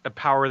is a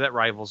power that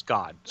rivals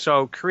God.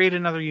 So create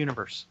another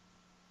universe.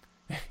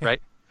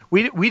 Right?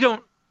 We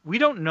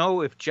don't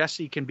know if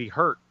Jesse can be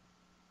hurt.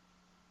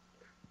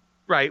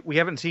 Right? We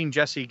haven't seen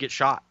Jesse get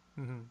shot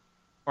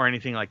or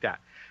anything like that.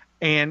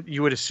 And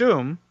you would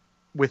assume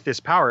with this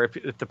power,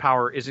 if the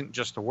power isn't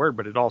just a word,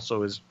 but it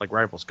also is like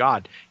rivals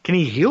God, can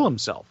he heal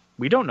himself?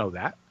 We don't know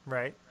that.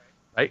 Right.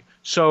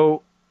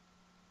 So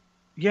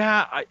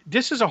Yeah,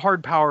 this is a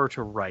hard power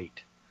to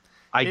write.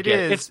 It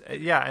is,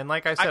 yeah, and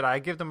like I said, I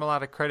give them a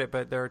lot of credit,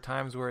 but there are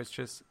times where it's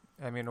just,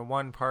 I mean, a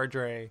one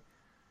Padre,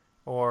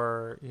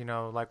 or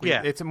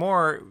it's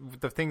more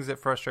the things that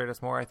frustrate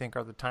us more. I think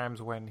are the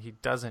times when he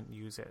doesn't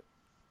use it,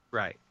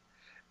 right,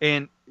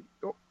 and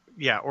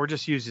or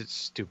just use it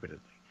stupidly.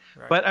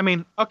 Right. But I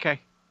mean,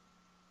 okay,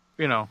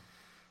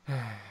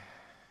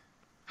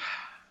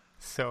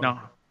 So no,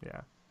 yeah,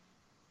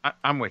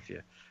 I'm with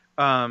you.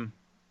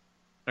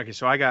 Okay,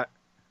 so I got.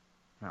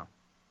 No.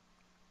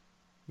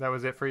 That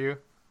was it for you?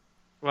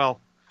 Well,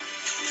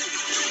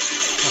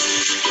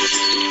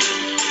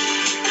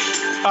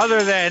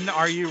 other than,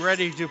 are you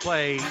ready to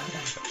finish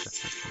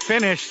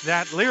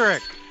that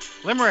limerick?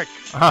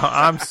 Oh,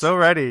 I'm so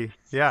ready.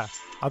 Yeah,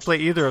 I'll play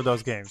either of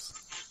those games.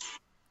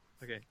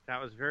 Okay, that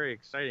was a very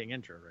exciting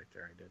intro right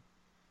there. I did.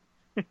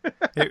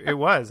 it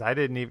was. I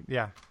didn't even.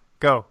 Yeah,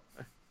 go.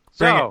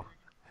 Bring it.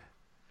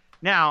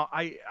 Now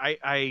I've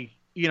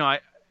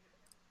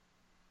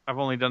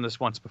only done this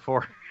once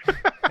before.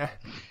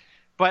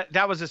 But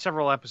that was a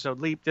several episode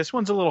leap. This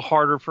one's a little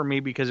harder for me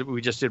because we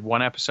just did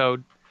one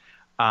episode.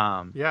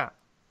 Yeah.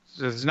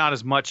 So there's not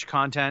as much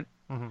content.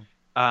 Mm-hmm.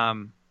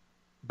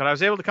 But I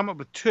was able to come up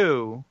with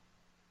two.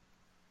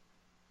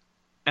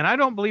 And I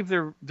don't believe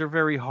they're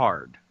very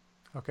hard.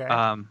 Okay.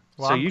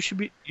 So you should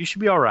be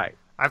all right.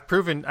 I've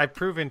proven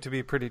to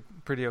be pretty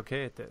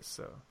okay at this,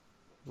 so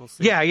we'll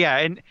see.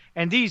 Yeah.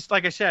 And these,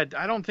 like I said,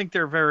 I don't think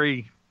they're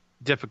very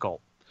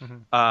difficult.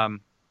 Mm-hmm.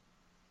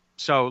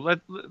 So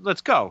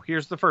let's go.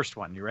 Here's the first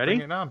one. You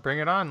ready? Bring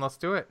it on. Let's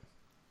do it.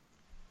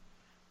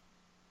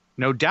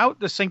 No doubt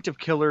the Saint of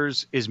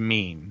Killers is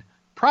mean.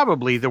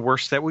 Probably the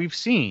worst that we've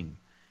seen.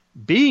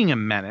 Being a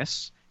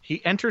menace,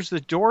 he enters the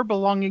door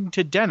belonging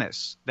to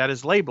Dennis that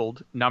is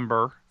labeled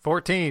number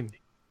 14.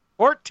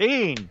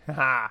 14.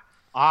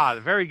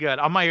 Very good.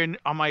 On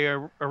my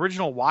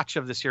original watch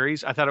of the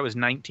series, I thought it was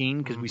 19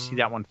 because we see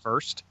that one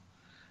first.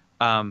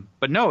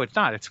 But no, it's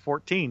not. It's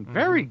 14. Mm-hmm.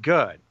 Very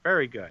good.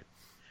 Very good.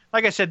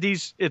 Like I said,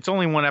 it's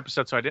only one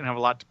episode, so I didn't have a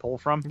lot to pull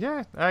from.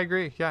 Yeah, I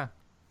agree. Yeah.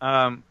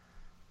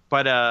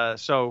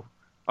 So,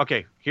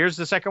 okay, here's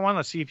the second one.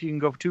 Let's see if you can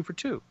go 2 for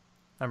 2.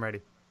 I'm ready.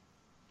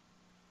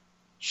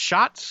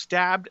 Shot,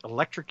 stabbed,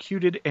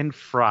 electrocuted, and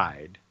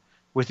fried.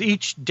 With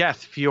each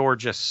death Fior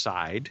just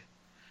sighed.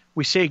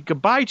 We say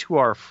goodbye to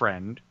our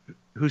friend,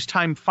 whose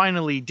time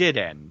finally did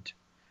end,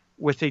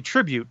 with a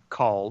tribute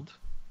called...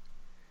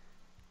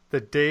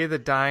 The Day the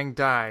Dying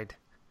Died.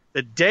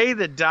 The Day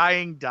the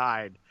Dying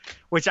Died.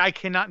 Which I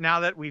cannot, now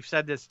that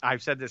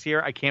I've said this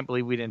here, I can't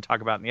believe we didn't talk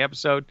about in the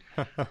episode,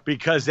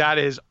 because that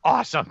is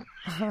awesome.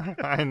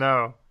 I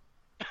know.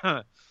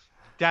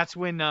 That's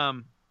when,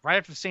 right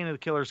after the Saint of the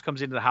Killers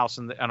comes into the house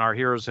and our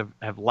heroes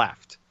have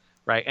left,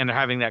 right? And they're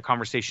having that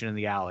conversation in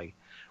the alley.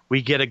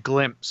 We get a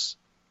glimpse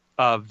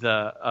of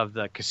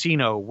the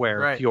casino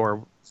where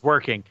Fior is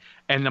working,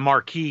 and the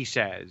marquee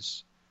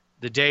says,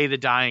 "The Day the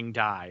Dying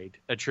Died,"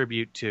 a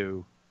tribute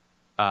to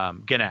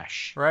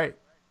Ganesh. Right.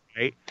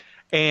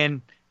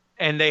 And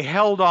they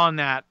held on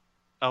that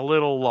a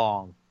little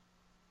long,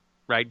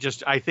 right?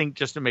 I think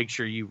just to make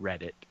sure you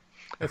read it.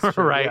 That's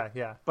true. Right?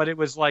 Yeah. But it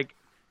was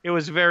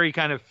very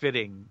kind of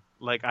fitting.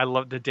 Like, I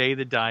love The Day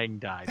the Dying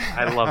Died.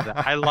 I love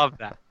that. I love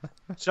that.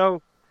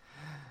 So,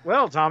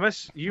 well,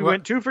 Thomas, you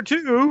went 2 for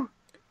 2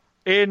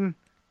 in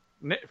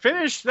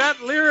finish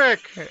that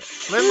limerick.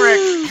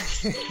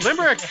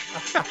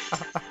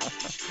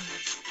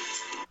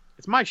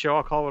 It's my show.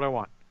 I'll call it what I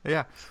want.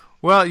 Yeah.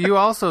 Well, you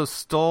also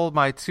stole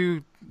my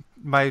two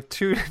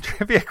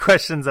trivia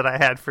questions that I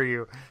had for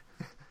you.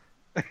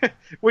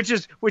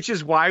 which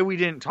is why we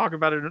didn't talk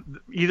about it,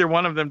 either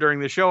one of them, during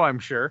the show, I'm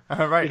sure.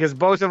 Right. Because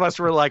both of us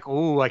were like,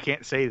 "Ooh, I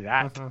can't say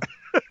that."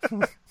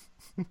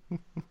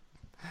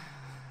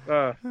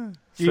 Do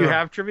you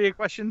have trivia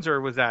questions, or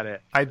was that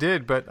it? I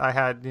did, but I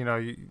had,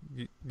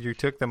 you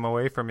took them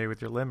away from me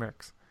with your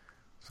limericks.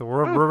 So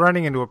we're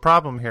running into a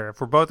problem here.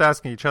 If we're both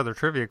asking each other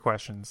trivia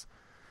questions.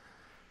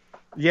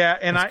 Yeah,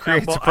 and it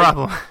creates a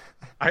problem.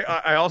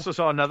 I also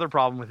saw another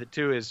problem with it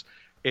too.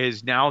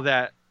 Is now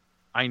that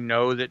I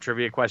know that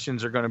trivia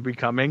questions are going to be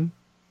coming,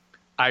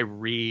 I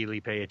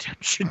really pay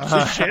attention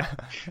to shit.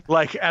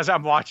 Like, as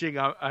I'm watching,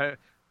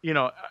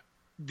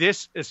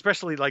 this,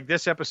 especially like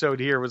this episode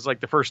here, was like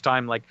the first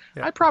time. Like,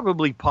 I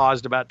probably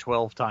paused about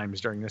 12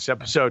 times during this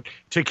episode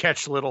to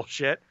catch little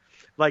shit.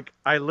 Like,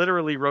 I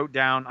literally wrote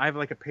down. I have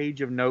like a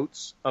page of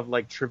notes of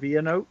like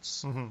trivia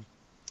notes. Mm-hmm.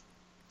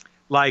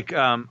 Like,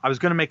 I was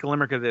going to make a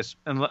limerick of this,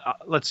 and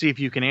let's see if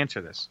you can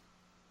answer this.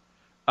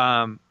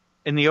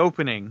 In the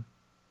opening,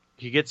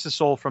 he gets the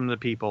soul from the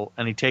people,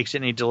 and he takes it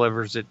and he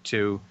delivers it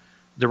to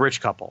the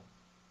rich couple.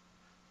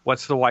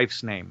 What's the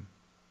wife's name?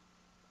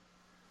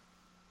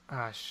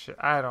 Shit.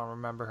 I don't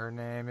remember her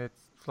name.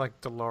 It's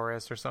like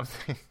Dolores or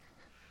something.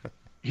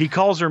 He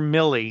calls her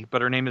Millie,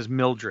 but her name is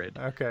Mildred.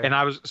 Okay. And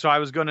I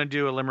was going to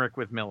do a limerick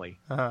with Millie.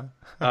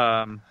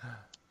 Uh-huh.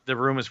 The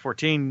room is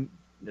 14.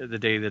 The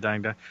Day the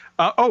Dying Died.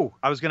 I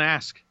was going to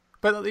ask.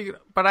 But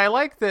I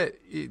like that.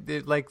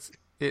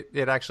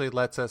 it actually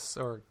lets us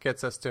or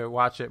gets us to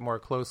watch it more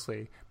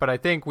closely. But I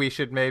think we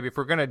should maybe, if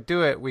we're going to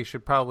do it, we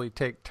should probably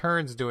take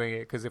turns doing it,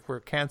 because if we're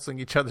canceling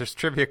each other's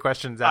trivia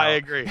questions out. I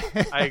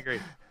agree.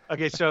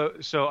 Okay,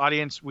 so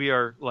audience,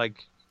 we're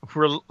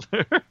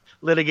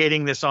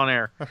litigating this on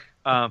air,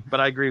 but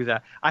I agree with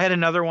that. I had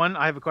another one.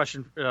 I have a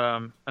question.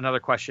 Another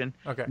question.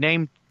 Okay.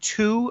 Name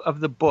 2 of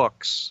the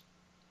books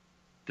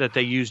that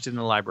they used in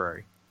the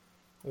library.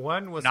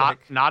 One was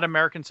not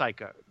American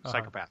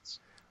Psychopaths.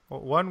 Well,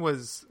 one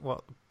was,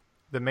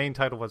 the main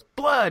title was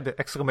Blood! !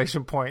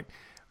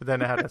 But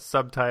then it had a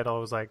subtitle.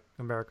 It was like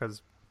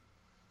America's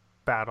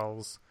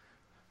Battles.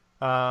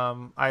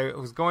 I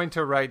was going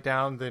to write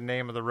down the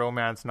name of the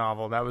romance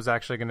novel. That was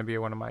actually going to be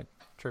one of my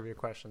trivia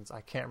questions.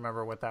 I can't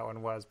remember what that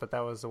one was, but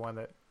that was the one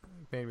that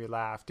made me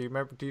laugh. Do you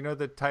remember? Do you know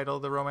the title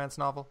of the romance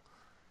novel?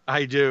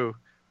 I do.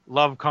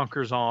 Love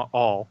Conquers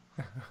All.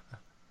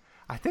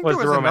 I think there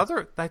was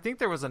another. I think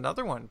there was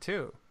another one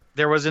too.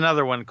 There was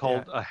another one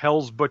called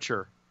Hell's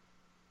Butcher.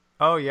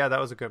 Oh yeah, that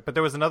was a good. But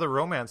there was another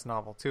romance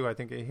novel too. I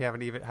think he had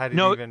an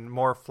even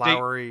more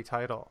flowery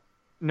title.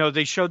 No,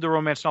 they showed the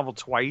romance novel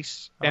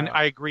twice, and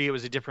I agree it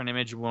was a different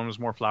image. One was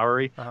more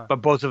flowery, but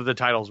both of the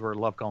titles were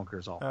Love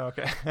Conquers All. Oh,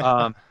 okay.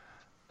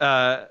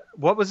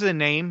 What was the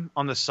name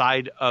on the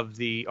side of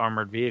the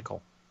armored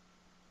vehicle?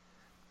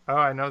 Oh,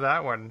 I know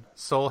that one.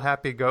 Soul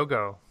Happy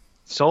Go-Go.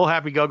 Soul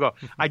Happy Go-Go.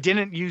 I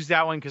didn't use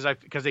that one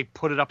because they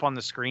put it up on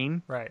the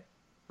screen.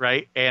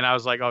 Right. And I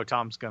was like, oh,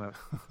 Tom's going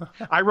to...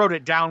 I wrote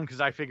it down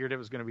because I figured it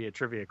was going to be a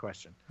trivia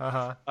question.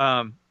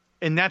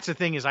 And that's the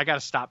thing is I got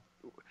to stop.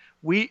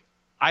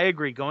 I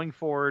agree. Going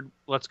forward,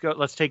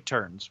 let's take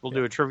turns. We'll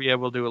do a trivia.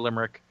 We'll do a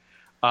limerick.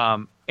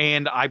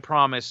 And I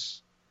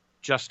promise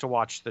just to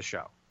watch the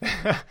show.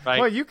 Right?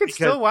 Well, you can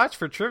still watch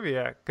for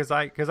trivia because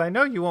I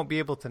know you won't be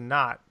able to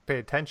not pay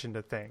attention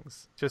to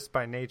things just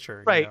by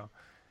nature. Right. You know?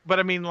 But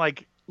I mean,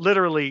 like,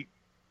 literally,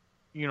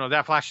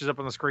 that flashes up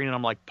on the screen and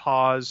I'm like,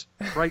 pause,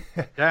 write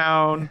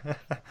down.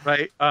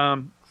 Right.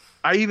 I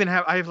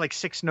have like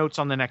 6 notes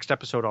on the next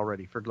episode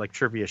already for like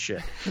trivia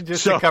shit.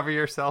 Just to cover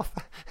yourself.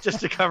 Just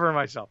to cover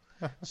myself.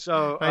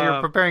 So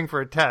you're preparing for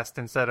a test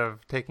instead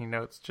of taking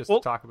notes to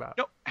talk about.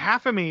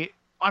 Half of me,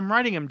 I'm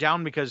writing them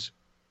down because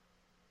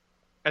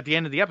at the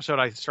end of the episode,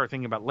 I start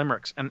thinking about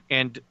limericks.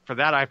 And for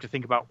that, I have to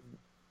think about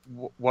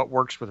what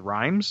works with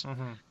rhymes.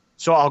 Mm-hmm.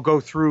 So I'll go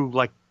through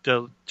like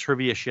the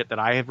trivia shit that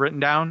I have written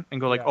down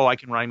and go like, I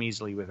can rhyme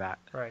easily with that.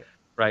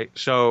 Right.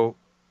 So,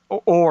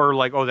 or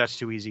like, oh, that's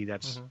too easy.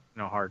 That's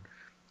hard,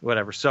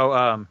 whatever.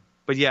 So,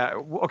 but yeah,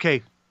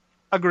 okay.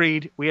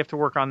 Agreed. We have to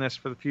work on this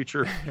for the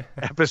future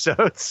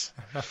episodes.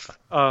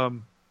 But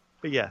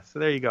yeah, so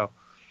there you go.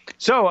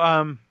 So,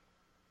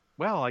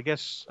 well, I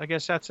guess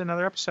that's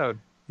another episode.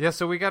 Yeah.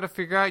 So we got to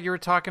figure out, you were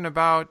talking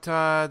about,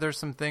 there's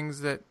some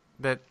things that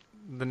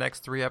the next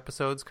 3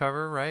 episodes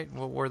cover, right?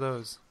 What were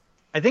those?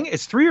 I think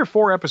it's 3 or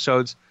 4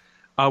 episodes.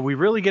 We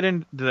really get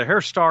into the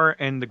Hair Star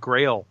and the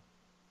Grail.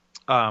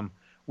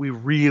 We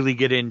really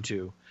get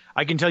into.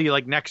 I can tell you,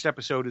 like, next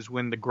episode is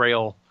when the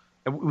Grail.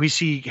 We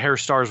see Hair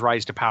Star's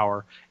rise to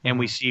power, and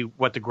we see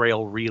what the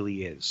Grail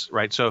really is,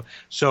 right? So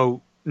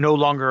no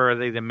longer are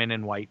they the men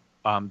in white.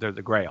 They're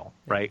the Grail,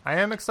 right?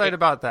 I am excited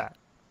about that.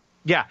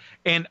 Yeah,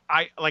 and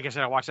like I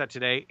said, I watched that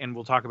today, and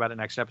we'll talk about it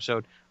next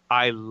episode.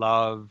 I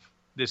love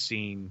this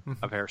scene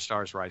of Hair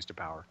Star's rise to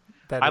power.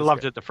 I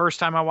loved it the first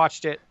time I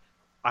watched it.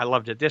 I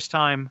loved it this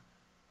time.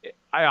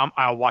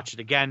 I'll watch it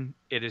again.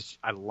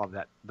 I love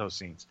those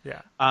scenes.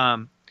 Yeah.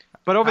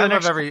 But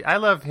I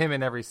love him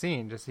in every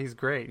scene. Just he's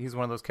great. He's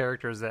one of those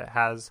characters that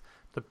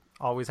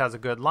always has a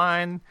good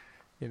line.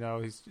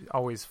 He's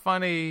always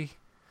funny.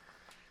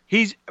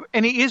 He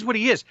is what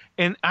he is.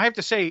 And I have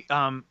to say,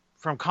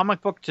 from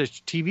comic book to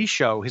TV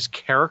show, his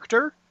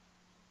character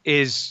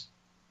is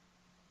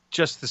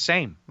just the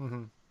same.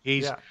 Mm-hmm.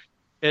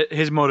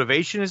 His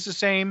motivation is the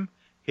same.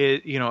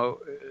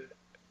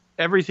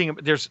 Everything.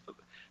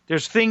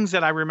 There's things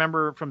that I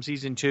remember from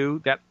season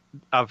 2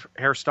 of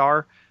Hair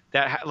Star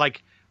that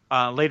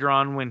later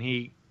on when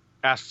he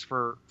asks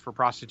for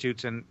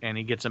prostitutes and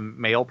he gets them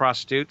male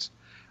prostitutes,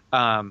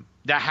 that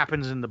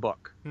happens in the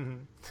book,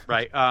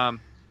 right?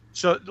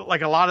 So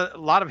like a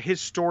lot of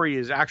his story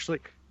is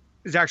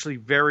actually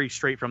very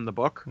straight from the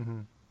book.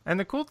 And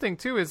the cool thing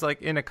too is,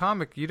 like, in a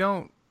comic you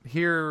don't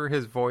hear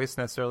his voice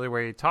necessarily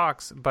where he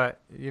talks,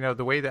 but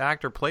the way the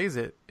actor plays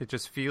it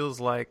just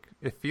feels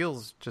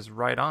just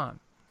right on.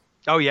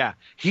 Oh yeah,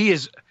 he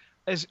is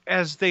as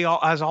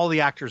all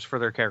the actors for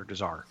their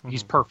characters are.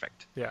 He's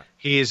perfect. Yeah,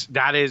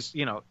 that is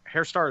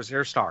Hair Star is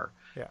Hair Star.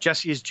 Yeah.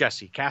 Jesse is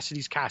Jesse.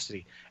 Cassidy's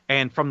Cassidy.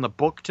 And from the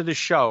book to the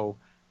show,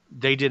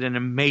 they did an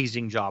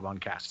amazing job on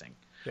casting.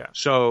 Yeah.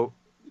 So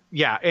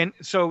yeah, and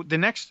so the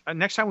next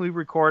time we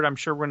record, I'm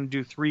sure we're going to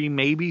do 3,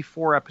 maybe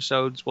 4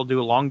 episodes. We'll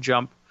do a long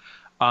jump.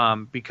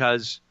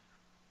 Because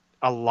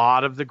a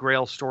lot of the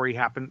Grail story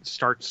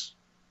starts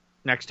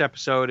next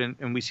episode,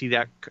 and we see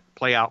that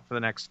play out for the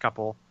next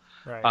couple.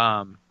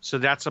 Right. So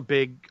that's a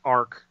big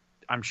arc,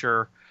 I'm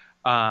sure.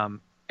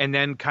 And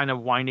then kind of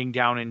winding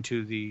down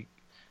into the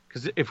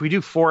Because if we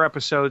do 4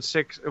 episodes,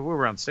 6,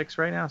 we're on 6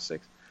 right now.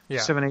 6,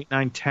 7, 8,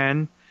 9,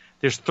 10.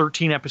 There's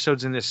 13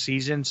 episodes in this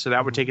season, so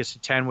that would take us to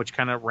 10, which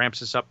kind of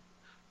ramps us up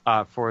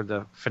for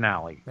the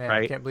finale. Man,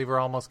 right? I can't believe we're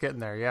almost getting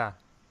there. Yeah.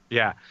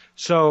 Yeah.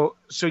 So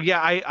yeah,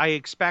 I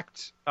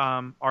expect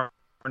our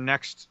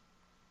next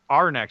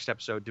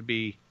episode to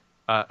be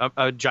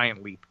a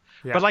giant leap.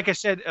 Yeah. But like we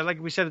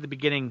said at the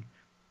beginning,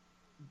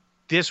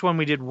 this one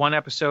we did 1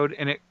 episode,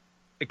 and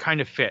it kind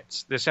of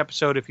fits. This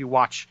episode, if you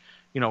watch,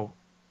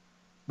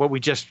 what we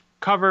just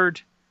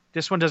covered,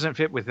 this one doesn't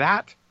fit with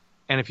that.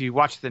 And if you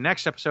watch the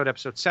next episode,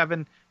 episode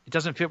 7, it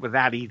doesn't fit with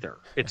that either.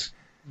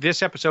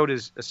 This episode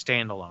is a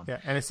standalone. Yeah,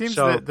 and it seems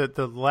that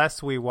the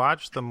less we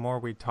watch, the more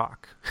we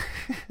talk.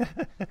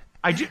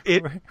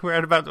 We're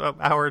at about an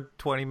hour,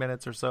 20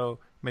 minutes or so,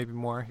 maybe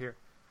more here.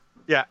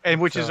 Yeah,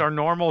 and which is our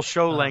normal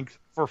show length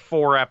for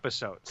 4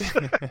 episodes.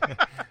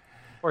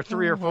 Or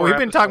 3 or 4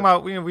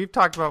 Well, we've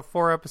talked about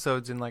 4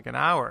 episodes in like an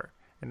hour.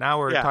 And now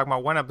we're talking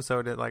about 1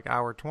 episode at like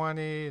hour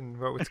 20, and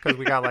it's because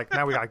we got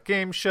now we got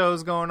game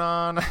shows going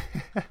on.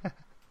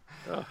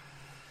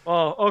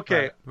 Well,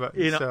 okay, but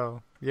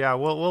so yeah,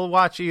 we'll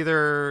watch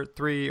either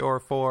 3 or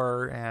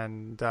 4,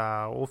 and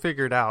we'll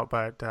figure it out.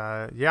 But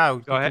go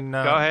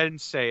ahead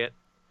and say it.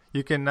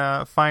 You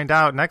can find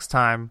out next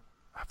time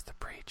of the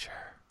Preacher.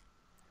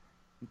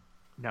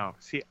 No,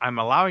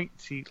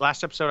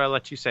 last episode I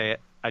let you say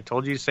it. I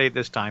told you to say it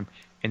this time,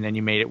 and then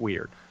you made it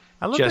weird.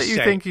 I love that you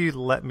think you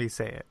let me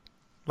say it.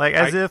 Like,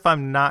 as if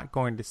I'm not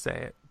going to say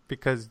it,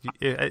 because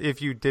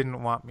if you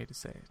didn't want me to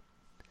say it.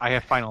 I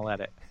have final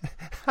edit.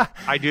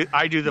 I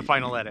do the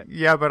final edit.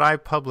 Yeah, but I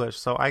publish,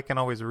 so I can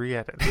always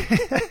re-edit.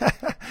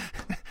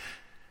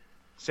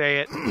 Say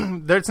it.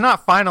 There's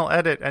not final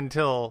edit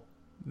until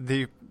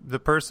the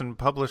person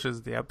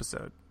publishes the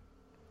episode.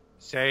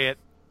 Say it.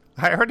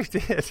 I already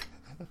did.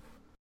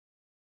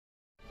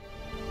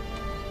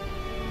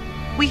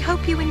 We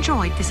hope you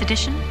enjoyed this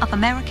edition of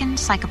American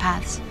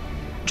Psychopaths.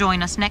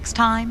 Join us next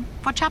time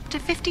for Chapter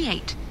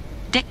 58,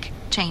 Dick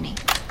Cheney.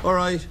 All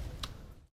right,